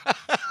kids.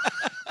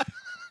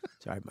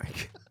 Sorry,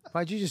 Mike.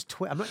 Why'd you just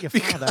twit? I'm not your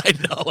father. I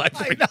know. I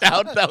freaked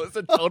out. That was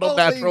a total Holy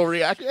natural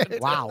reaction.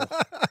 Wow.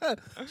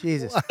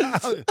 Jesus. What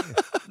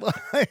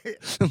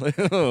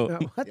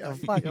the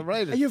fuck? You're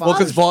right. Are your Well,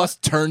 because father's- Voss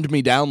turned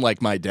me down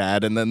like my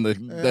dad, and then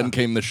then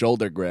came the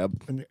shoulder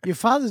grab. Your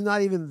father's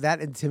not even that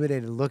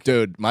intimidated looking.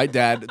 Dude, my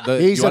dad.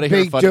 He's you wanna a hear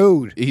big funny-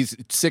 dude. He's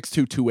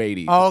 6'2",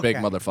 280. Oh, Big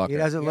okay. motherfucker. He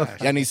doesn't look.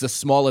 And he's the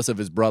smallest of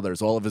his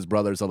brothers. All of his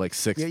brothers are like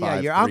 6'5".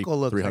 Yeah, your uncle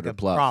looked like 300 a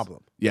plus.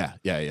 problem. Yeah.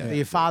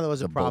 Your father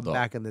was a The problem bulldog.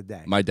 back in the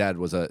day. My dad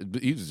was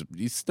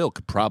he still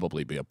could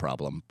probably be a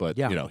problem, but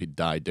Yeah. he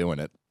died doing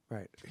it.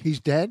 Right.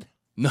 He's dead?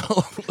 No.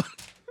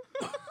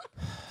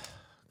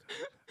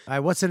 All right,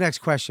 what's the next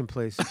question,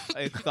 please?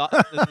 I thought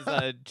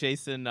this is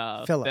Jason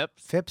Philip.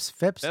 Phipps.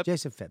 Phipps? Phipps.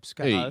 Jason Phipps.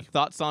 Go Hey. ahead.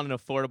 Thoughts on an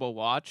affordable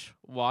watch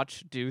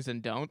do's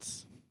and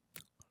don'ts?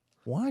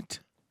 What?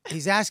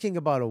 He's asking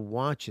about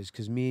watches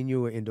because me and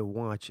you are into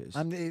watches.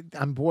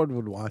 I'm bored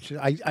with watches.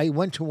 I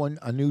went to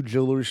a new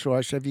jewelry store.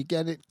 I said, if you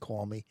get it,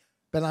 call me.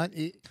 But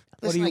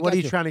what are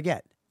you trying to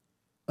get?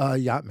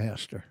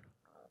 Yachtmaster.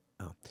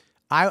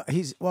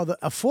 The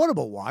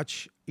affordable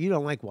watch. You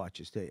don't like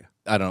watches, do you?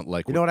 I don't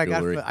like You know what I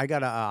jewelry. got? I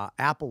got a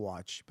Apple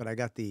Watch, but I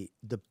got the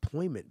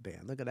deployment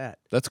band. Look at that.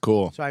 That's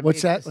cool. So I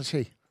What's made that? this- Let's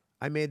see.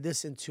 I made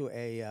this into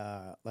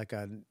a like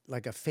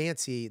a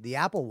fancy the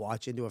Apple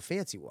Watch into a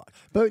fancy watch.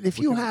 But if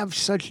you have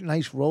such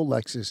nice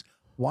Rolexes,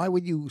 why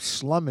would you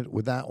slum it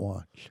with that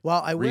watch?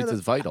 Well, I wear Reads the-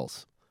 his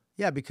vitals.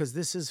 Yeah, because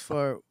this is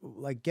for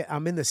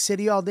I'm in the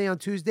city all day on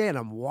Tuesday and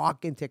I'm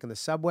walking, taking the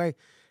subway,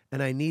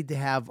 and I need to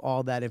have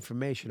all that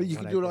information. But of you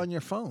what can I do it on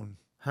your phone.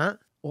 Huh?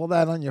 All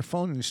that on your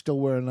phone and still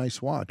wear a nice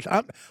watch.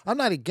 I'm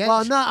not against.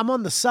 Well, no, I'm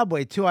on the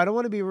subway too. I don't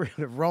want to be wearing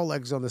a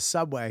Rolex on the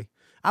subway.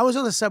 I was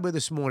on the subway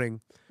this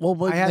morning. Well,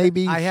 but I had-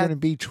 maybe you I had-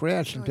 shouldn't be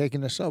trash and taking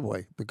the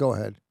subway. But go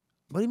ahead.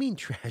 What do you mean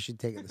trash and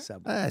taking the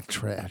subway?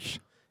 Trash.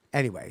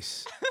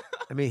 Anyways,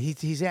 I mean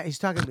he's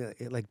talking to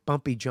me like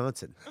Bumpy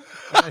Johnson.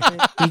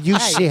 Did you Hey,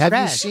 see? Have you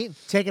trash. seen?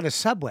 Taking a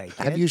subway?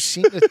 Have kid. you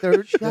seen the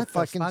third? Shut the the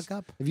fucking. fuck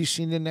up. Have you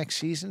seen the next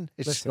season?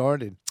 It Listen.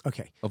 started.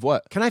 Okay. Of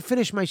what? Can I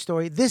finish my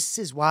story? This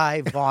is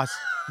why Voss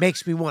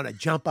makes me want to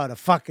jump out a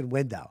fucking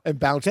window. And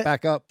bounce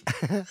back up.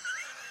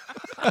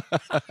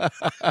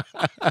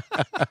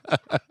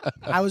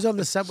 I was on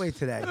the subway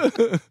today,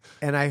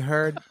 and I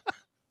heard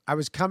I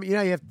was coming. You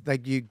know, you have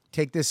like you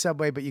take this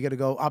subway, but you got to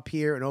go up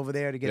here and over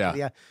there to get to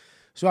the.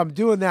 So I'm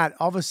doing that.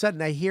 All of a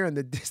sudden, I hear in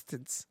the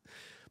distance,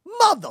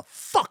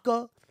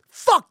 "Motherfucker,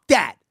 fuck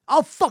that!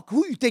 I'll fuck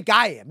who you think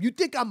I am. You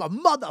think I'm a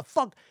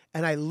motherfucker?"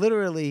 And I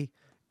literally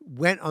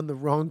went on the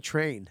wrong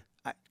train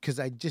because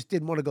I just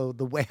didn't want to go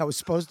the way I was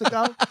supposed to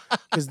go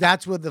because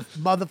that's where the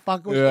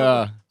motherfucker was.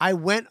 Yeah.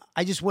 Going.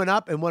 I just went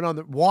up and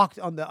walked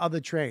on the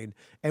other train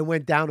and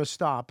went down a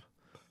stop,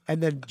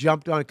 and then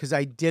jumped on because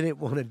I didn't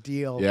want to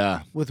deal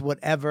with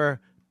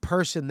whatever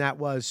person that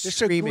was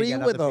screaming Disagree at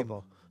with other them.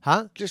 people.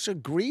 Huh?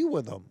 Disagree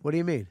with them. What do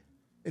you mean?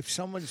 If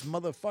someone's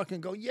motherfucking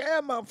go, yeah,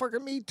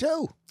 motherfucker, me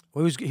too.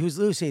 Well, he was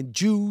literally saying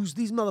Jews,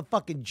 these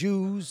motherfucking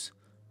Jews.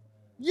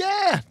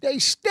 Yeah, they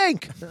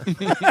stink.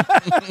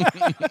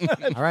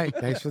 All right,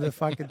 thanks for the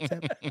fucking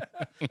tip.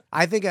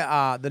 I think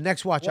the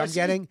next watch I'm Was he?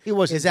 getting He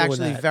wasn't is doing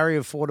actually that. very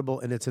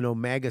affordable, and it's an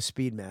Omega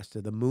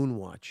Speedmaster, the Moon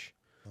Watch.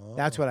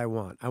 That's what I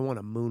want. I want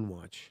a Moon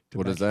Watch.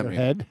 What does that Your mean?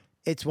 head?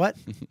 It's what?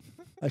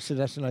 I said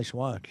that's a nice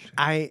watch.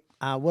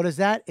 What is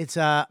that? It's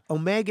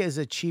Omega is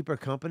a cheaper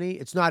company.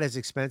 It's not as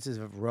expensive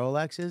as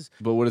Rolex is.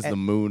 But what is And the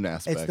moon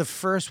aspect? It's the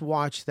first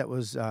watch that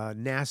was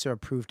NASA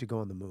approved to go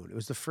on the moon. It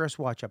was the first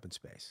watch up in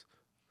space.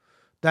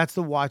 That's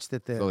the watch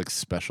that the So, like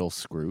special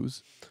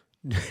screws?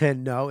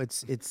 no,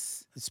 it's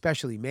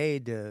specially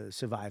made to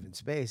survive in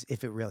space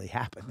if it really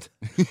happened.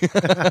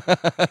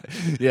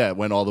 Yeah, it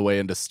went all the way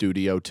into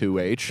Studio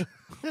 2H.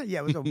 Yeah,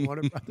 it was a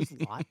Warner Brothers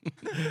lot.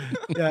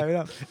 Yeah, you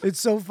know, it's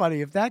so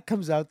funny. If that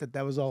comes out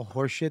that was all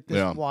horseshit,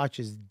 this watch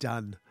is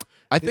done.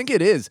 I think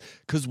it is,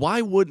 because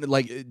why wouldn't,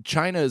 like,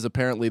 China is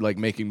apparently, like,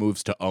 making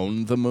moves to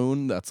own the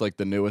moon. That's, like,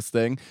 the newest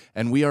thing.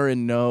 And we are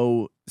in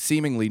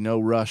seemingly no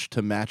rush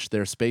to match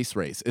their space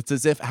race. It's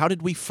as if, how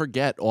did we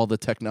forget all the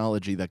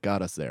technology that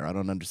got us there? I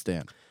don't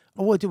understand.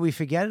 Oh, what, did we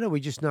forget it? Or are we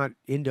just not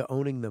into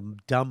owning the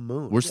dumb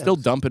moon? We're still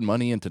dumping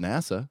money into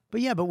NASA.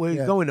 But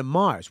we're going to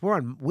Mars.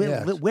 We're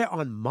Yes. we're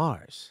on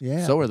Mars.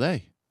 Yeah. So are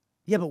they.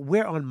 Yeah, but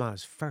we're on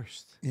Mars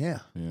first. Yeah.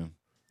 Yeah.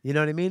 You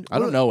know what I mean? I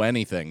don't know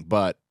anything,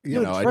 but, you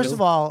Dude, know, first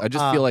of all, I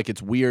just feel like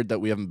it's weird that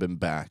we haven't been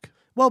back.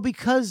 Well,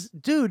 because,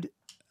 dude,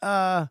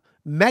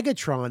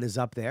 Megatron is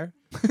up there.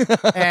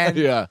 And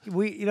you know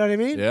what I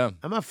mean? Yeah.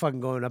 I'm not fucking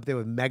going up there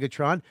with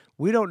Megatron.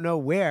 We don't know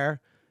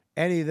where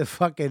any of the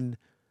fucking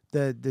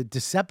the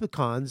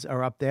Decepticons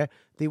are up there.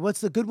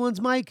 What's the good ones,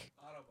 Mike?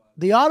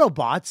 The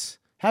Autobots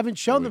haven't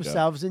shown There we go.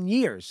 themselves in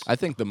years. I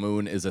think the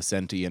moon is a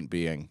sentient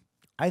being.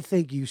 I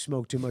think you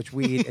smoke too much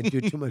weed and do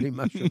too many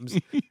mushrooms.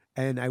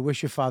 And I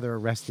wish your father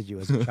arrested you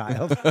as a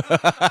child.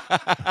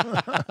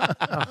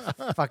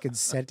 Oh, fucking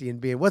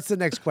sentient being. What's the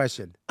next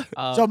question?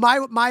 So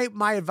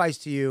my advice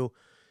to you: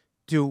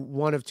 do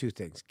one of two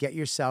things. Get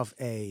yourself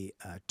a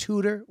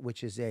Tudor,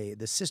 which is the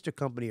sister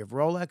company of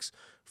Rolex,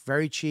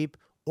 very cheap,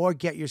 or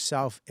get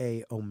yourself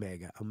a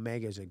Omega.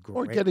 Omega is a great.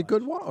 Or get a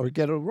good watch. Or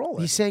get a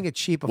Rolex. He's saying a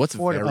cheap, What's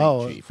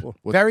affordable. very cheap?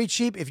 Very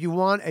cheap. If you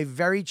want a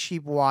very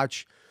cheap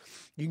watch,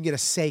 you can get a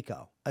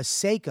Seiko. A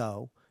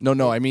Seiko.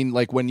 No. I mean,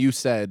 like when you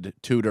said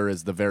Tudor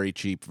is the very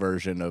cheap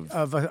version of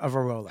Of a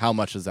Rolex. how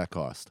much does that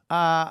cost?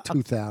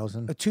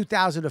 2,000. A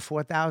 2,000 to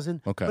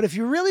 4,000. Okay. But if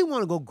you really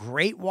want to go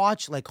great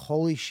watch, like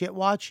holy shit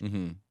watch,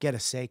 get a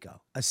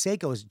Seiko. A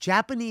Seiko is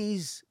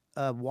Japanese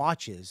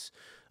watches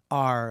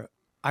are,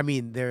 I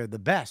mean, they're the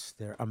best.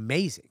 They're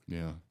amazing.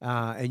 Yeah.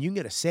 And you can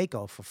get a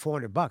Seiko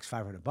for $400,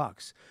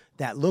 $500.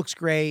 That looks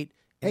great.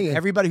 And Hey,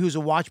 everybody who's a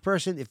watch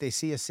person, if they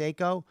see a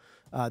Seiko,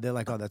 they're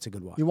like, oh, that's a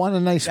good watch. You want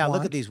a nice Yeah, watch?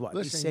 look at these watches.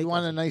 Listen, These you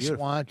want Seikos a are nice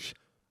beautiful. watch?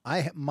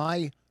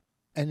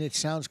 And it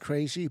sounds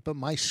crazy, but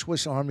my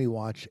Swiss Army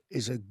watch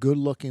is a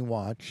good-looking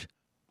watch.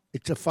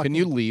 It's a fucking. Can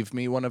you leave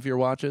me one of your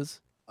watches?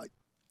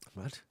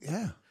 What?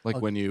 Yeah. Like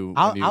when you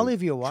I'll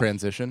leave you a watch.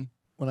 transition?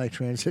 When I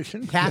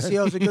transition.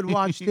 Casio's a good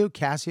watch, too.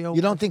 Casio.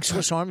 You don't think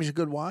Swiss Army's a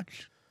good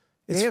watch?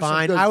 They It's have some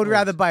fine. good I would ones.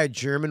 rather buy a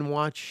German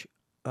watch.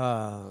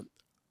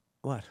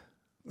 What?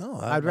 No,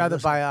 I'd rather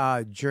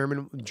buy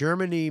German.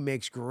 Germany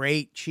makes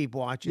great cheap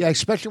watches. Yeah,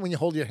 especially when you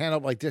hold your hand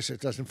up like this, it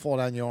doesn't fall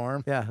down your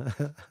arm. Yeah.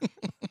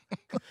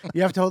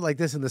 You have to hold it like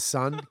this in the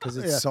sun because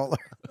it's Yeah. solar.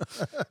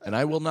 And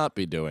I will not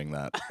be doing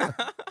that.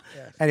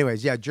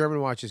 Anyways, yeah,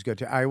 German watch is good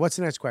too. All right, what's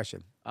the next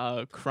question?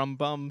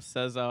 Crumbum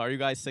says, "Are you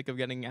guys sick of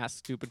getting asked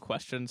stupid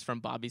questions from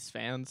Bobby's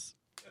fans?"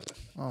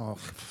 Oh,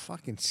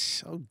 fucking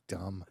so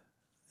dumb.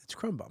 It's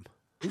Crumbum.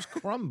 Who's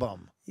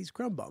Crumbum? He's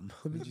Crumbum.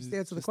 Let me just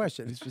answer the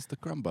question. It's just the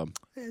crumb bum.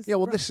 Yeah,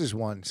 well, this is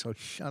one, so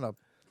shut up.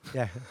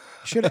 Yeah,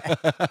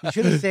 you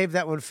should have saved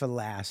that one for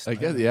last. I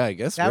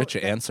guess That- Rich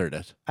that- answered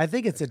it. I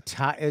think it's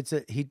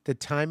the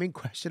timing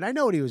question. I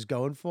know what he was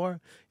going for.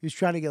 He was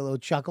trying to get a little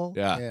chuckle.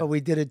 Yeah. But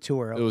we did it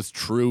too early. It was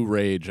true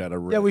rage at a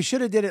Rich. Yeah, we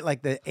should have did it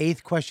like the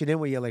 8th question in,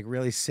 where you're like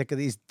really sick of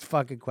these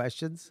fucking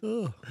questions.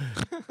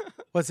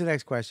 What's the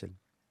next question?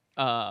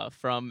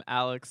 From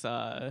Alex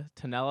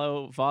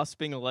Tonello. Voss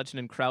being a legend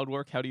in crowd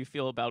work. How do you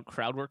feel about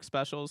crowd work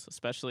specials,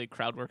 especially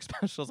crowd work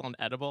specials on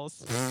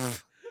edibles?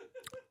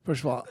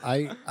 First of all,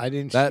 I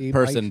didn't That see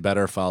person Mike.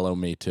 better follow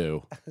me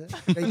too.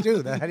 They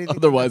do that. How do you think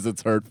Otherwise,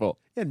 it's hurtful.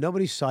 Yeah,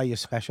 nobody saw your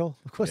special.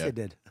 Of course Yeah. they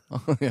did.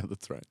 Oh, yeah,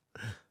 that's right.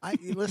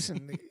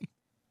 Listen,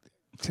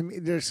 to me,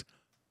 there's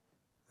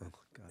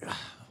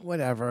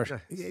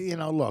whatever.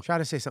 Look. Try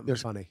to say something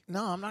funny.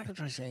 No, I'm not going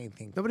to try to say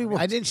anything. Nobody funny. I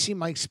wants- didn't see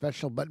Mike's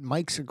special, but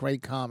Mike's a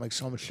great comic,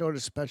 so I'm sure the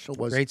special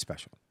was Great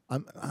special.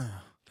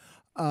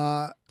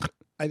 I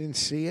didn't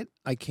see it.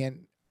 I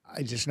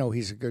just know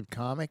he's a good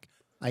comic.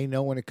 I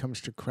know when it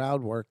comes to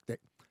crowd work that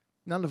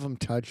none of them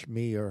touch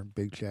me or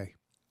Big J,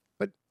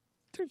 but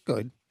they're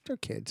good. They're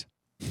kids.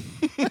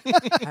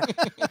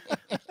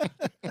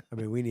 I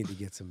mean, we need to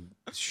get some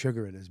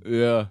sugar in his.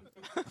 Yeah.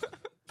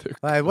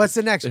 All right, what's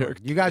the next one?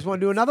 You guys want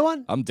to do another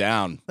one? I'm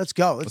down. Let's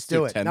go. Let's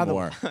do it. 10 Another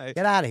more. one.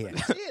 Get out of here.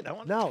 See it. I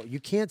want No, you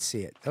can't see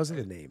it. Those are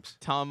the names.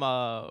 Tom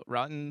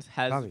Rotten,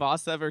 has Tommy.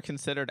 Voss ever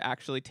considered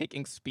actually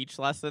taking speech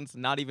lessons?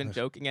 Not even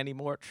joking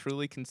anymore.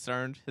 Truly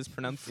concerned. His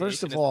pronunciation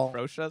First of is all-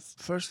 atrocious.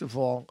 First of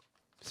all,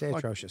 Say fuck-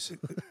 atrocious.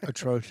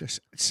 atrocious.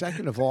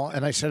 Second of all,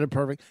 and I said it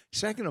perfect.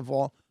 Second of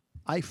all,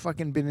 I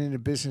fucking been in the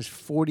business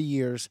 40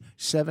 years,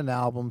 7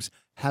 albums,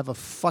 have a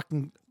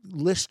fucking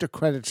list of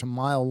credits a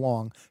mile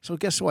long. So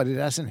guess what? It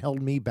hasn't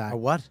held me back. A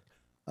what?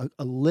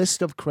 A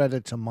list of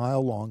credits a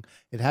mile long.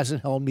 It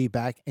hasn't held me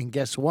back. And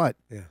guess what?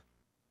 Yeah.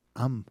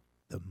 I'm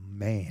the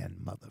man,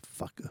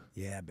 motherfucker.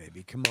 Yeah,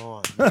 baby. Come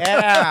on.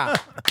 Yeah.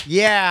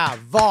 Yeah.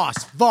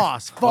 Voss.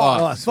 Voss.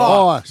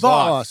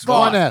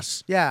 Von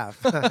S. Yeah.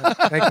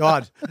 Thank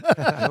God.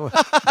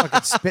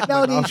 Fucking spit in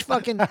No, my these mouth.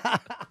 fucking.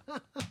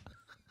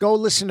 Go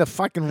listen to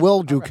fucking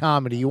Will do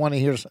comedy. You want to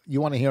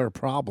hear a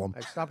problem? I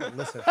stop and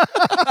listen.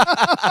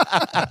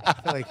 I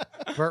feel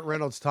like Burt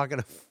Reynolds talking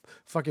to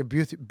fucking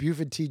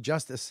Buford T.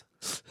 Justice.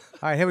 All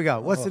right, here we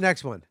go. What's the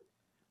next one?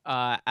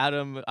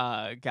 Adam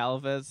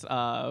Galvez.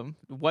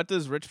 What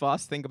does Rich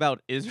Voss think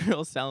about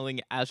Israel selling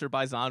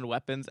Azerbaijan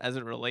weapons as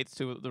it relates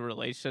to the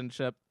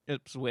relationships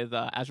with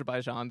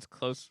Azerbaijan's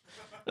close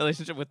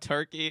relationship with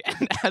Turkey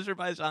and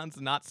Azerbaijan's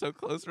not so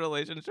close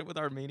relationship with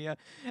Armenia,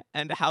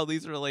 and how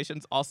these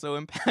relations also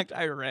impact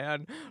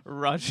Iran,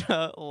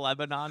 Russia,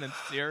 Lebanon, and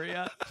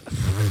Syria?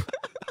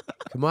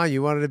 Come on,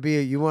 you wanted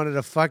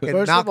to fucking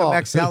First of Malcolm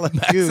all, XL and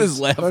Max's Jews.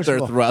 laughter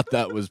all- throughout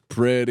that was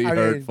pretty I mean-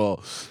 hurtful.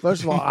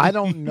 First of all, I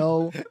don't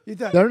know. You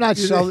thought- They're not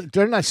you selling.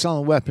 They're not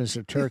selling weapons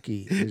to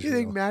Turkey. You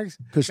think Max?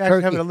 'Cause Max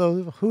Turkey- having a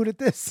little hoot at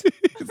this?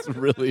 It's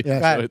really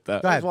Yeah. enjoyed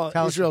that. Go ahead. Well,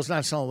 Tell us- Israel's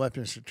not selling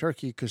weapons to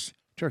Turkey because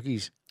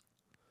Turkey's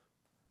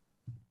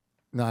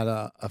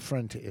not a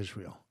friend to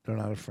Israel. They're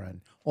not a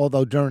friend.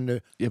 Although during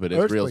the Yeah, but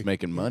Israel's earthquake-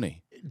 making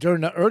money.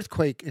 during the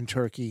earthquake in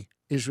Turkey,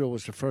 Israel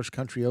was the first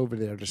country over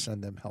there to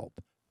send them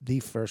help. The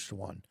first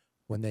one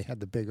when they had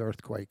the big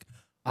earthquake.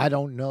 I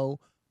don't know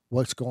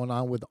what's going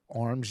on with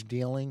arms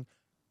dealing.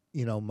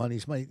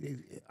 Money's money.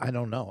 I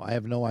don't know. I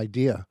have no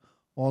idea.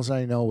 All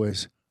I know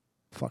is,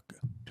 fuck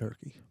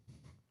Turkey.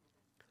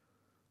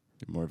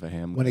 You're more of a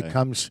ham When guy. it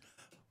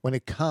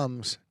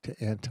comes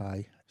to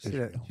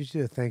anti-Israel. Did you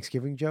do a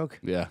Thanksgiving joke?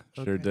 Yeah,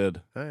 sure Okay.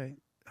 did. All right.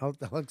 I'll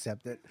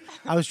accept it.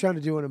 I was trying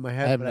to do one in my I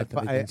head, have but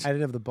nothing I against-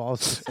 didn't have the balls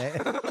to say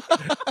it.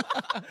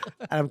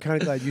 And I'm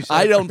kind of glad you said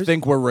I it don't first.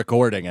 think we're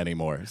recording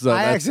anymore. So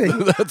I that's,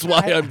 actually- that's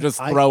why I'm just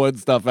throwing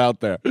stuff out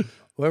there.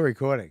 We're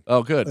recording.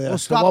 Oh, good. Yeah, Well,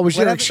 so stop. what was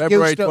your Whatever- excuse?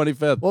 February to-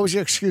 25th. What was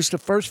your excuse the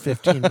first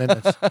 15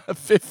 minutes?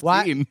 15.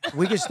 Why?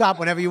 We can stop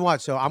whenever you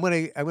want. So I'm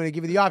gonna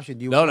give you the option.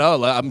 Do you No, wanna,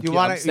 no, I'm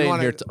you staying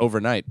wanna- here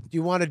overnight. Do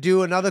you want to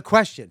do another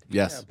question?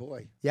 Yes.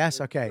 Boy. Yes.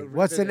 Okay.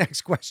 What's the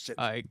next question?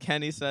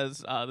 Kenny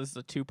says this is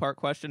a 2-part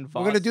question.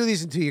 We're gonna do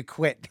these until you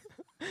quit.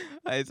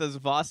 It says,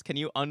 Voss, can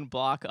you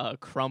unblock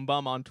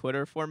Crumbum on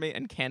Twitter for me?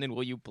 And Cannon,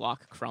 will you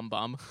block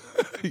Crumbum?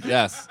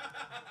 Yes.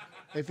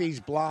 If he's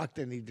blocked,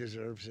 then he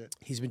deserves it.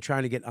 He's been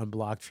trying to get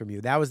unblocked from you.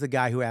 That was the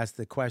guy who asked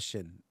the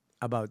question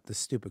about the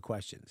stupid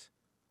questions.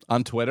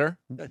 On Twitter?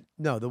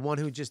 No, the one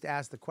who just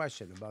asked the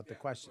question about the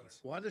questions.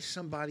 Why does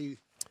somebody,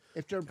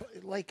 if they're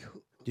like,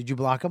 Did you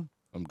block him?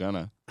 I'm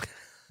gonna.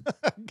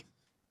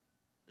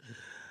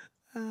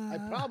 I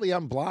probably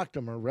unblocked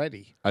him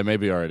already. I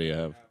maybe already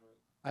have.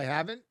 I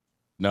haven't?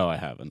 No, I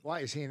haven't. Why?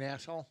 Is he an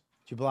asshole?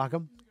 Did you block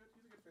him?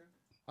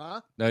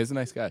 Huh? No, he's a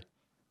nice guy.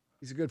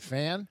 He's a good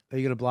fan? Are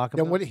you gonna block him?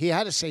 Then now? what? He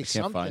had to say Can't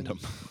something. find him.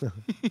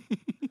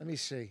 Let me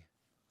see.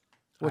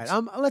 All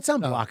right, let's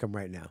unblock him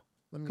right now.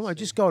 Let me Come on, see.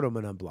 just go to him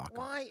and unblock him.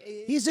 Why?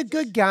 He's a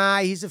good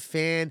guy. He's a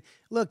fan.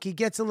 Look, he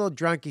gets a little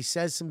drunk. He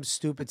says some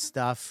stupid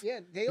stuff. Yeah,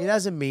 they He all-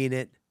 doesn't mean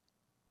it.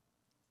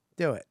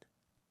 Do it.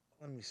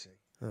 Let me see.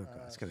 Oh,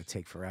 God, it's going to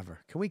take forever.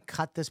 Can we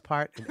cut this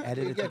part and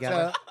edit it Get,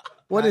 together?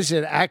 what is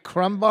it? At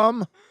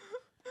Crumbum?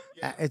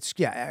 It's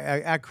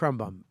at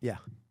Crumbum. Yeah.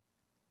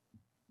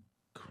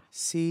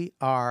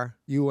 CR.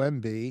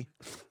 UMB.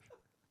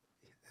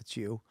 That's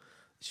you.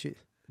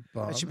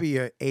 Bum. That should be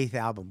your 8th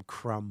album,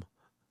 Crumb.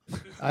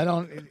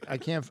 I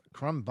can't.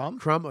 Crumb bum?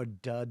 Crumb or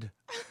Dud?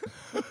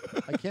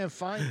 I can't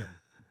find him.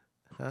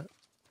 Huh?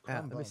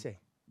 Let me see.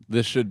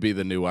 This should be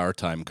the new Our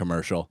Time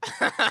commercial.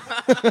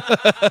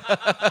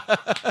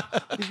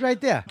 He's right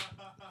there.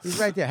 He's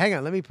right there. Hang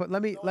on. Let me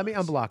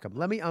unblock him.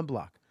 Let me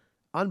unblock.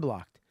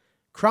 Unblocked.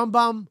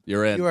 Crumbum.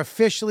 You're in. You're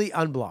officially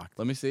unblocked.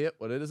 Let me see it.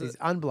 What is He's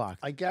it? unblocked.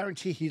 I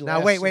guarantee he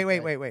Now lasts.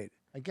 wait.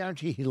 I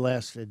guarantee he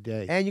lasts a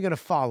day. And you're gonna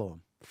follow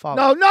him.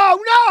 Follow.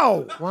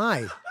 No!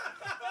 Why?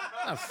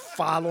 I'm not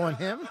following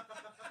him.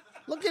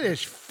 Look at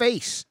his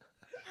face.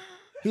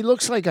 He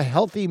looks like a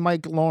healthy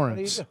Mike What are you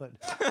Lawrence. doing?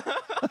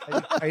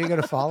 Are you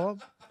gonna follow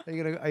him?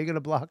 Are you gonna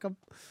block him?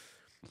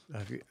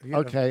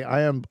 Okay,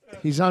 I am.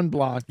 He's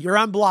unblocked. You're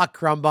unblocked,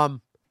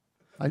 Crumbum.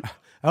 I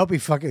hope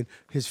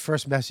his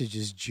first message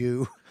is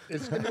Jew.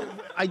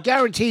 I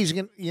guarantee he's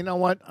gonna. You know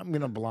what? I'm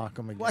gonna block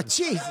him again. What?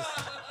 Jesus.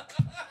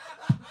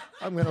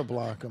 I'm gonna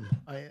block him.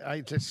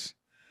 I just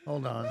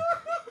hold on.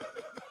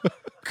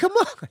 Come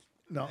on.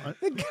 No.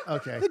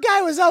 Okay. The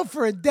guy was out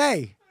for a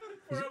day.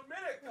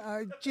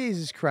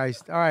 Jesus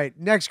Christ. All right.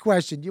 Next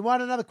question. You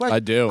want another question? I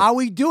do. Are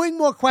we doing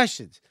more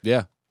questions?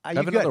 Yeah. Are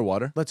Have you another good?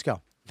 water. Let's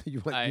go.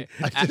 I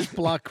just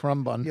blocked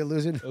Crumb Bun. You're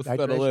losing. Let's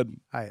settle in.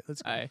 All right.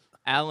 Let's go. All right.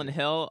 Alan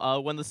Hill,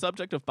 when the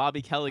subject of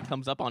Bobby Kelly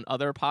comes up on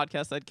other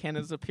podcasts that Ken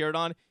has appeared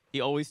on, he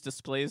always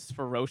displays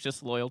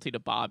ferocious loyalty to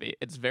Bobby.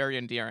 It's very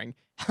endearing.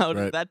 How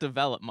did that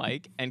develop,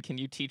 Mike? And can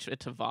you teach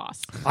it to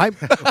Voss?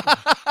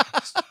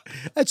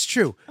 That's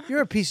true.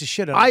 You're a piece of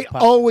shit. I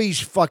always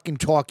fucking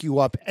talk you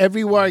up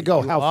everywhere I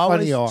go. You how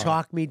funny you are. always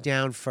talk me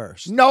down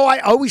first. No, I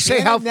always say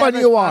Dan how never funny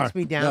you are. talks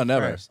me down No,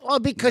 never. first. Well,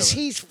 because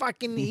he's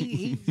fucking.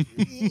 What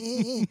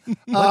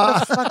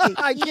the fuck?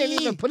 I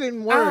can't even put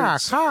in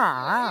words.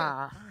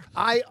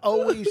 I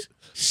always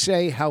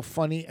say how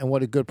funny and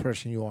what a good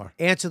person you are.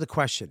 Answer the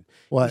question.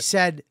 What? He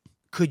said,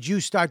 could you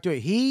start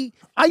doing it?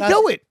 I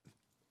do it.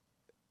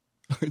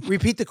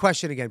 Repeat the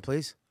question again,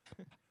 please.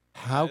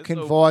 How can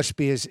so- Voss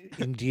be as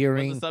When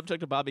endearing? the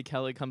subject of Bobby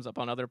Kelly comes up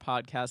on other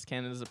podcasts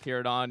Ken has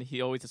appeared on,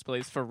 he always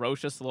displays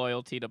ferocious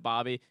loyalty to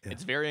Bobby.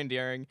 It's very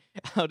endearing.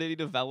 How did he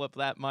develop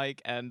that,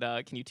 Mike? And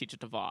can you teach it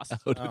to Voss? How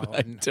did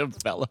I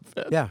develop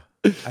it? Yeah.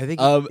 I think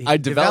I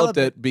developed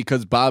it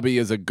because Bobby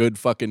is a good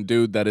fucking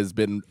dude that has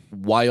been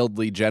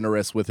wildly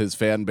generous with his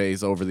fan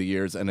base over the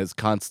years and has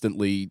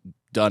constantly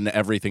done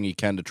everything he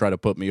can to try to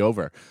put me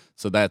over.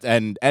 So that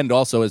and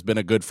also has been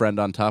a good friend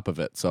on top of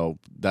it. So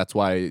that's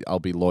why I'll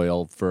be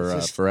loyal for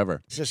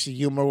forever. It's just the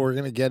humor we're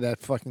gonna get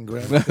at fucking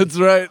Graham. That's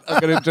right. I'm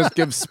gonna just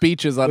give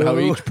speeches on how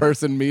each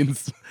person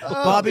means.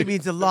 Bobby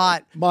means a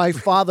lot. My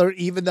father,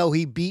 even though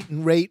he beat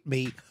and raped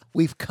me,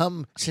 we've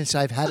come since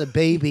I've had a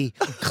baby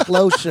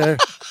closer.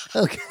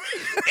 Okay.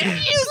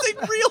 Using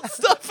real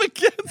stuff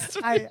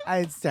against me.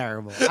 It's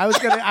terrible. I was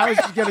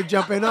just gonna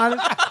jump in on it,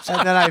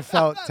 and then I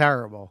felt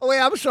terrible. Oh, wait,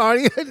 I'm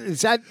sorry.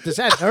 Does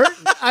that hurt?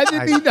 I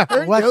didn't mean to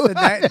hurt What's you.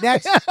 the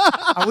next?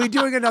 Are we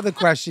doing another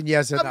question?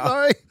 Yes or no? I'm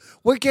sorry.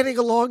 We're getting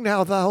along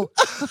now, though.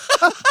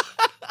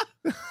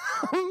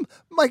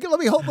 Mike, let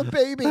me hold the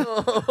baby.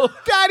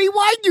 Daddy,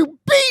 why'd you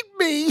beat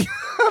me?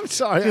 I'm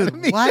sorry. I didn't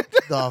Dude, mean what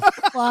to- the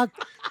fuck?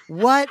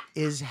 What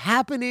is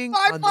happening?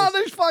 My on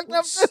father's this? fucked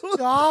up too.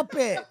 Stop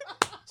it.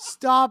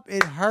 Stop.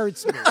 It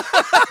hurts me.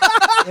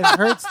 It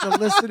hurts the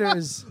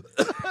listeners.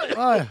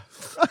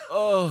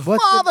 Oh,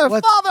 Father,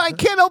 I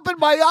can't open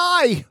my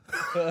eye.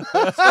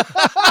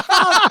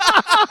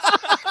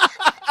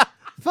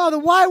 Father,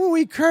 why were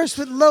we cursed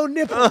with low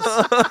nipples?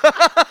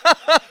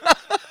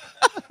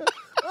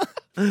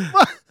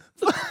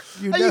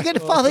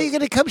 Father, you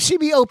gonna come see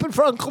me open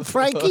for Uncle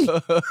Frankie?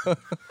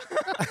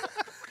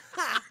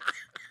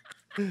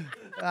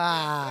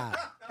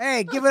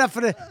 Hey, give it up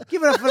for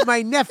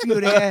my nephew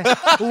there.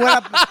 Who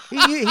went up,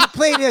 he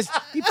played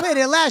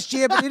here last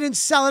year, but he didn't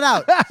sell it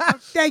out.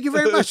 Thank you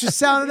very much for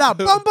selling it out.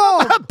 Boom boom.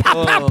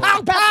 Pow, pow,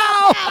 pow,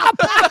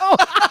 pow.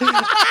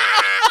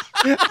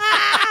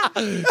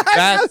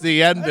 that's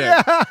the ending.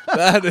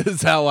 That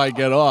is how I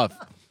get off.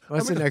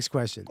 What's the next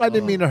question? I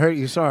didn't mean to hurt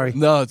you. Sorry.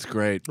 No, it's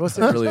great. I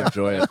really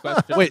enjoy it.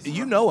 Question. Wait,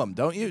 you know him,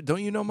 don't you?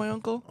 Don't you know my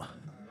uncle?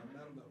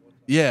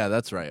 Yeah,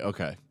 that's right.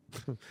 Okay.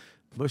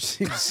 Bush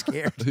seems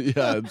scared.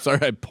 Yeah, I'm sorry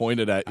I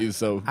pointed at you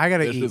so I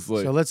gotta eat.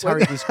 viciously. So let's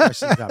hurry these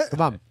questions up.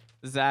 Come on.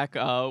 Zach,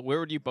 where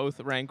would you both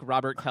rank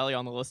Robert Kelly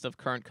on the list of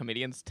current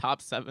comedians?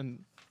 Top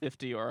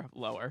 750 or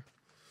lower?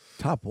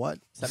 Top what?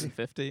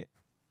 750?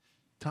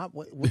 Top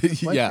what?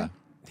 Yeah.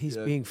 He's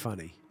being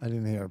funny. I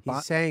didn't hear.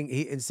 He's saying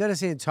instead of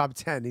saying top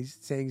 10, he's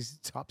saying he's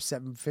top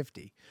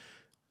 750,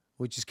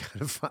 which is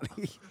kind of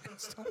funny.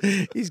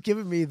 He's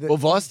giving me the. Well,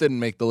 Voss didn't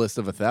make the list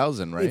of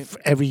 1,000, right?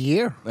 Every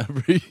year.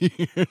 Every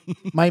year.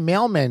 My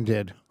mailman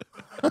did.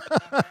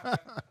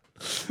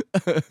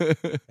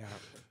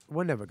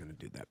 We're never going to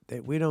do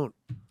that. We don't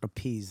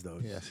appease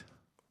those. Yes.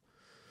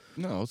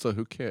 No, so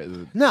who cares?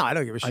 No, I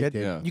don't give a shit.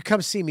 Yeah. You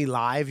come see me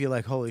live, you're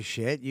like, holy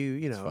shit.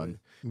 You know.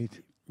 Me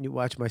You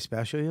watch my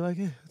special. You like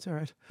it? It's all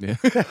right. Yeah.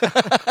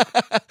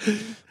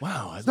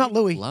 Wow. It's not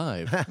Louis.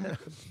 Live.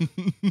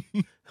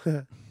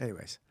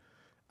 Anyways,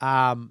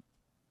 I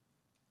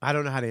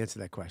don't know how to answer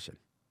that question.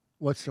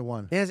 What's the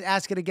one?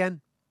 Ask it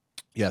again.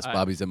 Yes,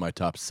 Bobby's in my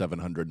top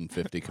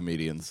 750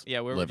 comedians. Yeah,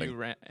 where living. would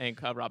you rank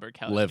Robert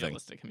Kelly Living. on your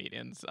list of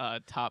comedians?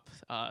 Top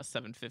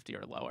 750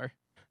 or lower.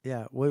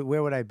 Yeah,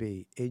 where would I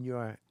be in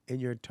your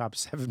top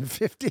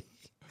 750?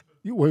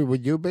 Where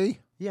would you be?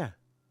 Yeah.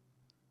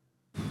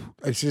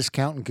 Is this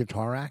counting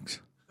guitar acts?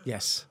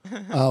 Yes.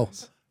 Oh,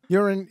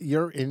 you're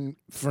in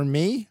for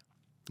me,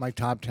 my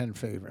top 10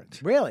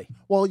 favorites. Really?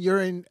 Well,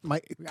 you're in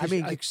my. I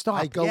mean,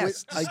 stop. I go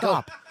Yes, with.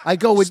 stop. I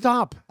go with.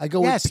 Stop. I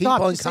go Yes, with people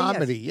stop. in Just say yes.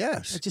 comedy.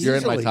 Yes. Just You're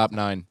in my easily. top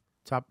 9.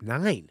 Top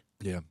 9.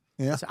 Yeah.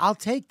 Yeah. So I'll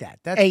take that.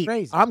 That's 8.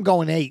 crazy. I'm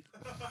going 8.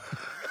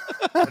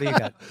 What do you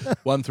got?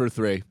 1 through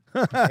 3.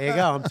 There you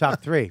go. I'm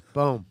top 3.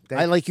 Boom.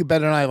 I like you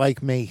better than I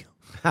like me.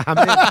 I'm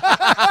in.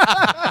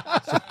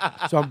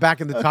 So I'm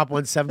back in the top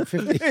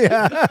 750.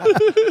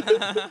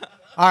 Yeah.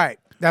 All right.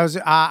 That was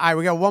all right.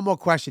 We got one more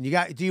question.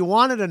 Do you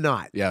want it or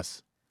not?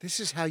 Yes. This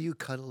is how you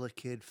cuddle a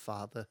kid,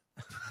 father.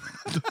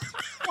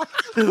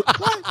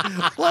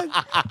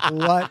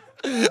 What?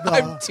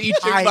 I'm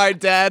teaching my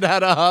dad how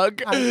to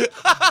hug.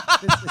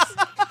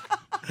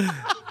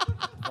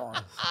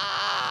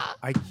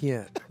 I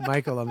can't.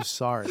 Michael, I'm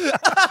sorry.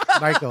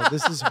 Michael,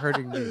 this is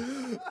hurting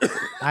me.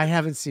 I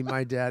haven't seen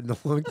my dad in a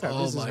long time.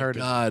 Oh This is my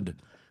hurting. God.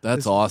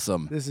 That's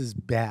awesome. This is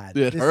bad.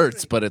 It This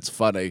hurts, but it's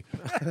funny.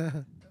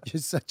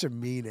 You're such a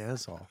mean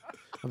asshole.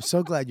 I'm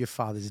so glad your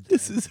father's dead.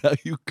 This is how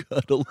you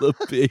cuddle a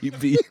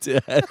baby,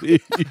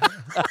 daddy. You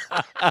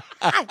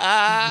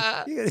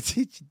gotta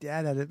teach your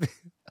dad how to.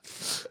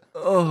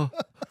 Oh.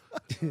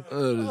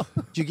 Did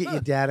you get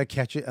your dad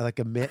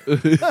a mitt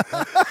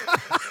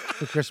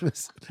for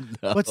Christmas?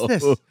 No. What's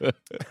this?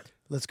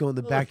 Let's go in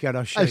the backyard.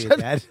 I'll show you, said-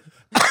 Dad.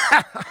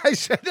 I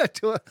said that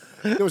to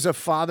there was a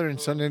father and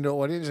son in the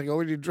audience. I go,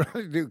 what are you trying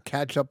to do?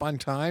 Catch up on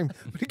time?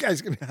 What are you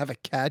guys going to have a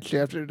catch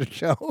after the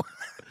show?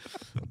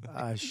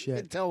 Ah,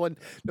 shit. Tell when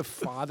the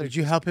father. Did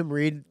you help him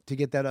read to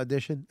get that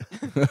audition?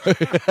 No,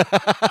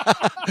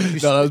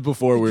 that was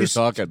before we were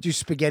talking. Did you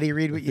spaghetti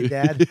read with your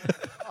dad?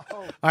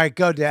 All right,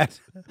 go, Dad.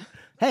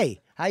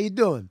 Hey, how you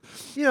doing?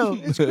 You know,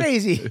 it's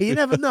crazy. You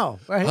never know,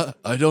 right?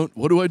 I don't.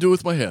 What do I do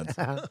with my hands?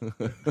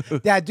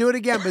 Dad, do it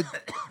again, but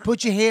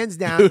put your hands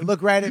down and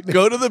look right at me.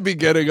 Go to the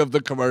beginning of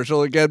the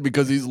commercial again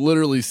because he's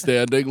literally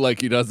standing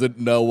like he doesn't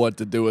know what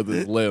to do with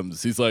his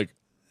limbs. He's like,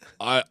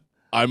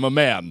 I'm a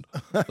man.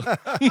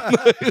 He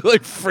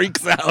like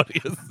freaks out.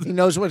 He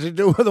knows what to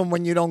do with them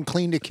when you don't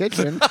clean the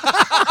kitchen.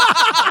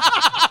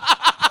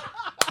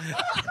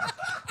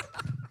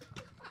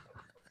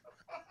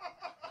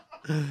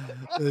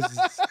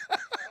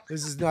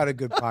 This is not a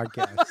good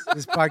podcast.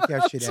 This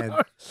podcast should end.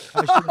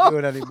 I shouldn't do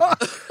it anymore.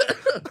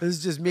 This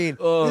is just mean.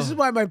 This is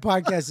why my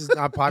podcast is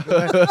not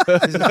popular.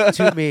 This is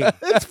too mean.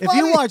 If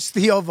you watch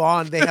Theo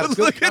Vaughn, they have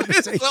good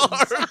conversations.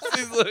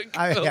 He's like,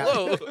 Yeah.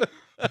 hello.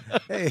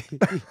 Hey.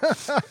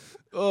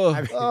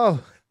 Oh.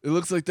 It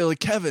looks like they're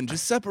like, Kevin,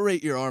 just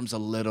separate your arms a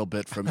little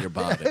bit from your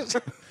body.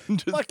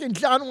 Fucking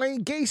John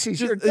Wayne Gacy's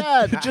your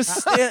dad.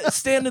 Just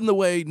stand in the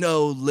way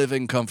no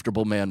living,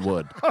 comfortable man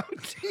would.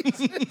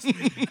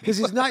 Because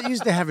he's not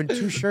used to having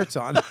two shirts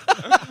on.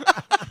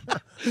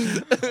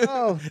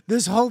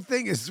 This whole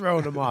thing is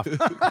throwing him off.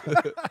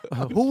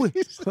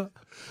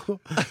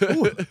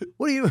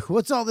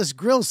 What's all this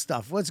grill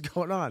stuff? What's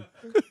going on?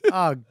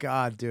 Oh,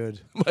 God,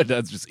 dude. My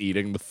dad's just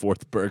eating the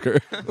 4th burger.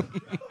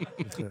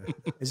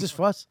 Is this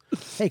for us?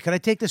 Hey, can I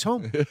take this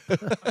home?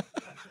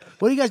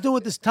 What are you guys doing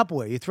with this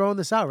Tupperware? You're throwing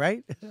this out,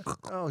 right?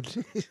 Oh,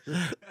 jeez.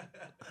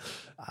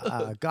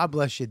 God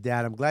bless you,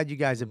 Dad. I'm glad you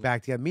guys are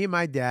back together. Me and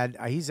my dad,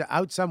 he's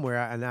out somewhere,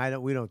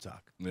 and we don't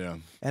talk. Yeah.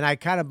 And I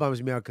kind of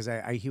bums me out because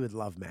he would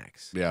love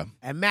Max. Yeah.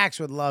 And Max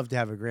would love to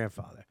have a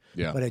grandfather.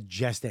 Yeah. But it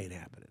just ain't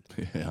happening.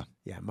 Yeah.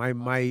 Yeah.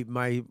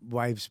 My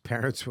wife's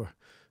parents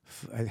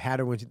had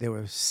her when they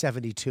were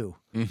 72.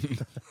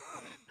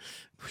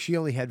 She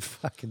only had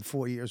fucking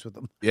 4 years with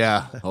them.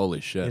 Yeah.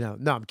 Holy shit. You know,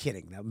 no, I'm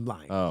kidding. I'm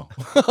lying. Oh.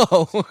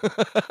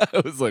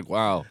 I was like,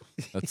 wow,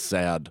 that's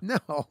sad. No.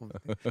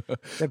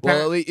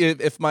 Well,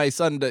 if my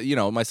son,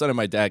 my son and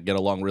my dad get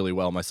along really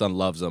well. My son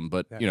loves him,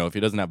 but if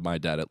he doesn't have my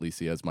dad, at least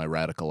he has my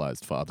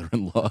radicalized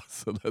father-in-law.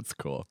 So that's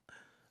cool.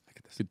 I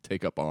could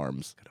take up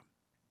arms.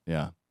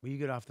 Yeah. Will you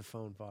get off the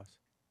phone, boss?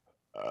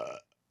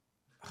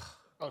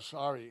 Oh,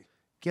 sorry.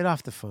 Get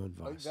off the phone,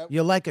 boss.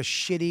 You're like a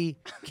shitty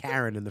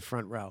Karen in the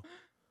front row.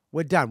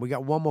 We're done. We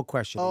got one more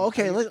question. Oh,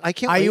 okay. I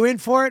can't. Are wait. you in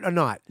for it or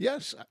not?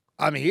 Yes,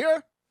 I'm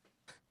here.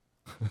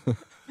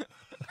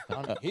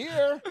 I'm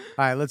here. All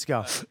right, let's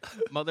go.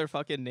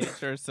 Motherfucking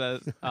nature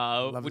says,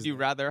 would you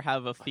rather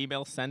have a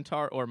female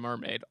centaur or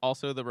mermaid?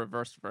 Also the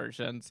reverse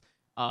versions.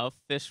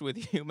 Fish with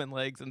human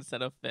legs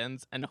instead of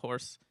fins, and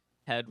horse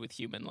head with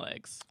human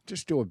legs.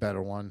 Just do a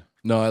better one.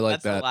 No, I like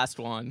That's that. the last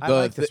one. I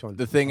like this one.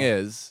 The thing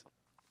is,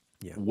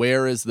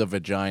 where is the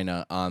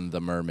vagina on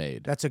the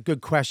mermaid? That's a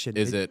good question.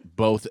 Is it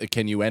both?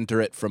 Can you enter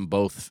it from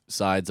both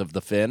sides of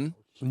the fin?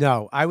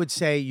 No, I would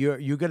say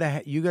you're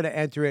gonna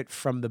enter it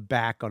from the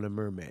back on a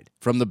mermaid.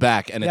 From the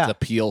back, and Yeah. it's a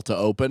peel to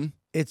open.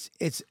 It's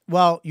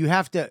well, you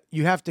have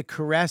to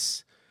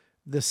caress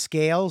the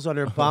scales on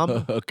her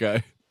bum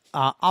Okay.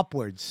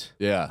 upwards.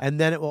 Yeah. And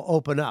then it will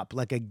open up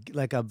like a It's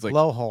like-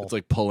 blowhole. It's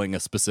like pulling a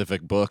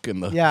specific book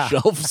and the Yeah.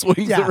 shelf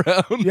swings Yeah.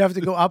 around. You have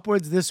to go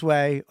upwards this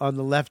way on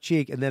the left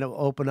cheek, and then it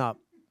will open up.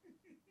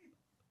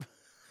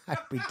 I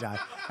hope he died.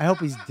 I hope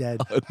he's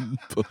dead.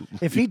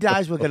 If he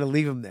dies, we're gonna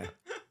leave him there.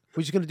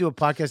 We're just gonna do a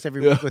podcast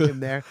every week with him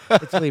there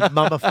until he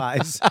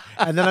mummifies,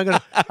 and then I'm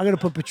gonna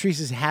put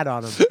Patrice's hat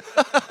on him.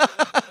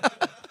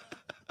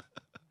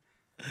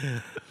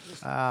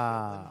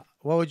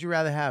 What would you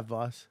rather have,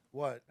 boss?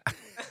 What?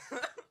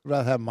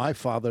 Rather have my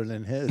father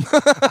than his.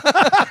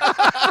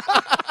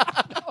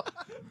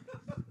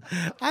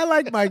 I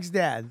like Mike's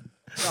dad.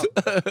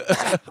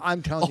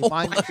 I'm telling you,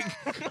 mine.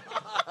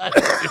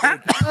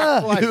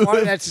 Oh, I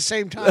farted at the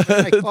same time as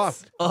I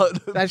coughed.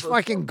 That's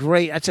fucking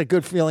great. That's a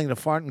good feeling to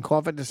fart and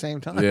cough at the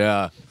same time.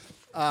 Yeah.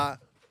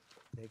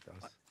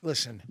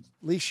 Listen,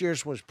 Lee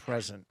Shears was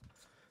present.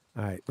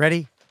 All right,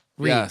 ready?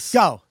 Read. Yes.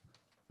 Go.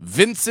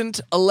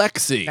 Vincent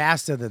Alexi.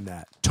 Faster than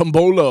that.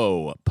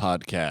 Tombolo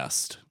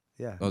podcast.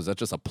 Yeah. Oh, is that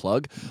just a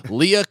plug?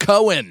 Leah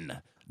Cohen.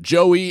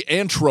 Joey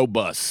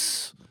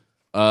Antrobus.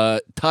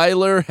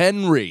 Tyler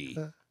Henry.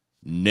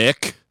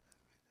 Nick.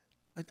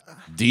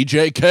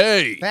 DJ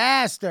K.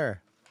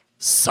 Faster.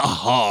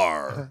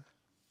 Sahar.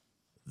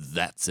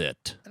 That's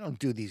it. I don't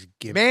do these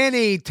gimmicks.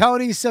 Manny,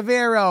 Tony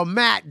Severo,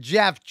 Matt,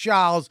 Jeff,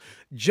 Charles,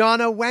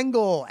 Jonna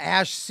Wengel,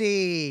 Ash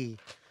C.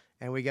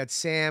 And we got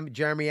Sam,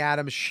 Jeremy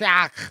Adams,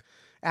 Shaq,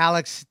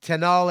 Alex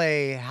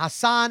Tenole,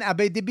 Hassan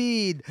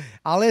Abedibid,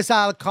 Alyssa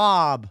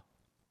Al-Qab.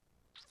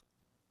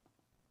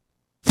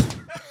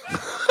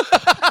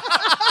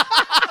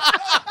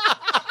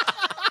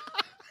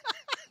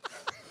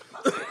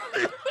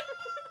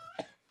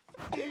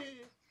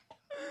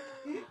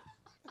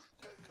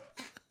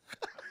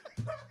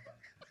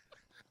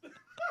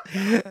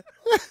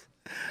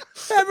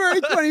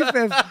 February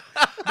 25th.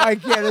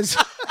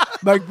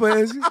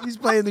 He's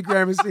playing the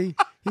Gramercy.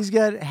 He's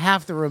got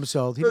half the room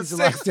sold. He needs a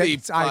lot of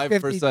tickets.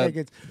 50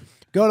 tickets.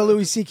 Go to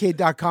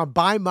louisck.com.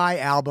 Buy my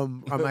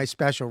album on my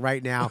special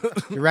right now.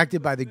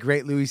 Directed by the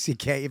great Louis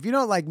C.K. If you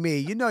don't like me,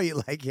 you know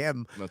you like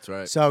him. That's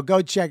right. So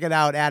go check it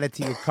out. Add it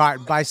to your cart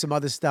and buy some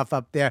other stuff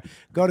up there.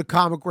 Go to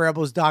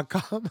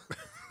comicwearables.com.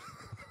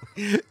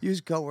 Use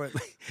code word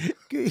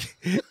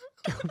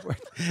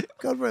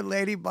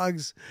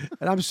Ladybugs.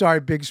 And I'm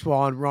sorry, Big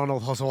Swan,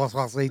 Ronald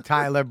Hossley,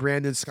 Tyler,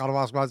 Brandon,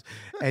 Scott,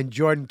 and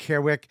Jordan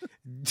Kerwick,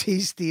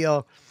 T.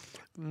 Steele,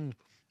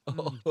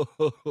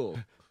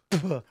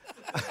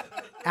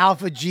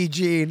 Alpha G.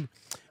 Gene.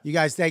 You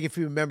guys, thank you for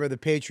being a member of the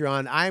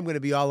Patreon. I'm going to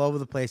be all over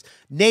the place.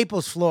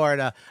 Naples,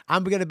 Florida.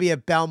 I'm going to be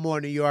at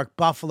Belmore, New York,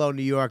 Buffalo,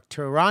 New York,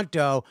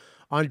 Toronto,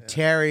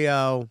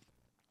 Ontario.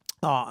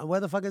 Oh, where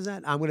the fuck is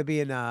that? I'm going to be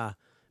in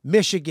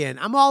Michigan.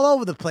 I'm all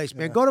over the place,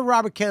 man. Go to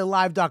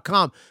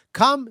robertklive.com.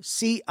 Come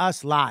see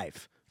us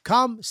live.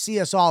 Come see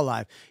us all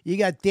live. You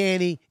got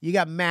Danny, you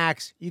got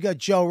Max, you got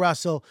Joe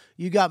Russell,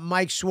 you got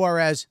Mike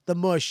Suarez, the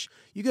Mush,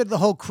 you got the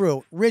whole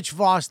crew. Rich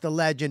Voss, the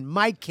legend,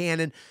 Mike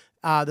Cannon,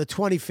 the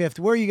 25th.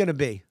 Where are you going to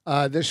be?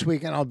 This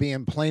weekend I'll be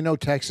in Plano,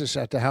 Texas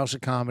at the House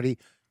of Comedy.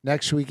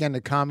 Next weekend,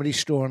 the Comedy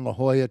Store in La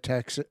Jolla,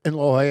 Texas,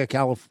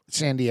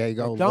 San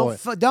Diego.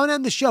 Don't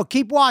end the show.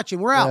 Keep watching.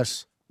 Where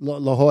else? La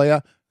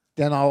Jolla.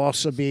 Then I'll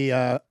also be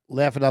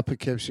laughing up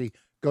Poughkeepsie.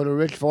 Go to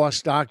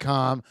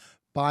richvoss.com.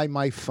 Buy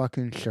my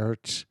fucking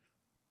shirts.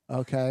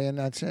 Okay, and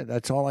that's it.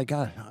 That's all I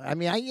got. I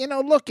mean,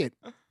 look it.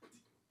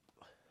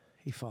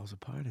 He falls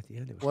apart at the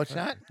end. What's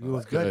that? It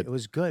was good. It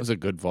was good. It was a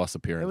good Voss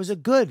appearance. It was a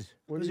great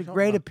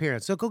talking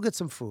appearance. So go get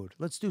some food.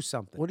 Let's do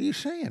something. What are you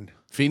saying?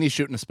 Feeney's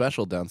shooting a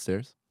special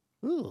downstairs.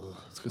 Ooh.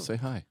 Let's go say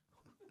hi.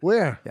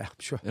 Where? Yeah, I'm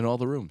sure. In all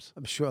the rooms.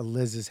 I'm sure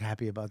Liz is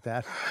happy about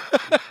that.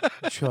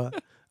 I'm sure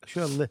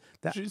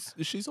Liz.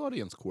 She's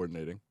audience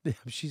coordinating. Yeah,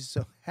 she's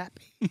so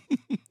happy.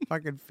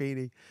 Fucking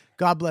Feeney.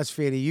 God bless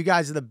Feeney. You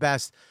guys are the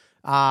best.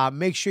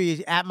 Make sure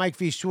you at Mike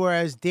V.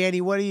 Suarez.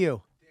 Danny, what are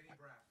you?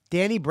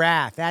 Danny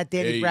Brath. At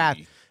Danny Hey. Brath.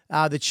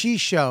 The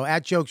Cheese Show.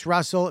 At Jokes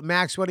Russell.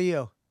 Max, what are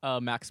you?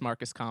 Max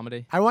Marcus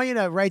Comedy. I want you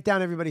to write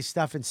down everybody's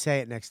stuff and say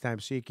it next time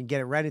so you can get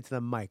it right into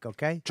the mic,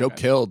 okay? Joe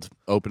Killed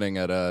opening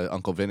at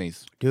Uncle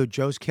Vinny's. Dude,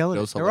 Joe's killing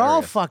Joe's it. They're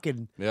all hilarious.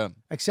 fucking, Yeah.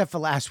 except for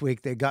last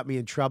week, they got me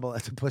in trouble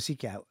at the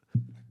Pussycat.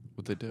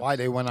 What they do? Why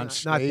they went on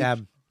stage? Not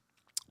them.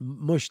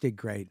 Mush did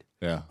great.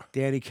 Yeah.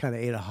 Danny kind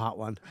of ate a hot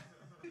one.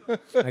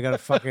 I got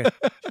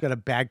a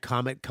bad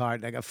comment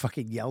card and I got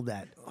fucking yelled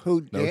at.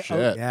 Who? No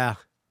shit. Yeah.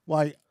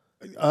 Why?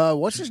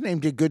 What's his name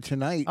did good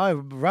tonight? Oh,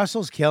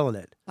 Russell's killing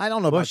it. I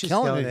don't know about Bush is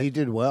killing killing it. it. He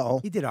did well.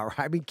 He did all right.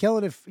 I mean,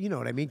 killing it, you know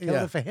what I mean? Killing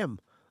Yeah. it for him.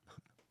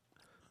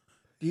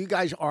 Do you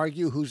guys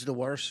argue who's the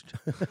worst?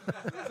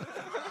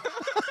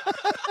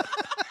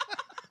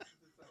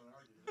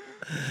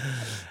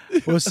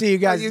 We'll see you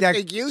guys you next.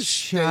 think you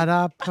Shut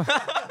up.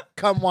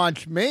 Come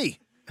watch me.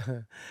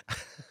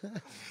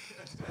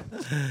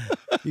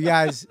 You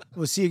guys,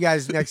 we'll see you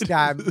guys next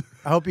time.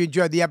 I hope you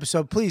enjoyed the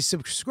episode. Please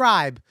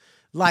subscribe,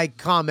 like,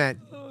 comment.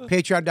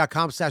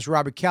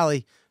 Patreon.com/Robert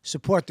Kelly.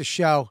 Support the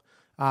show.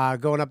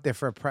 Going up there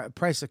for a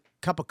price, a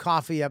cup of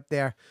coffee up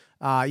there.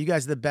 You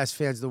guys are the best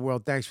fans of the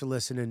world. Thanks for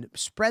listening.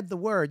 Spread the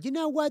word. You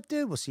know what,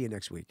 dude? We'll see you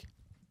next week.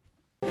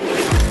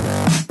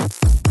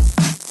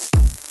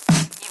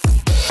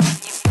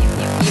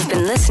 You've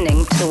been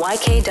listening to the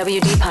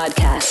YKWD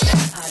podcast.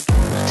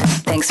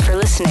 Thanks for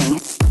listening.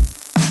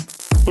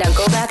 Now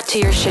go back to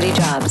your shitty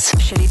jobs.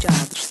 Shitty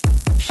jobs.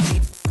 Shitty